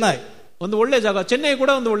place, Chennai. ಒಂದು ಒಳ್ಳೆ ಜಾಗ. ಚೆನ್ನೈ ಕೂಡ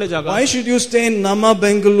ಒಂದು ಒಳ್ಳೆ ಜಾಗ. Why should you stay in Nama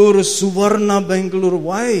Bengaluru, Suvarna Bengaluru?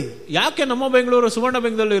 Why? ಯಾಕೆ ನಮ್ಮ ಬೆಂಗಳೂರು ಸುವರ್ಣ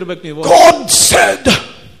ಬೆಂಗಳೂರು ಇರಬೇಕು ನೀವು? God said.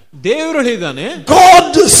 ದೇವರು ಹೇಳಿದ್ದಾನೆ.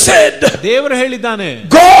 God said. ದೇವರು ಹೇಳಿದ್ದಾನೆ.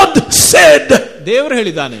 God said. ದೇವರು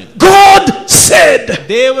ಹೇಳಿದ್ದಾನೆ. God said.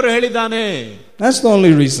 ದೇವರು ಹೇಳಿದ್ದಾನೆ. That's the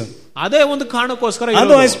only reason. ಅದೇ ಒಂದು ಕಾರಣಕ್ಕೋಸ್ಕರ.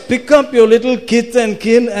 Otherwise pick up your little kith and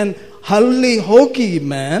kin and hully hokey,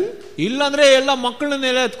 man. ಇಲ್ಲಾಂದ್ರೆ ಎಲ್ಲ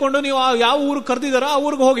ಮಕ್ಕಳನ್ನೆಲ್ಲ ಎತ್ಕೊಂಡು ನೀವು ಯಾವ ಊರಿಗೆ ಕರೆದಿದಾರ ಆ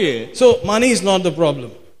ಊರಿಗೆ ಹೋಗಿ. So money is not the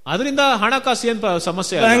problem. ಅದರಿಂದ ಹಣಕಾಸು ಏನ್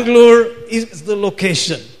ಸಮಸ್ಯೆ ಅಲ್ಲ. Bangalore is the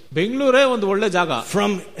location. ಬೆಂಗಳೂರೇ ಒಂದು ಒಳ್ಳೆ ಜಾಗ.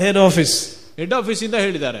 From head office. Head office ಇಂದ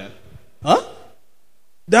ಹೇಳಿದ್ದಾರೆ.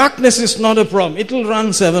 Darkness is not a problem. It will run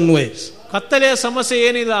 7 ways. ಕತ್ತಲೆಯ ಸಮಸ್ಯೆ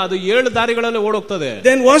ಏನಿಲ್ಲ, ಅದು 7 ದಾರಿಗಳಲ್ಲಿ ಓಡೋಗ್ತದೆ.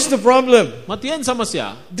 Then what's the problem? ಮತ್ತೇನ್ ಸಮಸ್ಯೆ?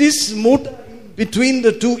 This mood between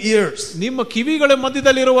the 2 ears. ನಿಮ್ಮ ಕಿವಿಗಳ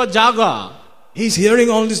ಮಧ್ಯದಲ್ಲಿರುವ ಜಾಗ. He's hearing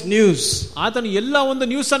all this news. ಆತನು ಎಲ್ಲ ಒಂದು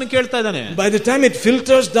ನ್ಯೂಸ್ ಅನ್ನು ಕೇಳ್ತಾ ಇದ್ದಾನೆ. By the time it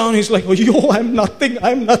filters down, he's like, "Oh, I'm nothing.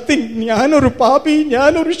 ಜ್ಞಾನರು ಪಾಪಿ,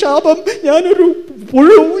 ಜ್ಞಾನರು ಶಾಪಂ, ಜ್ಞಾನರು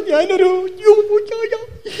ಪುಳು, ಜ್ಞಾನರು."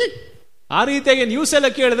 ಆ ರೀತಿಯಾಗಿ ನ್ಯೂಸ್ ಎಲ್ಲ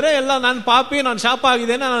ಕೇಳಿದ್ರೆ ಎಲ್ಲ ನಾನು ಪಾಪಿ, ನಾನು ಶಾಪ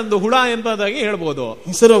ಆಗಿದ್ದೇನೆ, ನಂದು ಹುಳ ಎಂಬುದಾಗಿ ಹೇಳ್ಬೋದು.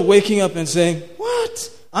 Instead of waking up and saying, "What?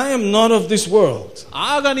 I am not of this world."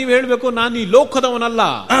 ಆಗ ನೀವು ಹೇಳ್ಬೇಕು, ನಾನು ಈ ಲೋಕದವನಲ್ಲ.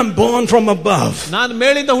 I'm born from above. ನಾನು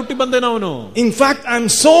ಮೇಲಿಂದ ಹುಟ್ಟಿ ಬಂದೆನವನು. In fact, I'm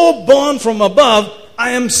so born from above,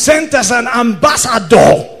 I am sent as an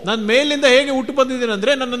ambassador. ನಾನು ಮೇಲಿಂದ ಹೇಗೆ ಹುಟ್ಟಿ ಬಂದಿದ್ದೇನೆ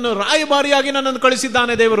ಅಂದ್ರೆ ನನ್ನನ್ನು ರಾಯಭಾರಿಯಾಗಿ ನನ್ನನ್ನು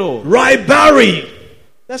ಕಳಿಸಿದ್ದಾನೆ ದೇವರು. Raibari.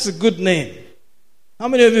 That's a good name. How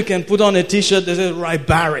many of you can put on a t-shirt that says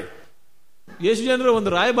Raibari? ಎಷ್ಟು ಜನರು ಒಂದು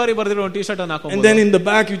ರಾಯಭಾರಿ ಬರೆದಿರೋ ಒಂದು ಟಿ ಶರ್ಟ್ ಅನ್ನು And ಹಾಕೊಂಡು then in the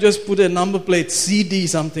back you just put a number plate, CD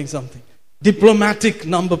something something. Diplomatic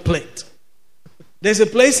number plate. There's a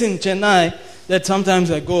place in Chennai that sometimes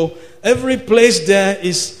I go. Every place there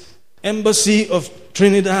is Embassy of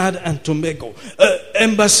Trinidad and Tobago,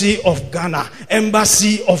 Embassy of Ghana,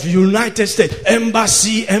 Embassy of United States,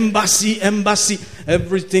 Embassy.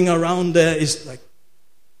 Everything around there is like,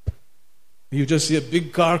 you just see a big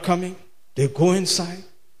car coming. They go inside.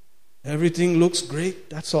 Everything looks great.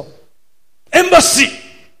 That's all. Embassy.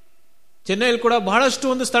 ಚೆನ್ನೈಯಲ್ಲಿ ಕೂಡ ಬಹಳಷ್ಟು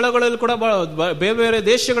ಒಂದು ಸ್ಥಳಗಳಲ್ಲಿ ಕೂಡ ಬೇರೆ ಬೇರೆ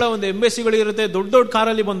ದೇಶಗಳ ಒಂದು ಎಂಬಸಿಗಳು ಇರುತ್ತೆ. ದೊಡ್ಡ ದೊಡ್ಡ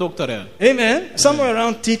ಕಾರಲ್ಲಿ ಬಂದು ಹೋಗ್ತಾರೆ. Amen. Somewhere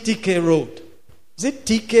around TTK Road. Is it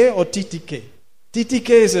TK or TTK? TTK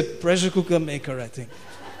is a pressure cooker maker, I think.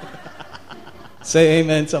 Say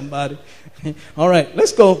amen, somebody. All right,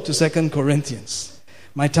 let's go to 2 Corinthians.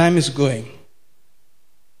 My time is going.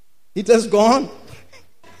 It has gone.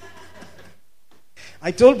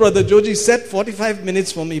 I told Brother Joji, set 45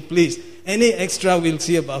 minutes for me, please. Any extra, we'll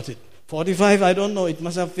see about it. 45, I don't know. It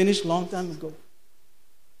must have finished long time ago.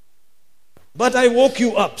 But I woke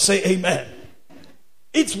you up. Say amen.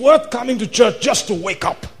 It's worth coming to church just to wake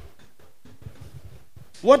up.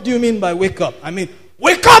 What do you mean by wake up? I mean,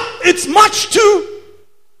 wake up! It's much too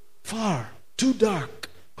far, too dark.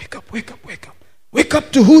 Wake up, wake up, wake up. Wake up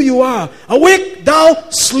to who you are. Awake, thou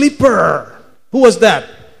sleeper. Who was that?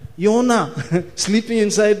 Jonah, sleeping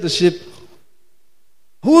inside the ship.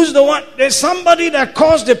 Who's the one? There's somebody that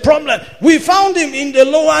caused the problem. We found him in the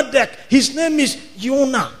lower deck. His name is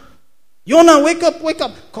Jonah. Jonah, wake up, wake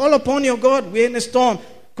up. Call upon your God. We're in a storm.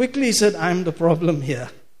 Quickly he said, I'm the problem here.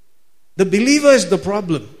 The believer is the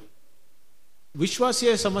problem.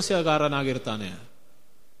 ವಿಶ್ವಾಸಿಯೇ ಸಮಸ್ಯೆಗಾರನಾಗಿರ್ತಾನೆ.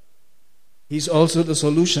 He's also the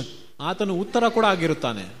solution. ಆತನು ಉತ್ತರ ಕೂಡ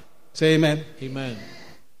ಆಗಿರುತ್ತಾನೆ. Say amen. Amen.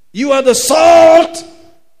 You are the salt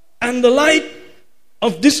and the light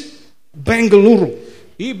of this Bengaluru.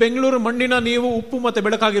 ಈ ಬೆಂಗಳೂರು ಮಣ್ಣಿನ ನೀವು ಉಪ್ಪು ಮತ್ತೆ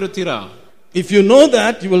ಬೆಳಕಾಗಿರುತ್ತೀರಾ. If you know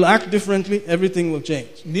that, you will act differently. Everything will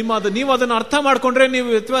change. ನೀವು ಅದನ್ನು ಅರ್ಥ ಮಾಡಿಕೊಂಡ್ರೆ ನೀವು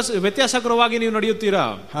ವ್ಯತ್ಯಾಸಕರವಾಗಿ ನೀವು ನಡೆಯುತ್ತೀರಾ.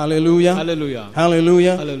 Hallelujah. Hallelujah.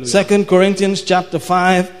 Hallelujah. Hallelujah. 2 Corinthians chapter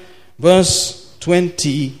 5 verse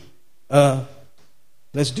 20.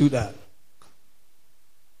 Let's do that.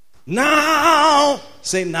 Now,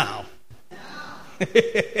 say now.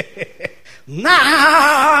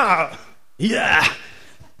 Now. Yeah.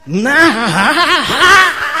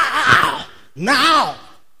 Now.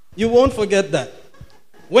 You won't forget that.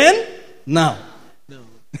 When? Now.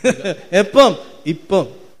 Ippam.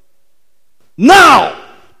 Now.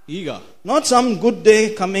 Iga. Not some good day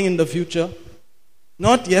coming in the future.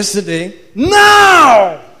 Not yesterday.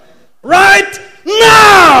 Now. Right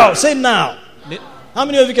now. Say now. How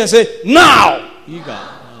many of you can say now? Iga.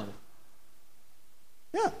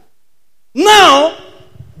 Yeah. Now,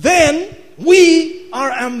 then we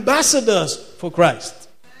are ambassadors for Christ.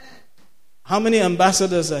 How many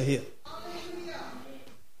ambassadors are here?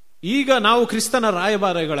 ಈಗ ನಾವು ಕ್ರಿಸ್ತನ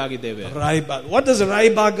ರಾಯಭಾರಿಗಳಾಗಿದ್ದೇವೆ. Raibar. What does a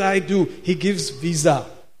Raibar guy do? He gives visa.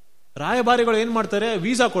 ರಾಯಭಾರಿಗಳು ಏನ್ ಮಾಡ್ತಾರೆ?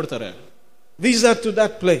 Visa ಕೊಡ್ತಾರೆ. Visa to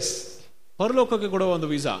that place. ಪರಲೋಕಕ್ಕೆ ಕೊಡುವ ಒಂದು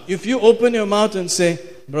visa. If you open your mouth and say,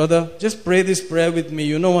 brother, just pray this prayer with me,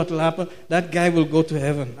 you know what will happen? That guy will go to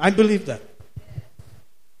heaven. I believe that.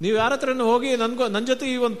 ನೀವು ಯಾರ ಹತ್ರನೂ ಹೋಗಿ ನನ್ನ ಜೊತೆ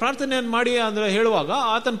ಈ ಒಂದು ಪ್ರಾರ್ಥನೆಯನ್ನು ಮಾಡಿ ಅಂದ್ರೆ ಹೇಳುವಾಗ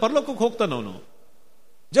ಆತನ ಪರಲೋಕಕ್ಕೆ ಹೋಗ್ತಾನೆ ಅವನು.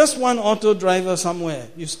 Just one auto driver somewhere,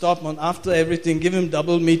 you stop on after everything, give him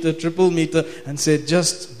double meter, triple meter, and say,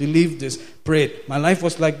 just believe this, pray it. My life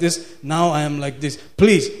was like this, now I am like this.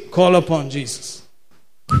 Please call upon Jesus.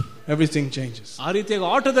 Everything changes. ಆ ರೀತಿಯಾಗಿ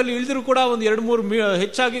ಆಟೋದಲ್ಲಿ ಇಳಿದ್ರು ಕೂಡ ಒಂದು 2-3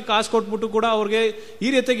 ಹೆಚ್ಚಾಗಿ ಕಾಸು ಕೊಟ್ಬಿಟ್ಟು ಕೂಡ ಅವ್ರಿಗೆ ಈ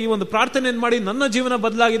ರೀತಿಯಾಗಿ ಈ ಒಂದು ಪ್ರಾರ್ಥನೆಯನ್ನು ಮಾಡಿ ನನ್ನ ಜೀವನ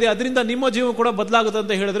ಬದಲಾಗಿದೆ, ಅದರಿಂದ ನಿಮ್ಮ ಜೀವನ ಕೂಡ ಬದಲಾಗುತ್ತೆ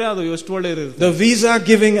ಅಂತ ಹೇಳಿದ್ರೆ ಅದು ಎಷ್ಟು ಒಳ್ಳೆಯದಿರುತ್ತೆ. The visa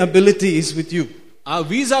giving ability is with you. ಆ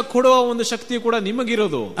ವೀಸಾ ಕೊಡುವ ಒಂದು ಶಕ್ತಿ ಕೂಡ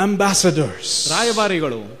ನಿಮಗಿರೋದು. Ambassadors.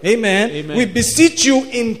 ರಾಯಭಾರಿಗಳು. Amen. Amen. We beseech you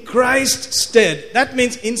in Christ's stead. That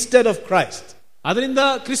means instead of Christ. ಅದರಿಂದ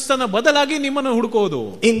ಕ್ರಿಸ್ತನ ಬದಲಾಗಿ ನಿಮ್ಮನ್ನು ಹುಡುಕೋದು.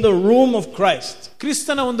 In the room of Christ.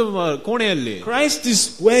 ಕ್ರಿಸ್ತನ ಒಂದು ಕೋಣೆಯಲ್ಲಿ. Christ is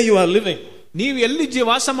where you are living. ನೀವು ಎಲ್ಲಿ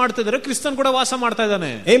ವಾಸ ಮಾಡ್ತಾ ಇದ್ದಾರೆ ಕ್ರಿಸ್ತನ್ ಕೂಡ ವಾಸ ಮಾಡ್ತಾ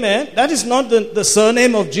ಇದ್ದಾನೆ. Amen. That is not the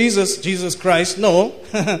surname of Jesus Christ. No.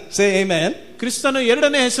 Say amen. ಕ್ರಿಸ್ತನ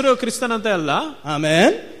ಎರಡನೇ ಹೆಸರು ಕ್ರಿಸ್ತನ್ ಅಂತ ಅಲ್ಲ.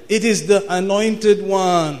 Amen. It is the anointed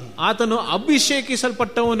one. ಆತನು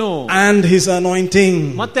ಅಭಿಷೇಕಿಸಲ್ಪಟ್ಟವನು. And his anointing.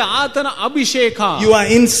 ಮತ್ತೆ ಆತನ ಅಭಿಷೇಕ. You are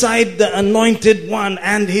inside the anointed one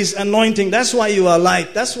and his anointing. That's why you are light.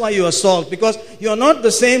 That's why you are salt. Because you are not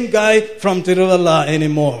the same guy from Tiruvalla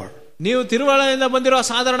anymore. ನೀವು ತಿರುವಳದಿಂದ ಬಂದಿರೋ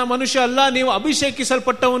ಸಾಧಾರಣ ಮನುಷ್ಯ ಅಲ್ಲ, ನೀವು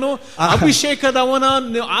ಅಭಿಷೇಕಿಸಲ್ಪಟ್ಟವನು, ಅಭಿಷೇಕದವನ,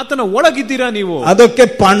 ಆತನ ಒಳಗಿದ್ದೀರಾ ನೀವು. ಅದಕ್ಕೆ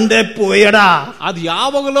ಪಂಡೆ ಪೋಯಡ, ಅದು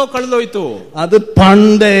ಯಾವಾಗಲೋ ಕಳೆದೋಯ್ತು, ಅದು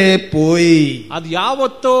ಪಂಡೆ ಪೋಯಿ, ಅದು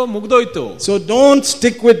ಯಾವತ್ತೋ ಮುಗ್ದೋಯ್ತು. So don't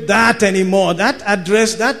stick with that anymore. That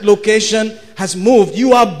address, that location has moved. You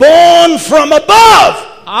are born from above.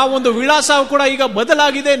 ಆ ಒಂದು ವಿಳಾಸ ಕೂಡ ಈಗ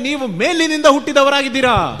ಬದಲಾಗಿದೆ. ನೀವು ಮೇಲಿನಿಂದ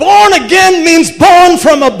ಹುಟ್ಟಿದವರಾಗಿದ್ದೀರಾ. Born again means born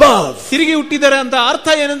from above. ತಿರುಗಿ ಹುಟ್ಟಿದರೆ ಅಂತ ಅರ್ಥ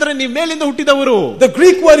ಏನಂದ್ರೆ ನೀವು ಮೇಲಿಂದ ಹುಟ್ಟಿದವರು. The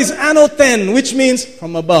Greek word is anothen, which means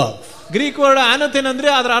from above. Greek word ಆನಥೆನ್ ಅಂದ್ರೆ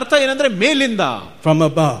ಅದರ ಅರ್ಥ ಏನಂದ್ರೆ ಮೇಲಿಂದ. From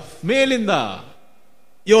above. ಮೇಲಿಂದ.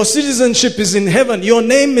 Your citizenship is in heaven. Your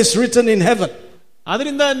name is written in heaven.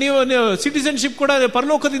 ಅದರಿಂದ ನೀವು ಸಿಟಿಸನ್ಶಿಪ್ ಕೂಡ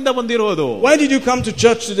ಪರಲೋಕದಿಂದ ಬಂದಿರೋದು. Why did you come to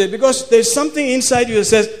church today? Because there's something inside you that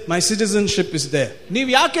says my citizenship is there. ನೀವು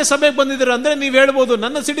ಯಾಕೆ ಸಭೆಗೆ ಬಂದಿದ್ದೀರಾ ಅಂದ್ರೆ ನೀವು ಹೇಳ್ಬೋದು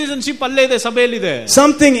ನನ್ನ ಸಿಟಿಸನ್ಶಿಪ್ ಅಲ್ಲೇ ಇದೆ, ಸಭೆಯಲ್ಲಿದೆ.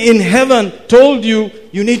 Something in heaven told you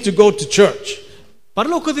you need to go to church.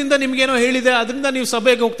 ಪರಲೋಕದಿಂದ ನಿಮ್ಗೇನೋ ಹೇಳಿದೆ, ಅದರಿಂದ ನೀವು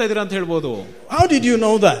ಸಭೆಗೆ ಹೋಗ್ತಾ ಇದೀರಾ ಅಂತ ಹೇಳ್ಬೋದು. How did you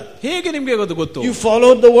know that? ಹೇಗೆ ನಿಮ್ಗೆ ಗೊತ್ತು? You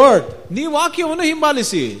followed the word. ನೀವು ವಾಕ್ಯವನ್ನು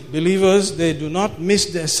ಹಿಂಬಾಲಿಸಿ. Believers, they do not miss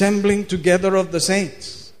the assembling together of the saints.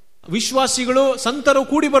 ವಿಶ್ವಾಸಿಗಳು ಸಂತರು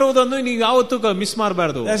ಕೂಡಿ ಬರುವುದನ್ನು ನೀವು ಯಾವತ್ತೂ ಮಿಸ್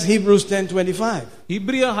ಮಾಡಬಾರದು. That's Hebrews 10:25.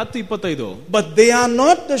 ಇಬ್ರಿಯ 10:25. But they are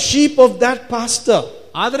not the sheep of that pastor.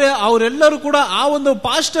 ಆದ್ರೆ ಅವರೆಲ್ಲರೂ ಕೂಡ ಆ ಒಂದು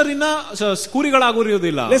ಪಾಸ್ಟರಿನ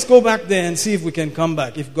ಕುರಿಗಳಾಗಿರುವುದಿಲ್ಲ. Let's go back there and see if we can come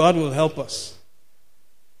back, if God will help us.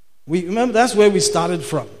 We remember that's where we started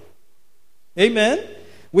from. Amen.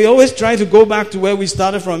 We always try to go back to where we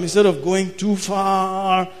started from instead of going too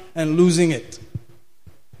far and losing it.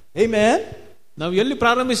 Amen. ನಾವು ಎಲ್ಲಿ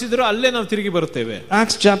ಪ್ರಾರಂಭಿಸಿದ್ರೋ ಅಲ್ಲೇ ನಾವು ತಿರುಗಿ ಬರುತ್ತೇವೆ.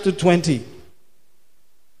 Acts chapter 20.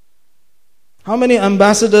 How many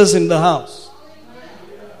ambassadors in the house?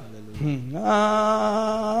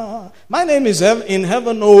 My name is in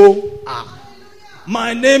heaven. My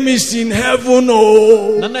name is in heaven.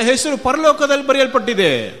 ನನ್ನ ಹೆಸರು ಪರಲೋಕದಲ್ಲಿ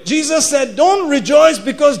ಬರೆಯಲ್ಪಟ್ಟಿದೆ. Jesus said, don't rejoice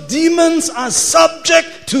because demons are subject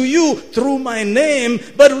to you through my name,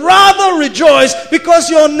 but rather rejoice because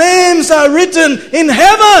your names are written in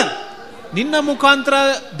heaven. ನಿನ್ನ ಮುಖಾಂತರ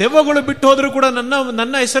ದೆವ್ವಗಳು ಬಿಟ್ಟು ಹೋದ್ರೂ ಕೂಡ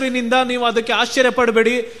ನನ್ನ ಹೆಸರಿನಿಂದ ನೀವು ಅದಕ್ಕೆ ಆಶ್ಚರ್ಯ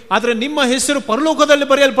ಪಡಬೇಡಿ, ಆದ್ರೆ ನಿಮ್ಮ ಹೆಸರು ಪರಲೋಕದಲ್ಲಿ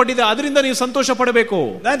ಬರೆಯಲ್ಪಟ್ಟಿದೆ, ಅದರಿಂದ ನೀವು ಸಂತೋಷ ಪಡಬೇಕು.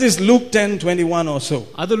 That is Luke 10:21 or so.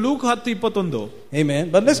 ಅದು luke 10:21. Amen.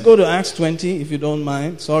 But let's go to Acts 20 if you don't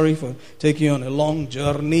mind. Sorry for taking you on a long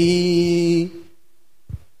journey.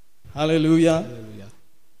 Hallelujah.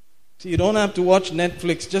 See, you don't have to watch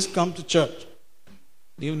Netflix, just come to church.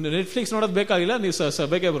 ನೀವು Netflix ನೋಡೋದು ಬೇಕಾಗಿಲ್ಲ, ನೀವು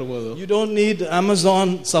ಸಭೆಗೆ ಬರ್ಬೋದು. You don't need Amazon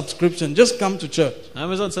subscription, just come to church.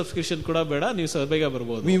 Amazon subscription ಕೂಡ ಬೇಡ, ನೀವು ಸಭೆಗೆ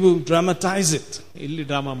ಬರ್ಬೋದು. We will dramatize it. ಇಲ್ಲಿ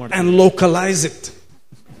ಡ್ರಾಮಾ ಮಾಡಿ and localize it.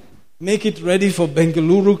 Make it ready for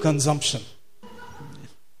Bengaluru consumption.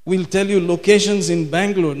 We'll tell you locations in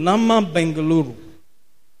Bangalore, Namma Bengaluru.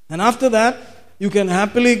 And after that, you can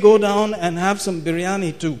happily go down and have some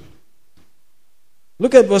biryani too.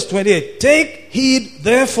 Look at verse 28. Take heed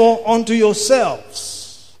therefore unto yourselves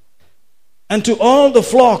and to all the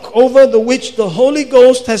flock over the which the Holy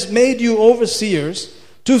Ghost has made you overseers,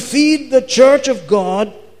 to feed the church of God,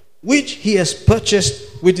 which he has purchased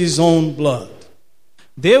with his own blood.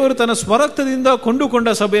 ದೇವರು ತನ್ನ ಸ್ವರಕ್ತದಿಂದ ಕೊಂಡುಕೊಂಡ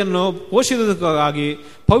ಸಭೆಯನ್ನು ಪೋಷಿಸುವುದಕ್ಕಾಗಿ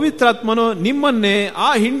ಪವಿತ್ರಾತ್ಮನು ನಿಮ್ಮನ್ನೇ ಆ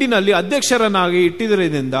ಹಿಂಡಿನಲ್ಲಿ ಅಧ್ಯಕ್ಷರನ್ನಾಗಿ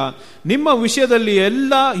ಇಟ್ಟಿದ್ದರಿಂದ ನಿಮ್ಮ ವಿಷಯದಲ್ಲಿ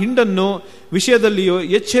ಎಲ್ಲ ಹಿಂಡನ್ನು ವಿಷಯದಲ್ಲಿಯೂ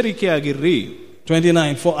ಎಚ್ಚರಿಕೆಯಾಗಿರ್ರಿ.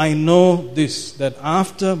 29. For I know this, that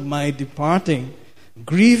after my departing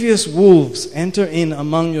grievous wolves enter in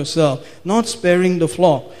among yourselves, not sparing the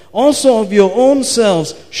flock. Also of your own selves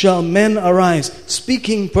shall men arise,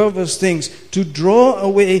 speaking perverse things, to draw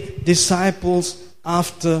away disciples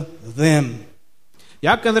after them.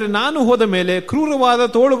 ಯಾಕಂದ್ರೆ ನಾನು ಹೋದ ಮೇಲೆ ಕ್ರೂರವಾದ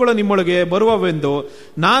ತೋಳುಗಳು ನಿಮ್ಮೊಳಗೆ ಬರುವವೆಂದು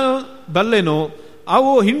ನಾನು ಬಲ್ಲೆನು.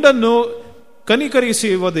 ಅವು ಹಿಂಡನ್ನು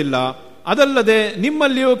ಕನಿಕರಿಸುವುದಿಲ್ಲ. ಅದಲ್ಲದೆ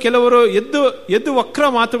ನಿಮ್ಮಲ್ಲಿಯೂ ಕೆಲವರು ಎದ್ದು ವಕ್ರ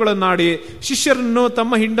ಮಾತುಗಳನ್ನಾಡಿ ಶಿಷ್ಯರನ್ನು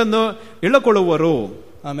ತಮ್ಮ ಹಿಂಡನ್ನು ಎಳಕೊಳ್ಳುವರು.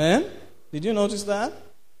 Amen. Did you notice that?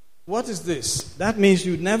 What is this? That means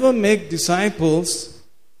you never make disciples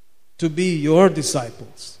to be your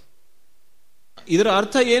disciples. ಇದರ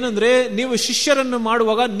ಅರ್ಥ ಏನಂದ್ರೆ ನೀವು ಶಿಷ್ಯರನ್ನು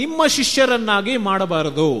ಮಾಡುವಾಗ ನಿಮ್ಮ ಶಿಷ್ಯರನ್ನಾಗಿ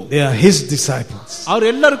ಮಾಡಬಾರದು. They are his disciples.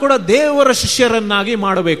 ಅವರೆಲ್ಲರೂ ಕೂಡ ದೇವರ ಶಿಷ್ಯರನ್ನಾಗಿ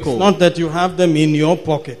ಮಾಡಬೇಕು. Not that you have them in your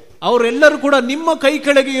pocket. ಅವರೆಲ್ಲರೂ ಕೂಡ ನಿಮ್ಮ ಕೈ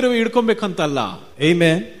ಕೆಳಗೆ ಇಡ್ಕೊಬೇಕಂತಲ್ಲ.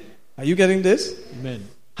 Amen. Are you getting this? Amen.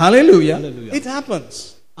 Hallelujah. It happens.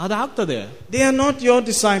 ಅದಾಗ್ತದೆ. They are not your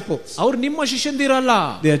disciples. ಅವರು ನಿಮ್ಮ ಶಿಷ್ಯಂದಿರಲ್ಲ.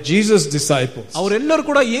 They are Jesus' disciples. ಅವರೆಲ್ಲರೂ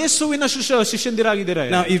ಕೂಡ ಯೇಸುವಿನ ಶಿಷ್ಯಂದಿರಾಗಿದ್ದಾರೆ.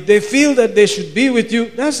 Now if they feel that they should be with you,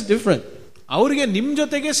 that's different. ಅವರಿಗೆ ನಿಮ್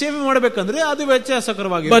ಜೊತೆಗೆ ಸೇವೆ ಮಾಡಬೇಕಂದ್ರೆ ಅದು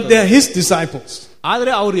ವ್ಯತ್ಯಾಸಕರವಾಗಿದೆ. But they are his disciples.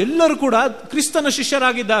 ಆದ್ರೆ ಅವರೆಲ್ಲರೂ ಕೂಡ ಕ್ರಿಸ್ತನ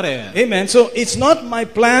ಶಿಷ್ಯರಾಗಿದ್ದಾರೆ. Amen. So it's not my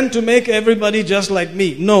plan to make everybody just like me.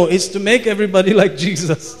 No, it's to make everybody like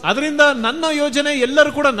Jesus. ಅದರಿಂದ ನನ್ನ ಯೋಜನೆ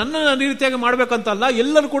ಎಲ್ಲರೂ ಕೂಡ ನನ್ನ ರೀತಿಯಾಗಿ ಮಾಡಬೇಕಂತಲ್ಲ,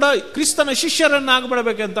 ಎಲ್ಲರೂ ಕೂಡ ಕ್ರಿಸ್ತನ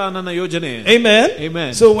ಶಿಷ್ಯರನ್ನಾಗಬೇಕಂತ ನನ್ನ ಯೋಜನೆ. Amen.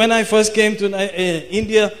 Amen. So when I first came to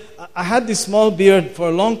India, I had this small beard for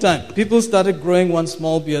a long time. People started growing one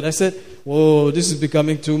small beard. I said, "Whoa, this is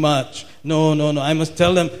becoming too much. No. I must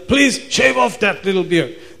tell them, please shave off that little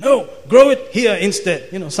beard. No, grow it here instead.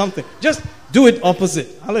 Something. Just do it opposite."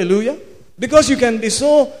 Hallelujah. Because you can be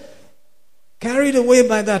so carried away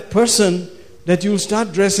by that person that you'll start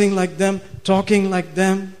dressing like them, talking like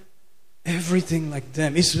them, everything like them.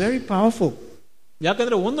 It's very powerful.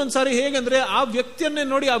 ಯಾಕಂದ್ರೆ ಒಂದೊಂದ್ಸಾರಿ ಹೇಗಂದ್ರೆ ಆ ವ್ಯಕ್ತಿಯನ್ನೇ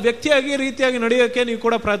ನೋಡಿ ಆ ವ್ಯಕ್ತಿಯಾಗಿ ರೀತಿಯಾಗಿ ನಡೆಯೋಕೆ ನೀವು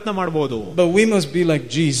ಕೂಡ ಪ್ರಯತ್ನ ಮಾಡಬಹುದು. But we must be like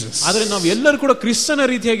Jesus. ಆದ್ರೆ ನಾವು ಎಲ್ಲರೂ ಕೂಡ ಕ್ರಿಸ್ತನ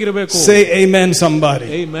ರೀತಿಯಾಗಿರಬೇಕು. Say amen somebody.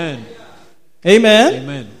 Amen. Amen.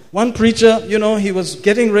 Amen. One preacher, he was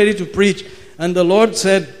getting ready to preach and the Lord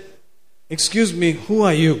said, "Excuse me, who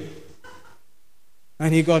are you?" And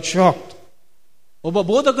he got shocked. ಒಬ್ಬ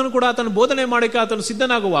ಬೋಧಕನು ಕೂಡ ಆತನ ಬೋಧನೆ ಮಾಡಕ್ಕೆ ಆತನು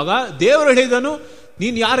ಸಿದ್ಧನಾಗುವಾಗ ದೇವರು ಹೇಳಿದನು,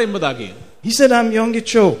 ನೀನು ಯಾರು ಎಂಬುದಾಗಿ. He said, "I'm Yonggi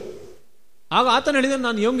Cho." ಆಗ ಆತನು ಹೇಳಿದ,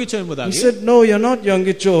 ನಾನು ಯೋಂಗಿ ಚೋ ಎಂಬುದಾಗಿ. He said, "No, you're not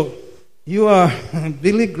Yonggi Cho. You are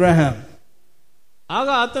Billy Graham." ಆಗ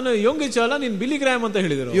ಆತನು ಯೋಂಗಿ ಚೋ ಅಲ್ಲ, ನೀನು ಬಿಲಿ ಗ್ರಾಹಂ ಅಂತ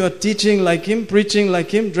ಹೇಳಿದರು. You are teaching like him, preaching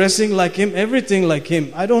like him, dressing like him, everything like him.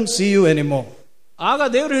 I don't see you anymore. ಆಗ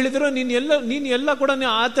ದೇವರು ಹೇಳಿದರು, ನೀನು ಎಲ್ಲ ಕೂಡ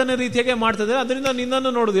ಆತನ ರೀತಿಯಾಗಿ ಮಾಡ್ತಾ ಇದ್ದಾರೆ, ಅದರಿಂದ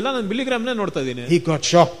ನಿನ್ನನ್ನು ನೋಡುದಿಲ್ಲ, ನಾನು ಬಿಲಿ ಗ್ರಾಹಂನೇ ನೋಡ್ತಾ ಇದ್ದೀನಿ. He got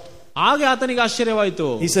shocked. ಆಗ ಆತನಿಗೆ ಆಶ್ಚರ್ಯವಾಯಿತು.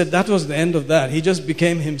 He said that was the end of that. He just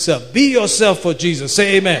became himself. Be yourself for Jesus. Say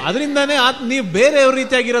amen. ಅದರಿಂದಾನೇ ನೀವು ಬೇರೆಯವ್ರ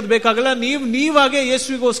ರೀತಿಯಾಗಿರೋದು ಬೇಕಾಗಲ್ಲ, ನೀವಾಗೆ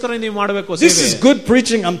ಯೇಸುವಿಗೋಸ್ಕರ ನೀವು ಮಾಡಬೇಕು. This is good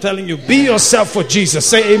preaching, I'm telling you. Be yourself for Jesus.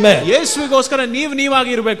 Say amen. ಯೇಸುವಿಗೋಸ್ಕರ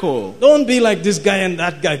ನೀವಾಗಿರಬೇಕು. Don't be like this guy and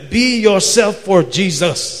that guy. Be yourself for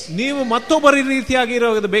Jesus. ನೀವು ಮತ್ತೊಬ್ಬರ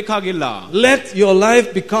ರೀತಿಯಾಗಿರೋದು ಬೇಕಾಗಿಲ್ಲ. Let your life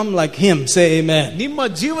become like him. Say amen. ನಿಮ್ಮ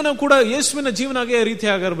ಜೀವನ ಕೂಡ ಯೇಸುವಿನ ಜೀವನಗೆ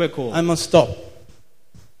ರೀತಿಯಾಗಿರಬೇಕು. I must stop.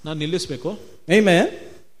 ನಾನು ನಿಲ್ಲಿಸಬೇಕು. Amen.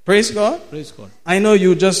 Praise God. Praise God. I know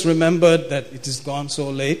you just remembered that it is gone so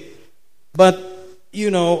late. But,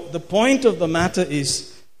 the point of the matter is,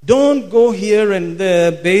 don't go here and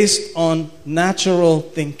there based on natural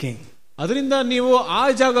thinking. ಅದರಿಂದ ನೀವು ಆ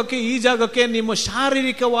ಜಾಗಕ್ಕೆ ಈ ಜಾಗಕ್ಕೆ ನಿಮ್ಮ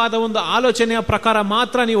ಶಾರೀರಿಕವಾದ ಒಂದು ಆಲೋಚನೆಯ ಪ್ರಕಾರ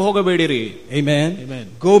ಮಾತ್ರ ನೀವು ಹೋಗಬೇಡಿರಿ. Amen. Amen.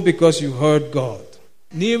 Go because you heard God.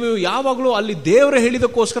 ನೀವು ಯಾವಾಗಲೂ ಅಲ್ಲಿ ದೇವರು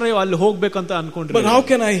ಹೇಳಿದಕ್ಕೋಸ್ಕರ ಅಲ್ಲಿ ಹೋಗ್ಬೇಕಂತ ಅನ್ಕೊಂಡ್ರಿ. But how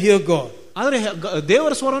can I hear God? ಆದ್ರೆ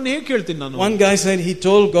ದೇವರ ಸ್ವರವನ್ನು ಹೇಗೆ ಕೇಳ್ತೀನಿ ನಾನು? One guy said he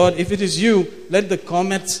told God, if it is you, let the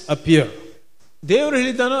comets appear. ದೇವರು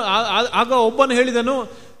ಹೇಳಿದನು, ಆಗ ಒಬ್ಬನು ಹೇಳಿದನು,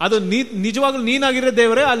 ಅದು ನಿಜವಾಗ್ಲೂ ನೀನಾಗಿರೋ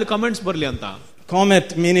ದೇವರೇ, ಅಲ್ಲಿ ಕಮೆಂಟ್ಸ್ ಬರಲಿ ಅಂತ. Comet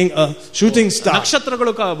meaning a shooting star.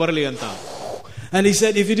 ನಕ್ಷತ್ರಗಳು ಬರಲಿ ಅಂತ. And he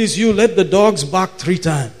said, if it is you, let the dogs bark 3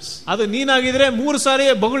 times. ಅದು ನೀನಾಗಿದ್ರೆ 3 ಸಾರಿ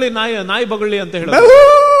ಬಗಳಿ, ನಾಯಿ ಬಗಳಿ ಅಂತ ಹೇಳ.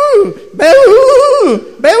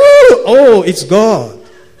 Oh, it's God.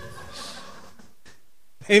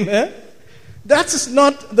 Amen. That's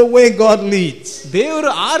not the way God leads. ದೇವರು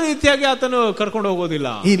ಆ ರೀತಿಯಾಗಿ ಆತನು ಕರ್ಕೊಂಡು ಹೋಗೋದಿಲ್ಲ.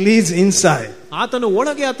 He leads inside. ಆತನು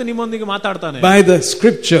ಒಳಗೆ ಆತ ನಿಮ್ಮೊಂದಿಗೆ ಮಾತಾಡ್ತಾನೆ. By the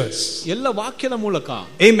scriptures. ಎಲ್ಲ ವಾಕ್ಯದ ಮೂಲಕ.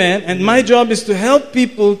 Amen. And my job is to help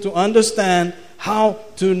people to understand how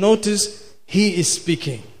to notice he is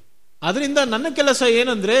speaking. ಅದರಿಂದ ನನ್ನ ಕೆಲಸ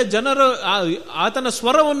ಏನಂದ್ರೆ ಜನರು ಆತನ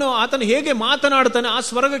ಸ್ವರವನ್ನು ಆತನ ಹೇಗೆ ಮಾತನಾಡ್ತಾನೆ ಆ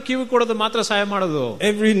ಸ್ವರಕ್ಕೆ ಕಿವಿ ಕೊಡೋದು ಮಾತ್ರ ಸಹಾಯ ಮಾಡೋದು.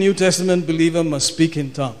 Every New Testament believer must speak in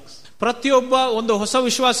tongues. ಪ್ರತಿಯೊಬ್ಬ ಒಂದು ಹೊಸ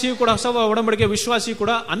ವಿಶ್ವಾಸಿಯು ಕೂಡ, ಹೊಸ ಒಡಂಬಡಿಕೆ ವಿಶ್ವಾಸಿಯು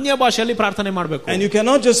ಕೂಡ ಅನ್ಯ ಭಾಷೆಯಲ್ಲಿ ಪ್ರಾರ್ಥನೆ ಮಾಡಬೇಕು. And you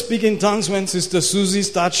cannot just speak in tongues when Sister Susie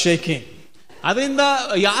starts shaking. ಅದರಿಂದ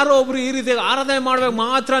ಯಾರೋ ಒಬ್ರು ಈ ರೀತಿ ಆರಾಧನೆ ಮಾಡಬೇಕು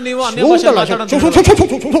ಮಾತ್ರ ನೀವು ಅನ್ಯ ಭಾಷೆ ಮಾತಾಡೋದು.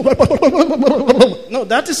 No,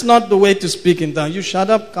 that is not the way to speak in tongues. You shut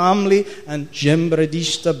up calmly and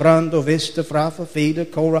jembredista brando vesta frafa feda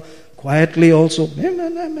kora quietly also.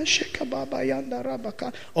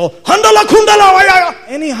 Oh, handala kundala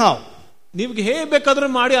anyhow. ನಿಮ್ಗೆ ಹೇಗೆ ಬೇಕಾದ್ರೂ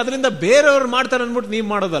ಮಾಡಿ, ಅದರಿಂದ ಬೇರೆಯವರು ಮಾಡ್ತಾರೆ ಅಂದ್ಬಿಟ್ಟು ನೀವು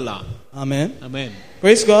ಮಾಡೋದಲ್ಲ. Amen. Amen.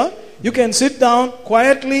 Praise God. You can sit down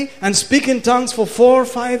quietly and speak in tongues for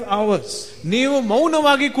 4-5 hours. ನೀವು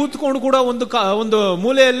ಮೌನವಾಗಿ ಕೂತ್ಕೊಂಡು ಕೂಡ ಒಂದು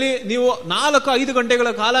ಮೂಲೆಯಲ್ಲಿ ನೀವು 4-5 ಗಂಟೆಗಳ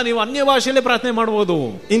ಕಾಲ ನೀವು ಅನ್ಯ ಭಾಷೆಯಲ್ಲಿ ಪ್ರಾರ್ಥನೆ ಮಾಡಬಹುದು.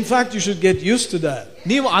 In fact, you should get used to that.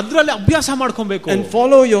 ನೀವು ಅದರಲ್ಲಿ ಅಭ್ಯಾಸ ಮಾಡ್ಕೊಬೇಕು. And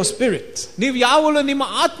follow your spirit. ನೀವು ಯಾವಾಗಲೂ ನಿಮ್ಮ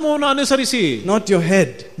ಆತ್ಮವನ್ನು ಅನುಸರಿಸಿ, not your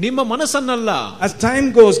head. ನಿಮ್ಮ ಮನಸ್ಸನ್ನಲ್ಲ. As time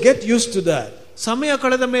goes, get used to that. ಸಮಯ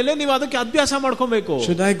ಕಳೆದ ಮೇಲೆ ನೀವು ಅದಕ್ಕೆ ಅಭ್ಯಾಸ ಮಾಡ್ಕೊಬೇಕು.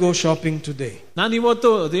 Should I go shopping today? ನಾನು ಇವತ್ತು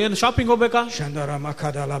ಏನು ಶಾಪಿಂಗ್ ಹೋಗ್ಬೇಕಾ? Shandara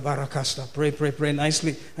makadala barakasta. Pray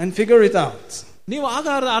nicely and figure it out. ನೀವು ಆಗ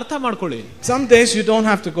ಅರ್ಥ ಮಾಡ್ಕೊಳ್ಳಿ. Some days you don't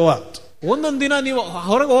have to go out. ಒಂದೊಂದು ದಿನ ನೀವು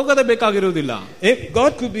ಹೊರಗೆ ಹೋಗೋದೇ ಬೇಕಾಗಿರುವುದಿಲ್ಲ.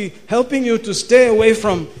 God could be helping you to stay away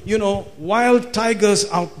from, wild tigers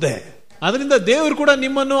out there. ಅದರಿಂದ ದೇವರು ಕೂಡ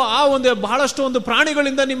ನಿಮ್ಮನ್ನು ಆ ಒಂದು ಬಹಳಷ್ಟು ಒಂದು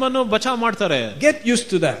ಪ್ರಾಣಿಗಳಿಂದ ನಿಮ್ಮನ್ನು ಬಚಾವ್ ಮಾಡ್ತಾರೆ. Get used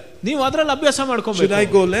to that. ನೀವು ಅದರಲ್ಲಿ ಅಭ್ಯಾಸ ಮಾಡ್ಕೊಬೇಕು. Should I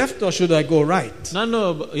go left or should I go right? ನಾನು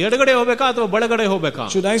ಎಡಗಡೆ ಹೋಗ್ಬೇಕಾ ಅಥವಾ ಬಲಗಡೆ ಹೋಗ್ಬೇಕಾ?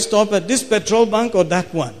 Should I stop at this petrol bunk or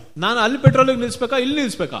that one? ನಾನು ಅಲ್ಲಿ ಪೆಟ್ರೋಲ್ ನಿಲ್ಲಿಸಬೇಕಾ ಇಲ್ಲಿ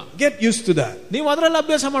ನಿಲ್ಲಿಸಬೇಕಾ? Get used to that. ನೀವು ಅದರಲ್ಲಿ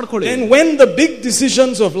ಅಭ್ಯಾಸ ಮಾಡ್ಕೊಳ್ಳಿ. And when the big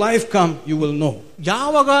decisions of life come, you will know.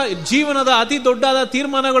 ಯಾವಾಗ ಜೀವನದ ಅತಿ ದೊಡ್ಡದಾದ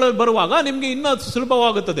ತೀರ್ಮಾನಗಳು ಬರುವಾಗ ನಿಮಗೆ ಇನ್ನೂ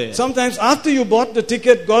ಸುಲಭವಾಗುತ್ತದೆ. Sometimes after you bought the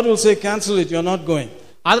ticket, God will say, cancel it, you're not going.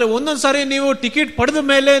 ಆದ್ರೆ ಒಂದೊಂದ್ಸಾರಿ ನೀವು ಟಿಕೆಟ್ ಪಡೆದ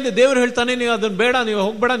ಮೇಲೆ ದೇವರು ಹೇಳ್ತಾನೆ, ನೀವು ಅದನ್ನ ಬೇಡ, ನೀವು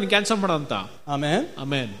ಹೋಗ್ಬೇಡ, ನೀವು ಕ್ಯಾನ್ಸಲ್ ಮಾಡ ಅಂತ. Amen.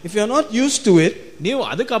 Amen. If you are not used to it, ನೀವು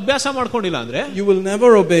ಅದಕ್ಕೆ ಅಭ್ಯಾಸ ಮಾಡ್ಕೊಂಡಿಲ್ಲ ಅಂದ್ರೆ you will never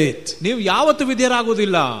obey it. ನೀವು ಯಾವತ್ತೂ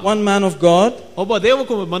ವಿಧೇಯರಾಗುವುದಿಲ್ಲ. One man of God, ಒಬ್ಬ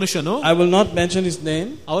ದೇವಕ ಮನುಷ್ಯನು, I will not mention his name,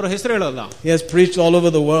 ಅವರ ಹೆಸರು ಹೇಳಲ್ಲ, he has preached all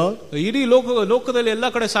over the world, ಇಡೀ ಲೋಕದಲ್ಲಿ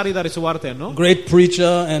ಎಲ್ಲಾ ಕಡೆ ಸಾರಿದ್ದಾರೆ ಸುವಾರ್ತೆಯನ್ನು. great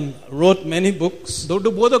preacher and wrote many books. ದೊಡ್ಡ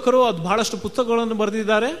ಬೋಧಕರು, ಅದು ಬಹಳಷ್ಟು ಪುಸ್ತಕಗಳನ್ನು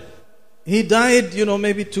ಬರೆದಿದ್ದಾರೆ. He died,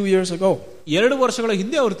 maybe 2 years ago. 2 ವರ್ಷಗಳ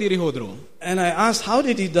ಹಿಂದೆ ಅವರು ತೀರಿ ಹೋದ್ರು. And I asked, how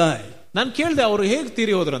did he die? ನಾನು ಕೇಳಿದೆ, ಅವರು ಹೇಗೆ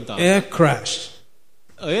ತೀರಿ ಹೋದ್ರು ಅಂತ. Air crash.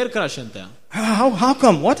 ಏರ್ ಕ್ರಾಶ್ ಅಂತ. How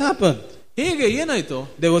come? What happened? ಹೇಗೆ, ಏನಾಯ್ತು?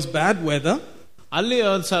 There was bad weather. ಅಲ್ಲಿ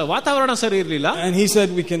ವಾತಾವರಣ ಸರಿ ಇರಲಿಲ್ಲ. And he said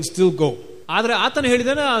we can still go. ಆದ್ರೆ ಆತನ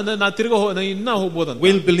ಹೇಳಿದಾನೆ, ನಾ ಇನ್ನ ಹೋಗ್ಬೋದಂತ.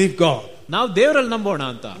 We'll believe God. ನಾವು ದೇವರಲ್ಲಿ ನಂಬೋಣ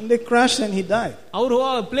ಅಂತ. They crashed and he died. ಅವರು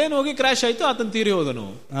ಪ್ಲೇನ್ ಹೋಗಿ ಕ್ರಾಶ್ ಆಯ್ತು, ಆತನ ತೀರಿ ಹೋದನು.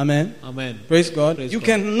 Amen. Amen. Praise God. You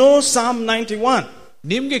can know Psalm 91.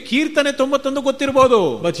 ನಿಮ್ಗೆ ಕೀರ್ತನೆ 91 ಗೊತ್ತಿರಬಹುದು.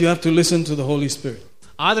 But you have to listen to the Holy Spirit.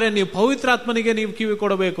 ಆದ್ರೆ ನೀವು ಪವಿತ್ರಾತ್ಮನಿಗೆ ನೀವು ಕಿವಿ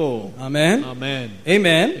ಕೊಡಬೇಕು. Amen. Amen.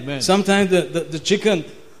 Amen. Sometimes the chicken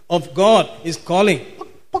of God is calling,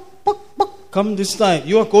 come this side.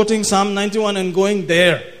 You are quoting Psalm 91 and going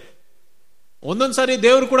there. ಒಂದೊಂದ್ಸಾರಿ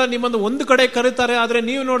ದೇವರು ಕೂಡ ನಿಮ್ಮನ್ನು ಒಂದು ಕಡೆ ಕರೀತಾರೆ, ಆದ್ರೆ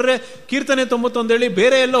ನೀವು ನೋಡ್ರೆ ಕೀರ್ತನೆ 91 ಹೇಳಿ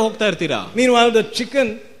ಬೇರೆ ಎಲ್ಲೋ ಹೋಗ್ತಾ ಇರ್ತೀರಾ. Meanwhile the chicken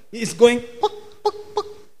is going,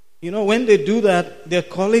 when they do that, they are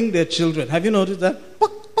calling their children. Have you noticed that?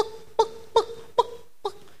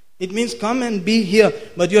 It means come and be here.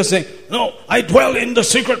 But you are saying, no, I dwell in the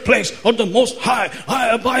secret place of the Most High. I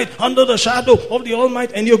abide under the shadow of the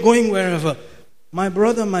Almighty. And you're going wherever. My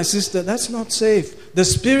brother, my sister, that's not safe. The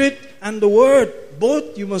Spirit and the Word, both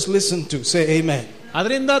you must listen to. Say amen.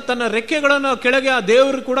 ಅದರಿಂದ ತನ್ನ ರೆಕ್ಕೆಗಳನ್ನು ಕೆಳಗೆ ಆ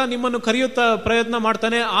ದೇವರು ಕೂಡ ನಿಮ್ಮನ್ನು ಕರೆಯುತ್ತಾ ಪ್ರಯತ್ನ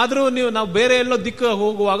ಮಾಡ್ತಾನೆ. ಆದ್ರೂ ನಾವು ಬೇರೆ ಎಲ್ಲೋ ದಿಕ್ಕು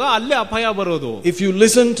ಹೋಗುವಾಗ ಅಲ್ಲೇ ಅಪಾಯ ಬರೋದು. If you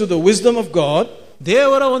listen to the wisdom of God,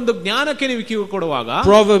 ದೇವರ ಒಂದು ಜ್ಞಾನಕ್ಕೆ ನೀವು ಕಿವಿ ಕೊಡುವಾಗ,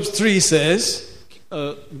 Proverbs 3 says,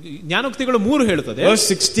 ಜ್ಞಾನೋಕ್ತಿಗಳು 3 ಹೇಳುತ್ತದೆ. Verse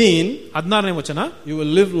 16, 16ನೇ ವಚನ, you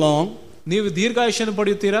will live long, ನೀವು ದೀರ್ಘಾಯುಷ್ಯವನ್ನು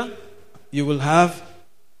ಪಡೆಯುತ್ತೀರಾ, you will have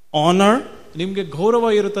honor, ನಿಮಗೆ ಗೌರವ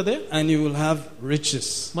ಇರುತ್ತದೆ, and you will have riches.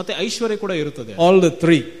 ಮತ್ತೆ ಐಶ್ವರ್ಯ ಕೂಡ ಇರುತ್ತದೆ. All the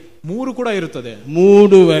 3. 3 ಕೂಡ ಇರುತ್ತದೆ.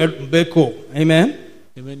 3 ಬೇಕು. Amen.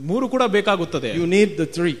 3 ಕೂಡ ಬೇಕಾಗುತ್ತದೆ. You need the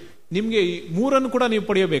 3. ನಿಮ್ಗೆ 3 ಕೂಡ ನೀವು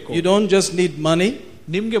ಪಡೆಯಬೇಕು. You don't just need money.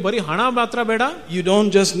 ನಿಮ್ಗೆ ಬರೀ ಹಣ ಮಾತ್ರ ಬೇಡ. You don't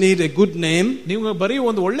just need a good name. ನಿಮ್ಗೆ ಬರೀ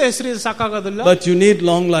ಒಂದು ಒಳ್ಳೆ ಹೆಸರು ಸಾಕಾಗೋದಿಲ್ಲ. But you need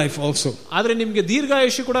long life also. ಆದ್ರೆ ನಿಮ್ಗೆ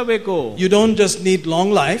ದೀರ್ಘಾಯುಷ್ಯ ಕೂಡ ಬೇಕು. You don't just need long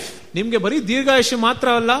life. ನಿಮ್ಗೆ ಬರೀ ದೀರ್ಘಾಯುಷ್ಯ ಮಾತ್ರ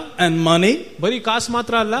ಅಲ್ಲ, and money, ಬರೀ ಕಾಸು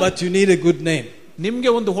ಮಾತ್ರ ಅಲ್ಲ, but you need a good name. ನಿಮ್ಗೆ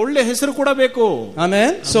ಒಂದು ಒಳ್ಳೆ ಹೆಸರು ಕೂಡ ಬೇಕು.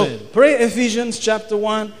 Amen. So pray Ephesians chapter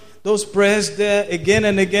 1, those prayers there again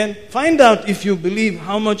and again. Find out if you believe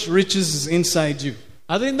how much riches is inside you.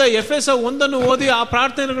 ಅದರಿಂದ ಎಫೆಸ 1 ಓದಿ ಆ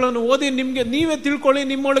ಪ್ರಾರ್ಥನೆಗಳನ್ನು ಓದಿ ನಿಮ್ಗೆ ನೀವೇ ತಿಳ್ಕೊಳ್ಳಿ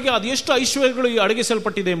ನಿಮ್ಮೊಳಗೆ ಅದು ಎಷ್ಟು ಐಶ್ವರ್ಯಗಳು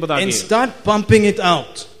ಅಡಗಿಸಲ್ಪಟ್ಟಿದೆ ಎಂಬುದಾಗಿ. And start pumping it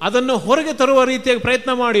out. ಅದನ್ನು ಹೊರಗೆ ತರುವ ರೀತಿಯಾಗಿ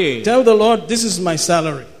ಪ್ರಯತ್ನ ಮಾಡಿ. Tell the Lord, this is my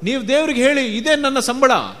salary. ನೀವು ದೇವರಿಗೆ ಹೇಳಿ, ಇದೇ ನನ್ನ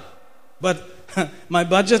ಸಂಬಳ. But my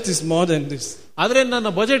budget is more than this. ಆದ್ರೆ ನನ್ನ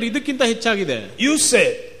ಬಜೆಟ್ ಇದಕ್ಕಿಂತ ಹೆಚ್ಚಾಗಿದೆ. You say.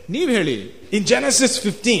 ನೀವು ಹೇಳಿ. In Genesis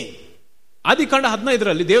 15. ಆದಿಕಾಂಡ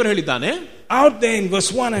 15ರಲ್ಲಿ ದೇವರು ಹೇಳಿದ್ದಾನೆ. Out there in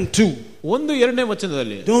verse 1 and 2. 1-2ನೇ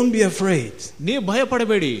ವಚನದಲ್ಲಿ, don't be afraid. ನೀವು ಭಯ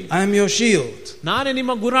ಪಡಬೇಡಿ. I am your shield. ನಾನೇ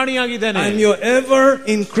ನಿಮ್ಮ ಗುರಾಣಿಯಾಗಿದ್ದೇನೆ. I am your ever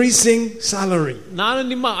increasing salary. ನಾನು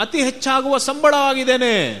ನಿಮ್ಮ ಅತಿ ಹೆಚ್ಚಾಗುವ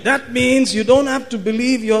ಸಂಬಳವಾಗಿದ್ದೇನೆ. That means you don't have to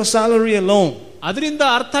believe your salary alone. ಅದರಿಂದ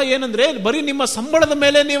ಅರ್ಥ ಏನಂದ್ರೆ ಬರೀ ನಿಮ್ಮ ಸಂಬಳದ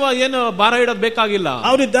ಮೇಲೆ ನೀವು ಏನು ಭಾರ ಇಡೋದು ಬೇಕಾಗಿಲ್ಲ.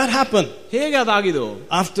 How did that happen? ಹೇಗೆ ಅದಾಗಿದು?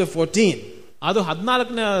 After 14. ಅದು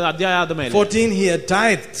 14ನೇ ಅಧ್ಯಾಯ ಆದ ಮೇಲೆ. 14 he had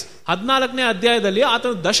tithed. 14ನೇ ಅಧ್ಯಾಯದಲ್ಲಿ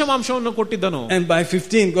ಆತನು ದಶಮಾಂಶವನ್ನು ಕೊಟ್ಟಿದ್ದನು. And by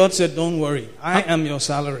 15 God said, don't worry, I am your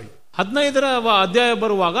salary. 15ರ ಅಧ್ಯಾಯ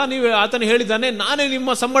ಬರುವಾಗ ನೀವು ಆತನು ಹೇಳಿದ್ದಾನೆ, ನಾನೇ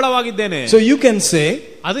ನಿಮ್ಮ ಸಂಬಳವಾಗಿದ್ದೇನೆ. So you can say,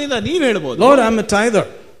 ಅದರಿಂದ ನೀವು ಹೇಳ್ಬೋದು, Lord, I am a tither.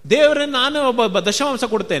 ದೇವರೇ, ನಾನು ಒಬ್ಬ ದಶಮಾಂಶ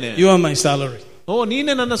ಕೊಡ್ತೇನೆ. You are my salary. ಓ,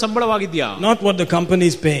 ನೀನೇ ನನ್ನ ಸಂಬಳವಾಗಿದ್ಯಾ. Not what the company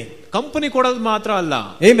is paying. Company ಕೊಡೋದು ಮಾತ್ರ ಅಲ್ಲ.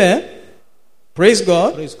 Amen. Praise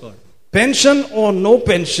God. Praise God. Pension or no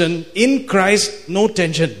pension, in Christ no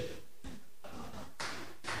tension.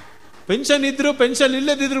 Pension ಇದ್ರು ಪೆನ್ಷನ್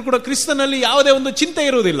ಇಲ್ಲದಿದ್ರು ಕೂಡ ಕ್ರಿಸ್ತನಲ್ಲಿ ಯಾವುದೇ ಒಂದು ಚಿಂತೆ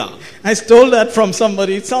ಇರುವುದಿಲ್ಲ. I stole that from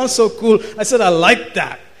somebody. It sounds so cool. I said, I like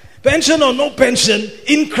that. Pension or no pension,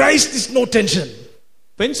 in Christ is no tension.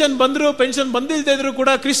 Pension ಬಂದ್ರು pension ಬಂದಿಲ್ಲದೆ ಇದ್ರು ಕೂಡ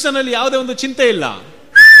ಕ್ರಿಸ್ತನಲ್ಲಿ ಯಾವುದೇ ಒಂದು ಚಿಂತೆ ಇಲ್ಲ.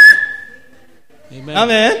 Amen.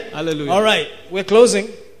 Amen. Hallelujah. All right, we're closing.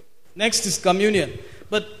 Next is communion.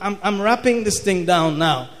 But I'm wrapping this thing down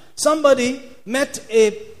now. Somebody met a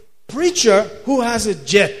preacher who has a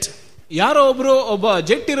jet. ಯಾರೋ ಒಬ್ಬ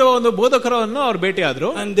ಜೆಟ್ ಇರೋ ಒಂದು ಬೋಧಕರನ್ನು ಅವ್ರು ಭೇಟಿ ಆದ್ರು.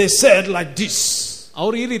 And they said like this.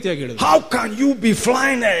 ಅವ್ರು ಈ ರೀತಿಯಾಗಿ ಹೇಳಿದ್ರು, how can you be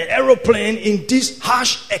flying an aeroplane in these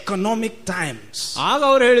harsh economic times? ಆಗ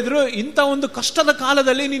ಅವ್ರು ಹೇಳಿದ್ರು, ಇಂತ ಒಂದು ಕಷ್ಟದ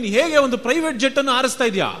ಕಾಲದಲ್ಲಿ ನೀನು ಹೇಗೆ ಒಂದು ಪ್ರೈವೇಟ್ ಜೆಟ್ ಅನ್ನು ಹಾರಿಸ್ತಾ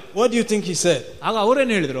ಇದೀಯಾ? What do you think he said? ಆಗ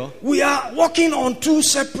ಅವ್ರೇನು ಹೇಳಿದ್ರು, we are working on two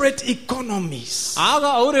separate economies. ಆಗ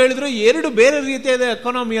ಅವ್ರು ಹೇಳಿದ್ರು, ಎರಡು ಬೇರೆ ರೀತಿಯಾದ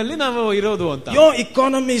ಎಕಾನಮಿಯಲ್ಲಿ ನಾವು ಇರೋದು ಅಂತ. your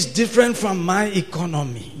economy is different from my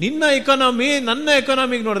economy. ನಿನ್ನ ಎಕಾನಮಿ ನನ್ನ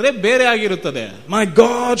ಎಕಾನಮಿಗೆ ನೋಡಿದ್ರೆ ಬೇರೆ ಆಗಿರುತ್ತದೆ. my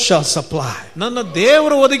God shall supply. ನನ್ನ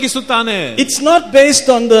ದೇವರು ಒದಗಿಸುತ್ತಾನೆ. It's not based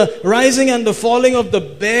on the rising and the falling of the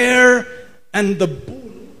bear and the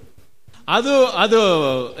bull. ಅದು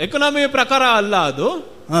ಎಕಾನಮಿ ಪ್ರಕಾರ ಅಲ್ಲ ಅದು.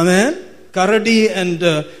 Amen. Karadi and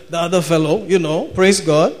the other fellow, praise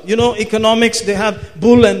God. Economics, they have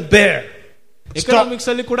bull and bear. Economics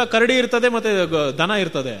ಅಲ್ಲಿ ಕೂಡ ಕರಡಿ ಇರ್ತದೆ ಮತ್ತೆ ದನ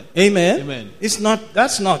ಇರ್ತದೆ. Amen. Amen.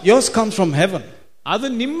 That's not. Yours comes from heaven. ಅದು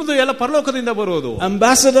ನಿಮ್ಮದು ಎಲ್ಲ ಪರಲೋಕದಿಂದ ಬರುವುದು.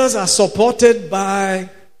 Ambassadors are supported by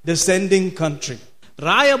the sending country.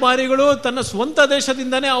 ರಾಯಭಾರಿಗಳು ತನ್ನ ಸ್ವಂತ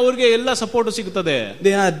ದೇಶದಿಂದಾನೇ ಅವ್ರಿಗೆ ಎಲ್ಲ ಸಪೋರ್ಟ್ ಸಿಗುತ್ತದೆ.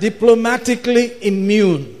 They are diplomatically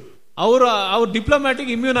immune. ಅವರು ಡಿಪ್ಲೊಮ್ಯಾಟಿಕ್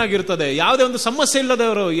ಇಮ್ಯೂನ್ ಆಗಿರ್ತದೆ. ಯಾವುದೇ ಒಂದು ಸಮಸ್ಯೆ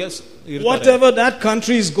ಇಲ್ಲದವರು. Whatever that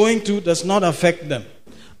country is going to does not affect them.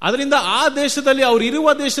 ಅದರಿಂದ ಆ ದೇಶದಲ್ಲಿ ಅವ್ರು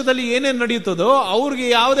ಇರುವ ದೇಶದಲ್ಲಿ ಏನೇನು ನಡೆಯುತ್ತದೋ ಅವ್ರಿಗೆ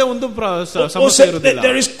ಯಾವುದೇ ಒಂದು ಸಮಸ್ಯೆ ಇರುವುದಿಲ್ಲ.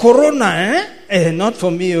 There is corona, not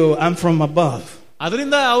for me, I'm from above.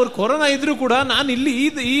 ಅದರಿಂದ ಅವ್ರು ಕೊರೋನಾ ಇದ್ರೂ ಕೂಡ ನಾನು ಇಲ್ಲಿ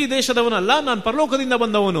ಈ ದೇಶದವನಲ್ಲ, ನಾನು ಪರಲೋಕದಿಂದ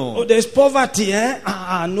ಬಂದವನು. there is poverty,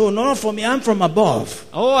 no, not for me, I'm from above.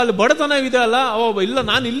 ಅಲ್ಲಿ ಬಡತನ ಇದೆ ಅಲ್ಲ, ಇಲ್ಲ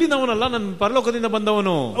ನಾನು ಇಲ್ಲಿನವನಲ್ಲ, ನಾನು ಪರಲೋಕದಿಂದ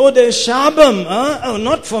ಬಂದವನು. there is shabam,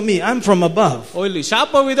 not for me, I'm from above. ಇಲ್ಲಿ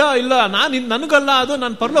ಶಾಪವಿದ, ಇಲ್ಲ ನನಗಲ್ಲ, ಅದು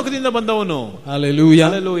ನಾನು ಪರಲೋಕದಿಂದ ಬಂದವನು. Hallelujah.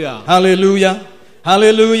 Hallelujah. Hallelujah.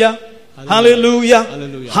 Hallelujah. Hallelujah.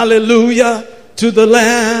 Hallelujah. Hallelujah to the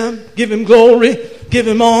Lamb. Give him glory, give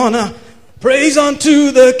him honor. Praise unto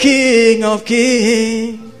the King of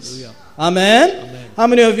Kings. Amen. Amen. How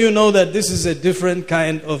many of you know that this is a different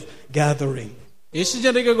kind of gathering? ಎಷ್ಟು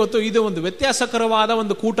ಜನರಿಗೆ ಗೊತ್ತು ಇದು ಒಂದು ವ್ಯತ್ಯಾಸಕರವಾದ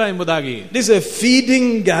ಒಂದು ಕೂಟ ಎಂಬುದಾಗಿ? This is a feeding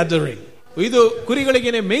gathering. ಇದು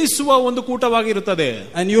ಕುರಿಗಳಿಗೆ ಮೇಯಿಸುವ ಒಂದು ಕೂಟವಾಗಿರುತ್ತದೆ.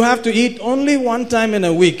 And you have to eat only one time in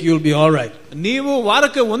a week, you'll be all right. ನೀವು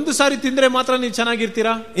ವಾರಕ್ಕೆ ಒಂದು ಸಾರಿ ತಿಂದ್ರೆ ಮಾತ್ರ ನೀವು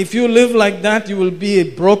ಚೆನ್ನಾಗಿರ್ತೀರಾ. If you live like that, you will be a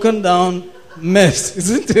broken down mess,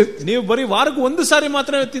 isn't it? ನೀವು ಬರೀ ವಾರಕ್ಕೆ ಒಂದು ಸಾರಿ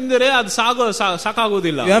ಮಾತ್ರ ತಿಂದರೆ ಅದು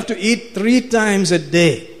ಸಾಕಾಗೋದಿಲ್ಲ. You have to eat 3 times a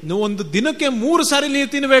day. ನೀವು ಒಂದು ದಿನಕ್ಕೆ 3 ಸಾರಿ ನೀವು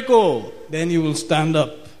ತಿನ್ನಬೇಕು. Then you will stand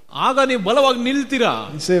up. ಆಗ ನೀವು ಬಲವಾಗಿ ನಿಲ್ತೀರಾ.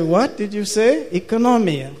 You say, what did you say?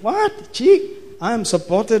 Economy. What? Cheek. I am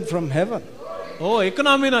supported from heaven.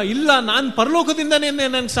 ಎಕನಾಮಿನ ಇಲ್ಲ, ನಾನು ಪರಲೋಕದಿಂದನೇ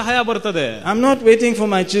ನನಗೆ ಸಹಾಯ ಬರ್ತದೆ. I'm not waiting for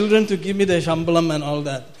my children to give me the shambalam and all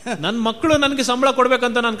that. ನನ್ನ ಮಕ್ಕಳು ನನಗೆ ಸಂಬಳ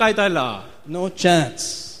ಕೊಡ್ಬೇಕಂತ ನಾನು ಕಾಯ್ತಾ ಇಲ್ಲ. No chance.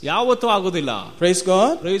 ಯಾವತ್ತೂ ಆಗೋದಿಲ್ಲ. Praise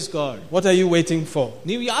God. Praise God. What are you waiting for?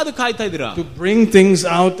 ನೀವು ಯಾವುದು ಕಾಯ್ತಾ ಇದ್ದೀರಾ? To bring things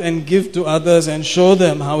out and give to others and show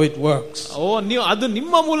them how it works. ನೀವು ಅದು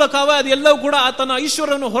ನಿಮ್ಮ ಮೂಲಕವೇ ಅದೆಲ್ಲವೂ ಕೂಡ ಆತನ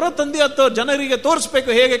ಐಶ್ವರ್ಯವನ್ನು ಹೊರತಂದಿ ಅಥವಾ ಜನರಿಗೆ ತೋರಿಸಬೇಕು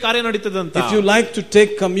ಹೇಗೆ ಕಾರ್ಯ ನಡೀತದೆ ಅಂತ. If you like to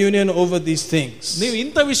take communion over these things, ನೀವು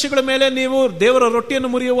ಇಂಥ ವಿಷಯಗಳ ಮೇಲೆ ನೀವು ದೇವರ ರೊಟ್ಟಿಯನ್ನು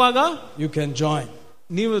ಮುರಿಯುವಾಗ you can join.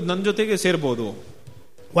 ನೀವು ನನ್ನ ಜೊತೆಗೆ ಸೇರಬಹುದು.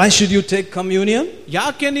 Why should you take communion?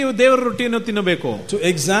 ಯಾಕೆ ನೀವು ದೇವರ ರೊಟ್ಟಿಯನ್ನು ತಿನ್ನಬೇಕು? To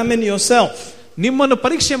examine yourself. ನಿಮ್ಮನ್ನು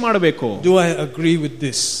ಪರೀಕ್ಷೆ ಮಾಡಬೇಕು. Do I agree with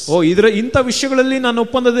this? ಇಂಥ ವಿಷಯಗಳಲ್ಲಿ ನಾನು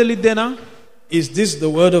ಒಪ್ಪಂದದಲ್ಲಿದ್ದೇನಾ? Is this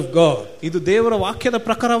the word of God? ಇದು ದೇವರ ವಾಕ್ಯದ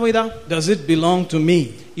ಪ್ರಕಾರವಿದಾ? Does it belong to me?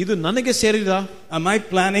 ಇದು ನನಗೆ ಸೇರಿದ? Am I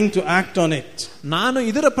planning to act on it? ನಾನು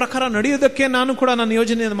ಇದರ ಪ್ರಕಾರ ನಡೆಯೋದಕ್ಕೆ ನಾನು ಕೂಡ ನನ್ನ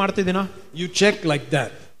ಯೋಜನೆಯನ್ನು ಮಾಡ್ತಿದ್ದೀನಾ? You check like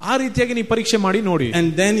that. ಆ ರೀತಿಯಾಗಿ ನೀವು ಪರೀಕ್ಷೆ ಮಾಡಿ ನೋಡಿ. And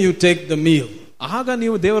then you take the meal. ಆಗ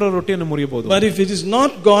ನೀವು ದೇವರ ರೊಟ್ಟಿಯನ್ನು ಮುರಿಯಬಹುದು. But if it is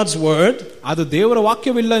not God's word, ಅದು ದೇವರ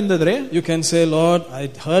ವಾಕ್ಯವಿಲ್ಲ ಎಂದರೆ, you can say, Lord, I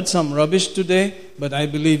heard some rubbish today, but I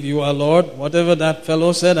believe you are Lord. Whatever that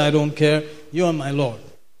fellow said, I don't care. You are my Lord.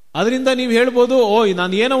 ಅದರಿಂದ ನೀವು ಹೇಳ್ಬೋದು,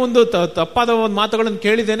 ನಾನು ಏನೋ ಒಂದು ತಪ್ಪಾದ ಒಂದು ಮಾತುಗಳನ್ನು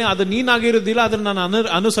ಕೇಳಿದ್ದೇನೆ, ಅದು ನೀನಾಗಿರುವುದಿಲ್ಲ, ಅದನ್ನು ನಾನು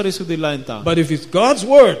ಅನುಸರಿಸುವುದಿಲ್ಲ ಅಂತ. But if it's God's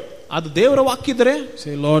word, ಅದು ದೇವರ ವಾಕ್ಯ ಇದ್ರೆ,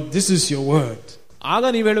 say, Lord, this is your word. ಆಗ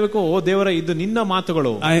ನೀವು ಹೇಳಬೇಕು, ದೇವರ ಇದು ನಿನ್ನ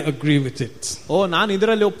ಮಾತುಗಳು. I agree with it. ನಾನು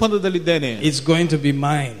ಇದರಲ್ಲಿ ಒಪ್ಪಂದದಲ್ಲಿದ್ದೇನೆ. It's going to be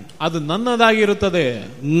mine. ಅದು ನನ್ನದಾಗಿರುತ್ತದೆ.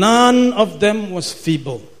 None of them was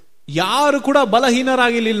feeble. ಯಾರು ಕೂಡ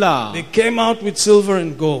ಬಲಹೀನರಾಗಿರಲಿಲ್ಲ. They came out with silver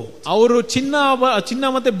and gold. ಅವರು ಚಿನ್ನ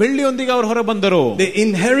ಮತ್ತೆ ಬೆಳ್ಳಿಯೊಂದಿಗೆ ಅವರು ಹೊರ ಬಂದರು. They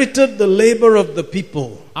inherited the labor of the people.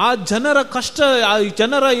 ಆ ಜನರ ಕಷ್ಟ,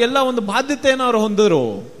 ಜನರ ಎಲ್ಲ ಒಂದು ಬಾಧ್ಯತೆಯನ್ನು ಅವರು ಹೊಂದರು.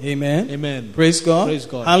 Amen. Amen. Praise God. Praise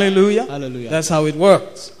God. Hallelujah. Hallelujah. That's how it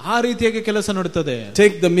works. ಆ ರೀತಿಯಾಗಿ ಕೆಲಸ ನಡೆಯುತ್ತದೆ.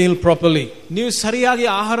 Take the meal properly. ನೀವು ಸರಿಯಾಗಿ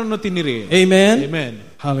ಆಹಾರವನ್ನು ತಿನ್ನಿರಿ. Amen. Amen.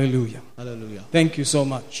 Hallelujah. Hallelujah. Thank you so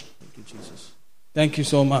much. Thank you, Jesus. Thank you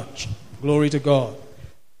so much. Glory to God.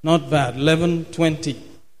 Not bad. 11:20.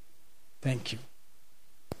 Thank you.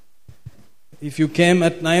 If you came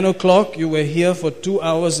at 9 o'clock, you were here for 2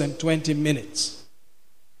 hours and 20 minutes.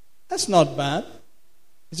 That's not bad.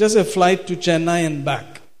 It's just a flight to Chennai and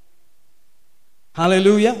back.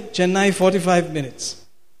 Hallelujah. Chennai, 45 minutes.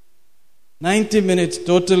 90 minutes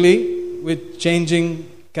totally with changing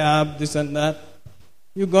cab, this and that.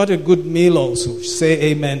 You got a good meal also. Say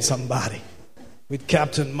amen, somebody. With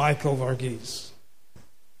Captain Michael Varghese.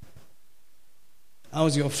 I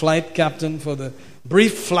was your flight captain for the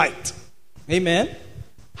brief flight. Amen.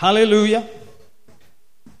 Hallelujah.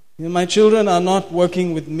 You know, my children are not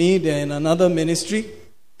working with me. They're in another ministry.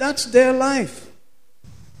 That's their life.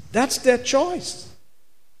 That's their choice.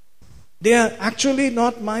 They are actually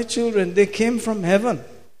not my children. They came from heaven.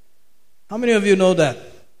 How many of you know that?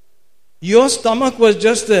 Your stomach was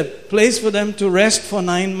just a place for them to rest for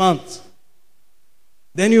 9 months.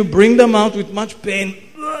 Then you bring them out with much pain.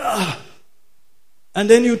 And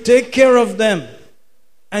then you take care of them.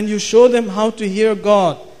 And you show them how to hear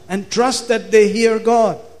God. And trust that they hear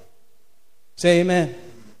God. Say amen.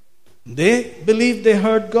 They believe they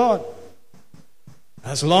heard God.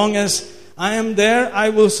 As long as I am there, I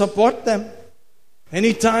will support them.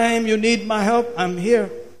 Anytime you need my help, I'm here.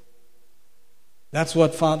 That's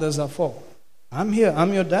what fathers are for. I'm here.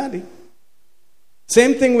 I'm your daddy.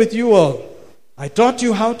 Same thing with you all. I taught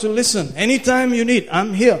you how to listen. Anytime you need,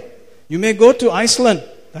 I'm here. You may go to Iceland.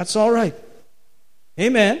 That's all right.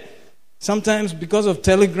 Amen. Sometimes because of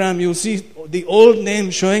Telegram, you'll see the old name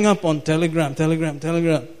showing up on Telegram.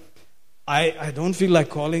 I don't feel like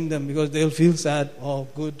calling them because they'll feel sad or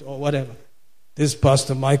good or whatever. This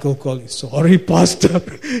Pastor Michael calling. Sorry, Pastor.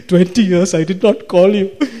 20 years I did not call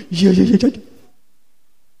you.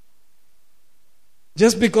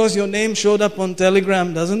 Just because your name showed up on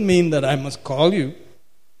Telegram doesn't mean that I must call you.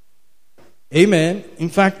 Amen. In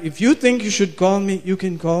fact, if you think you should call me, you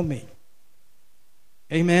can call me.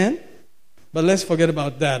 Amen. But let's forget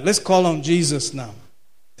about that. Let's call on Jesus now.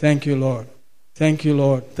 Thank you, Lord. Thank you,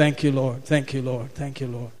 Lord. Thank you, Lord. Thank you, Lord. Thank you,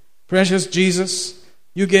 Lord. Precious Jesus,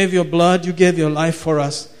 you gave your blood. You gave your life for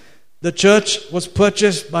us. The church was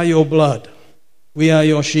purchased by your blood. We are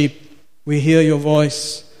your sheep. We hear your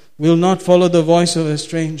voice. We will not follow the voice of a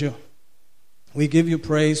stranger. We give you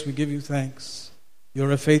praise. We give you thanks.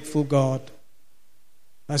 You're a faithful God.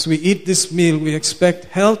 As we eat this meal, we expect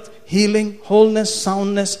health, healing, wholeness,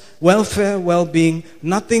 soundness, welfare, well-being,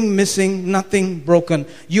 nothing missing, nothing broken.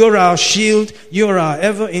 You're our shield. You're our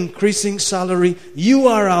ever-increasing salary. You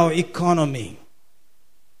are our economy.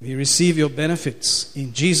 We receive your benefits.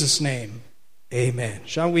 In Jesus' name, amen.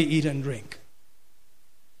 Shall we eat and drink?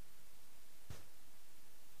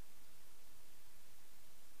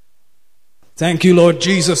 Thank you, Lord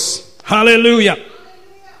Jesus. Hallelujah.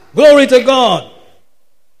 Glory to God.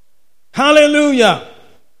 Hallelujah.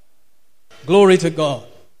 Glory to God.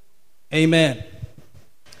 Amen.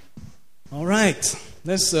 All right.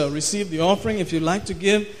 Let's receive the offering. If you'd like to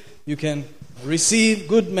give, you can receive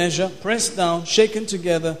good measure, pressed down, shaken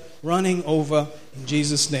together, running over in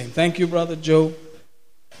Jesus' name. Thank you, Brother Joe.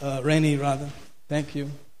 Rennie, rather. Thank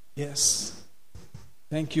you. Yes.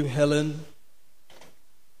 Thank you, Helen.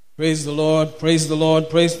 Praise the Lord. Praise the Lord.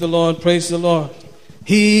 Praise the Lord. Praise the Lord.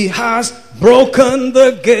 He has broken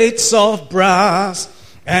the gates of brass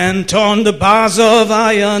and torn the bars of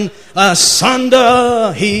iron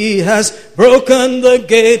asunder. He has broken the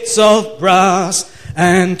gates of brass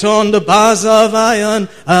and torn the bars of iron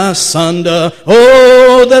asunder.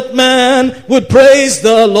 Oh, that man would praise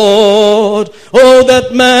the Lord. Oh,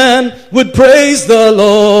 that man would praise the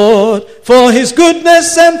Lord for his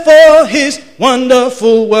goodness and for his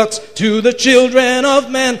wonderful works to the children of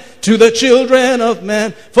men. To the children of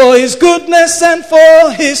man, for his goodness and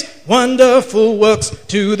for his wonderful works.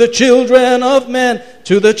 To the children of men,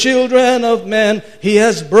 to the children of men, he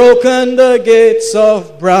has broken the gates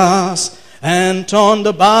of brass and torn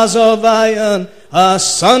the bars of iron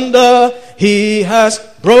asunder. He has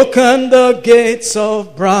broken the gates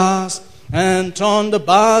of brass and torn the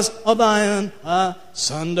bars of iron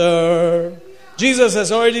asunder. Jesus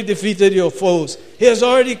has already defeated your foes. He has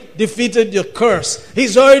already defeated your curse.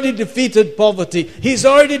 He's already defeated poverty. He's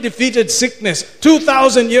already defeated sickness.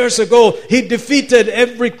 2,000 years ago, he defeated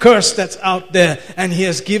every curse that's out there, and he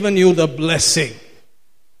has given you the blessing.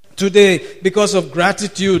 Today, because of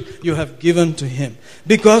gratitude, you have given to him.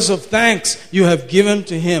 Because of thanks, you have given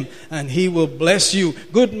to him, and he will bless you.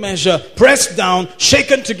 Good measure, pressed down,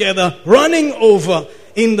 shaken together, running over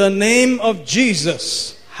in the name of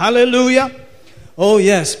Jesus. Hallelujah. Oh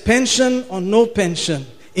yes, pension or no pension,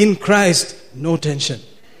 in Christ, no tension.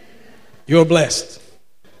 You're blessed.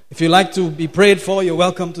 If you like to be prayed for, you're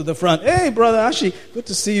welcome to the front. Hey, Brother Ashi, good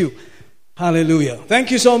to see you. Hallelujah.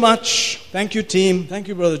 Thank you so much. Thank you, team. Thank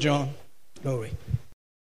you, Brother John. Glory.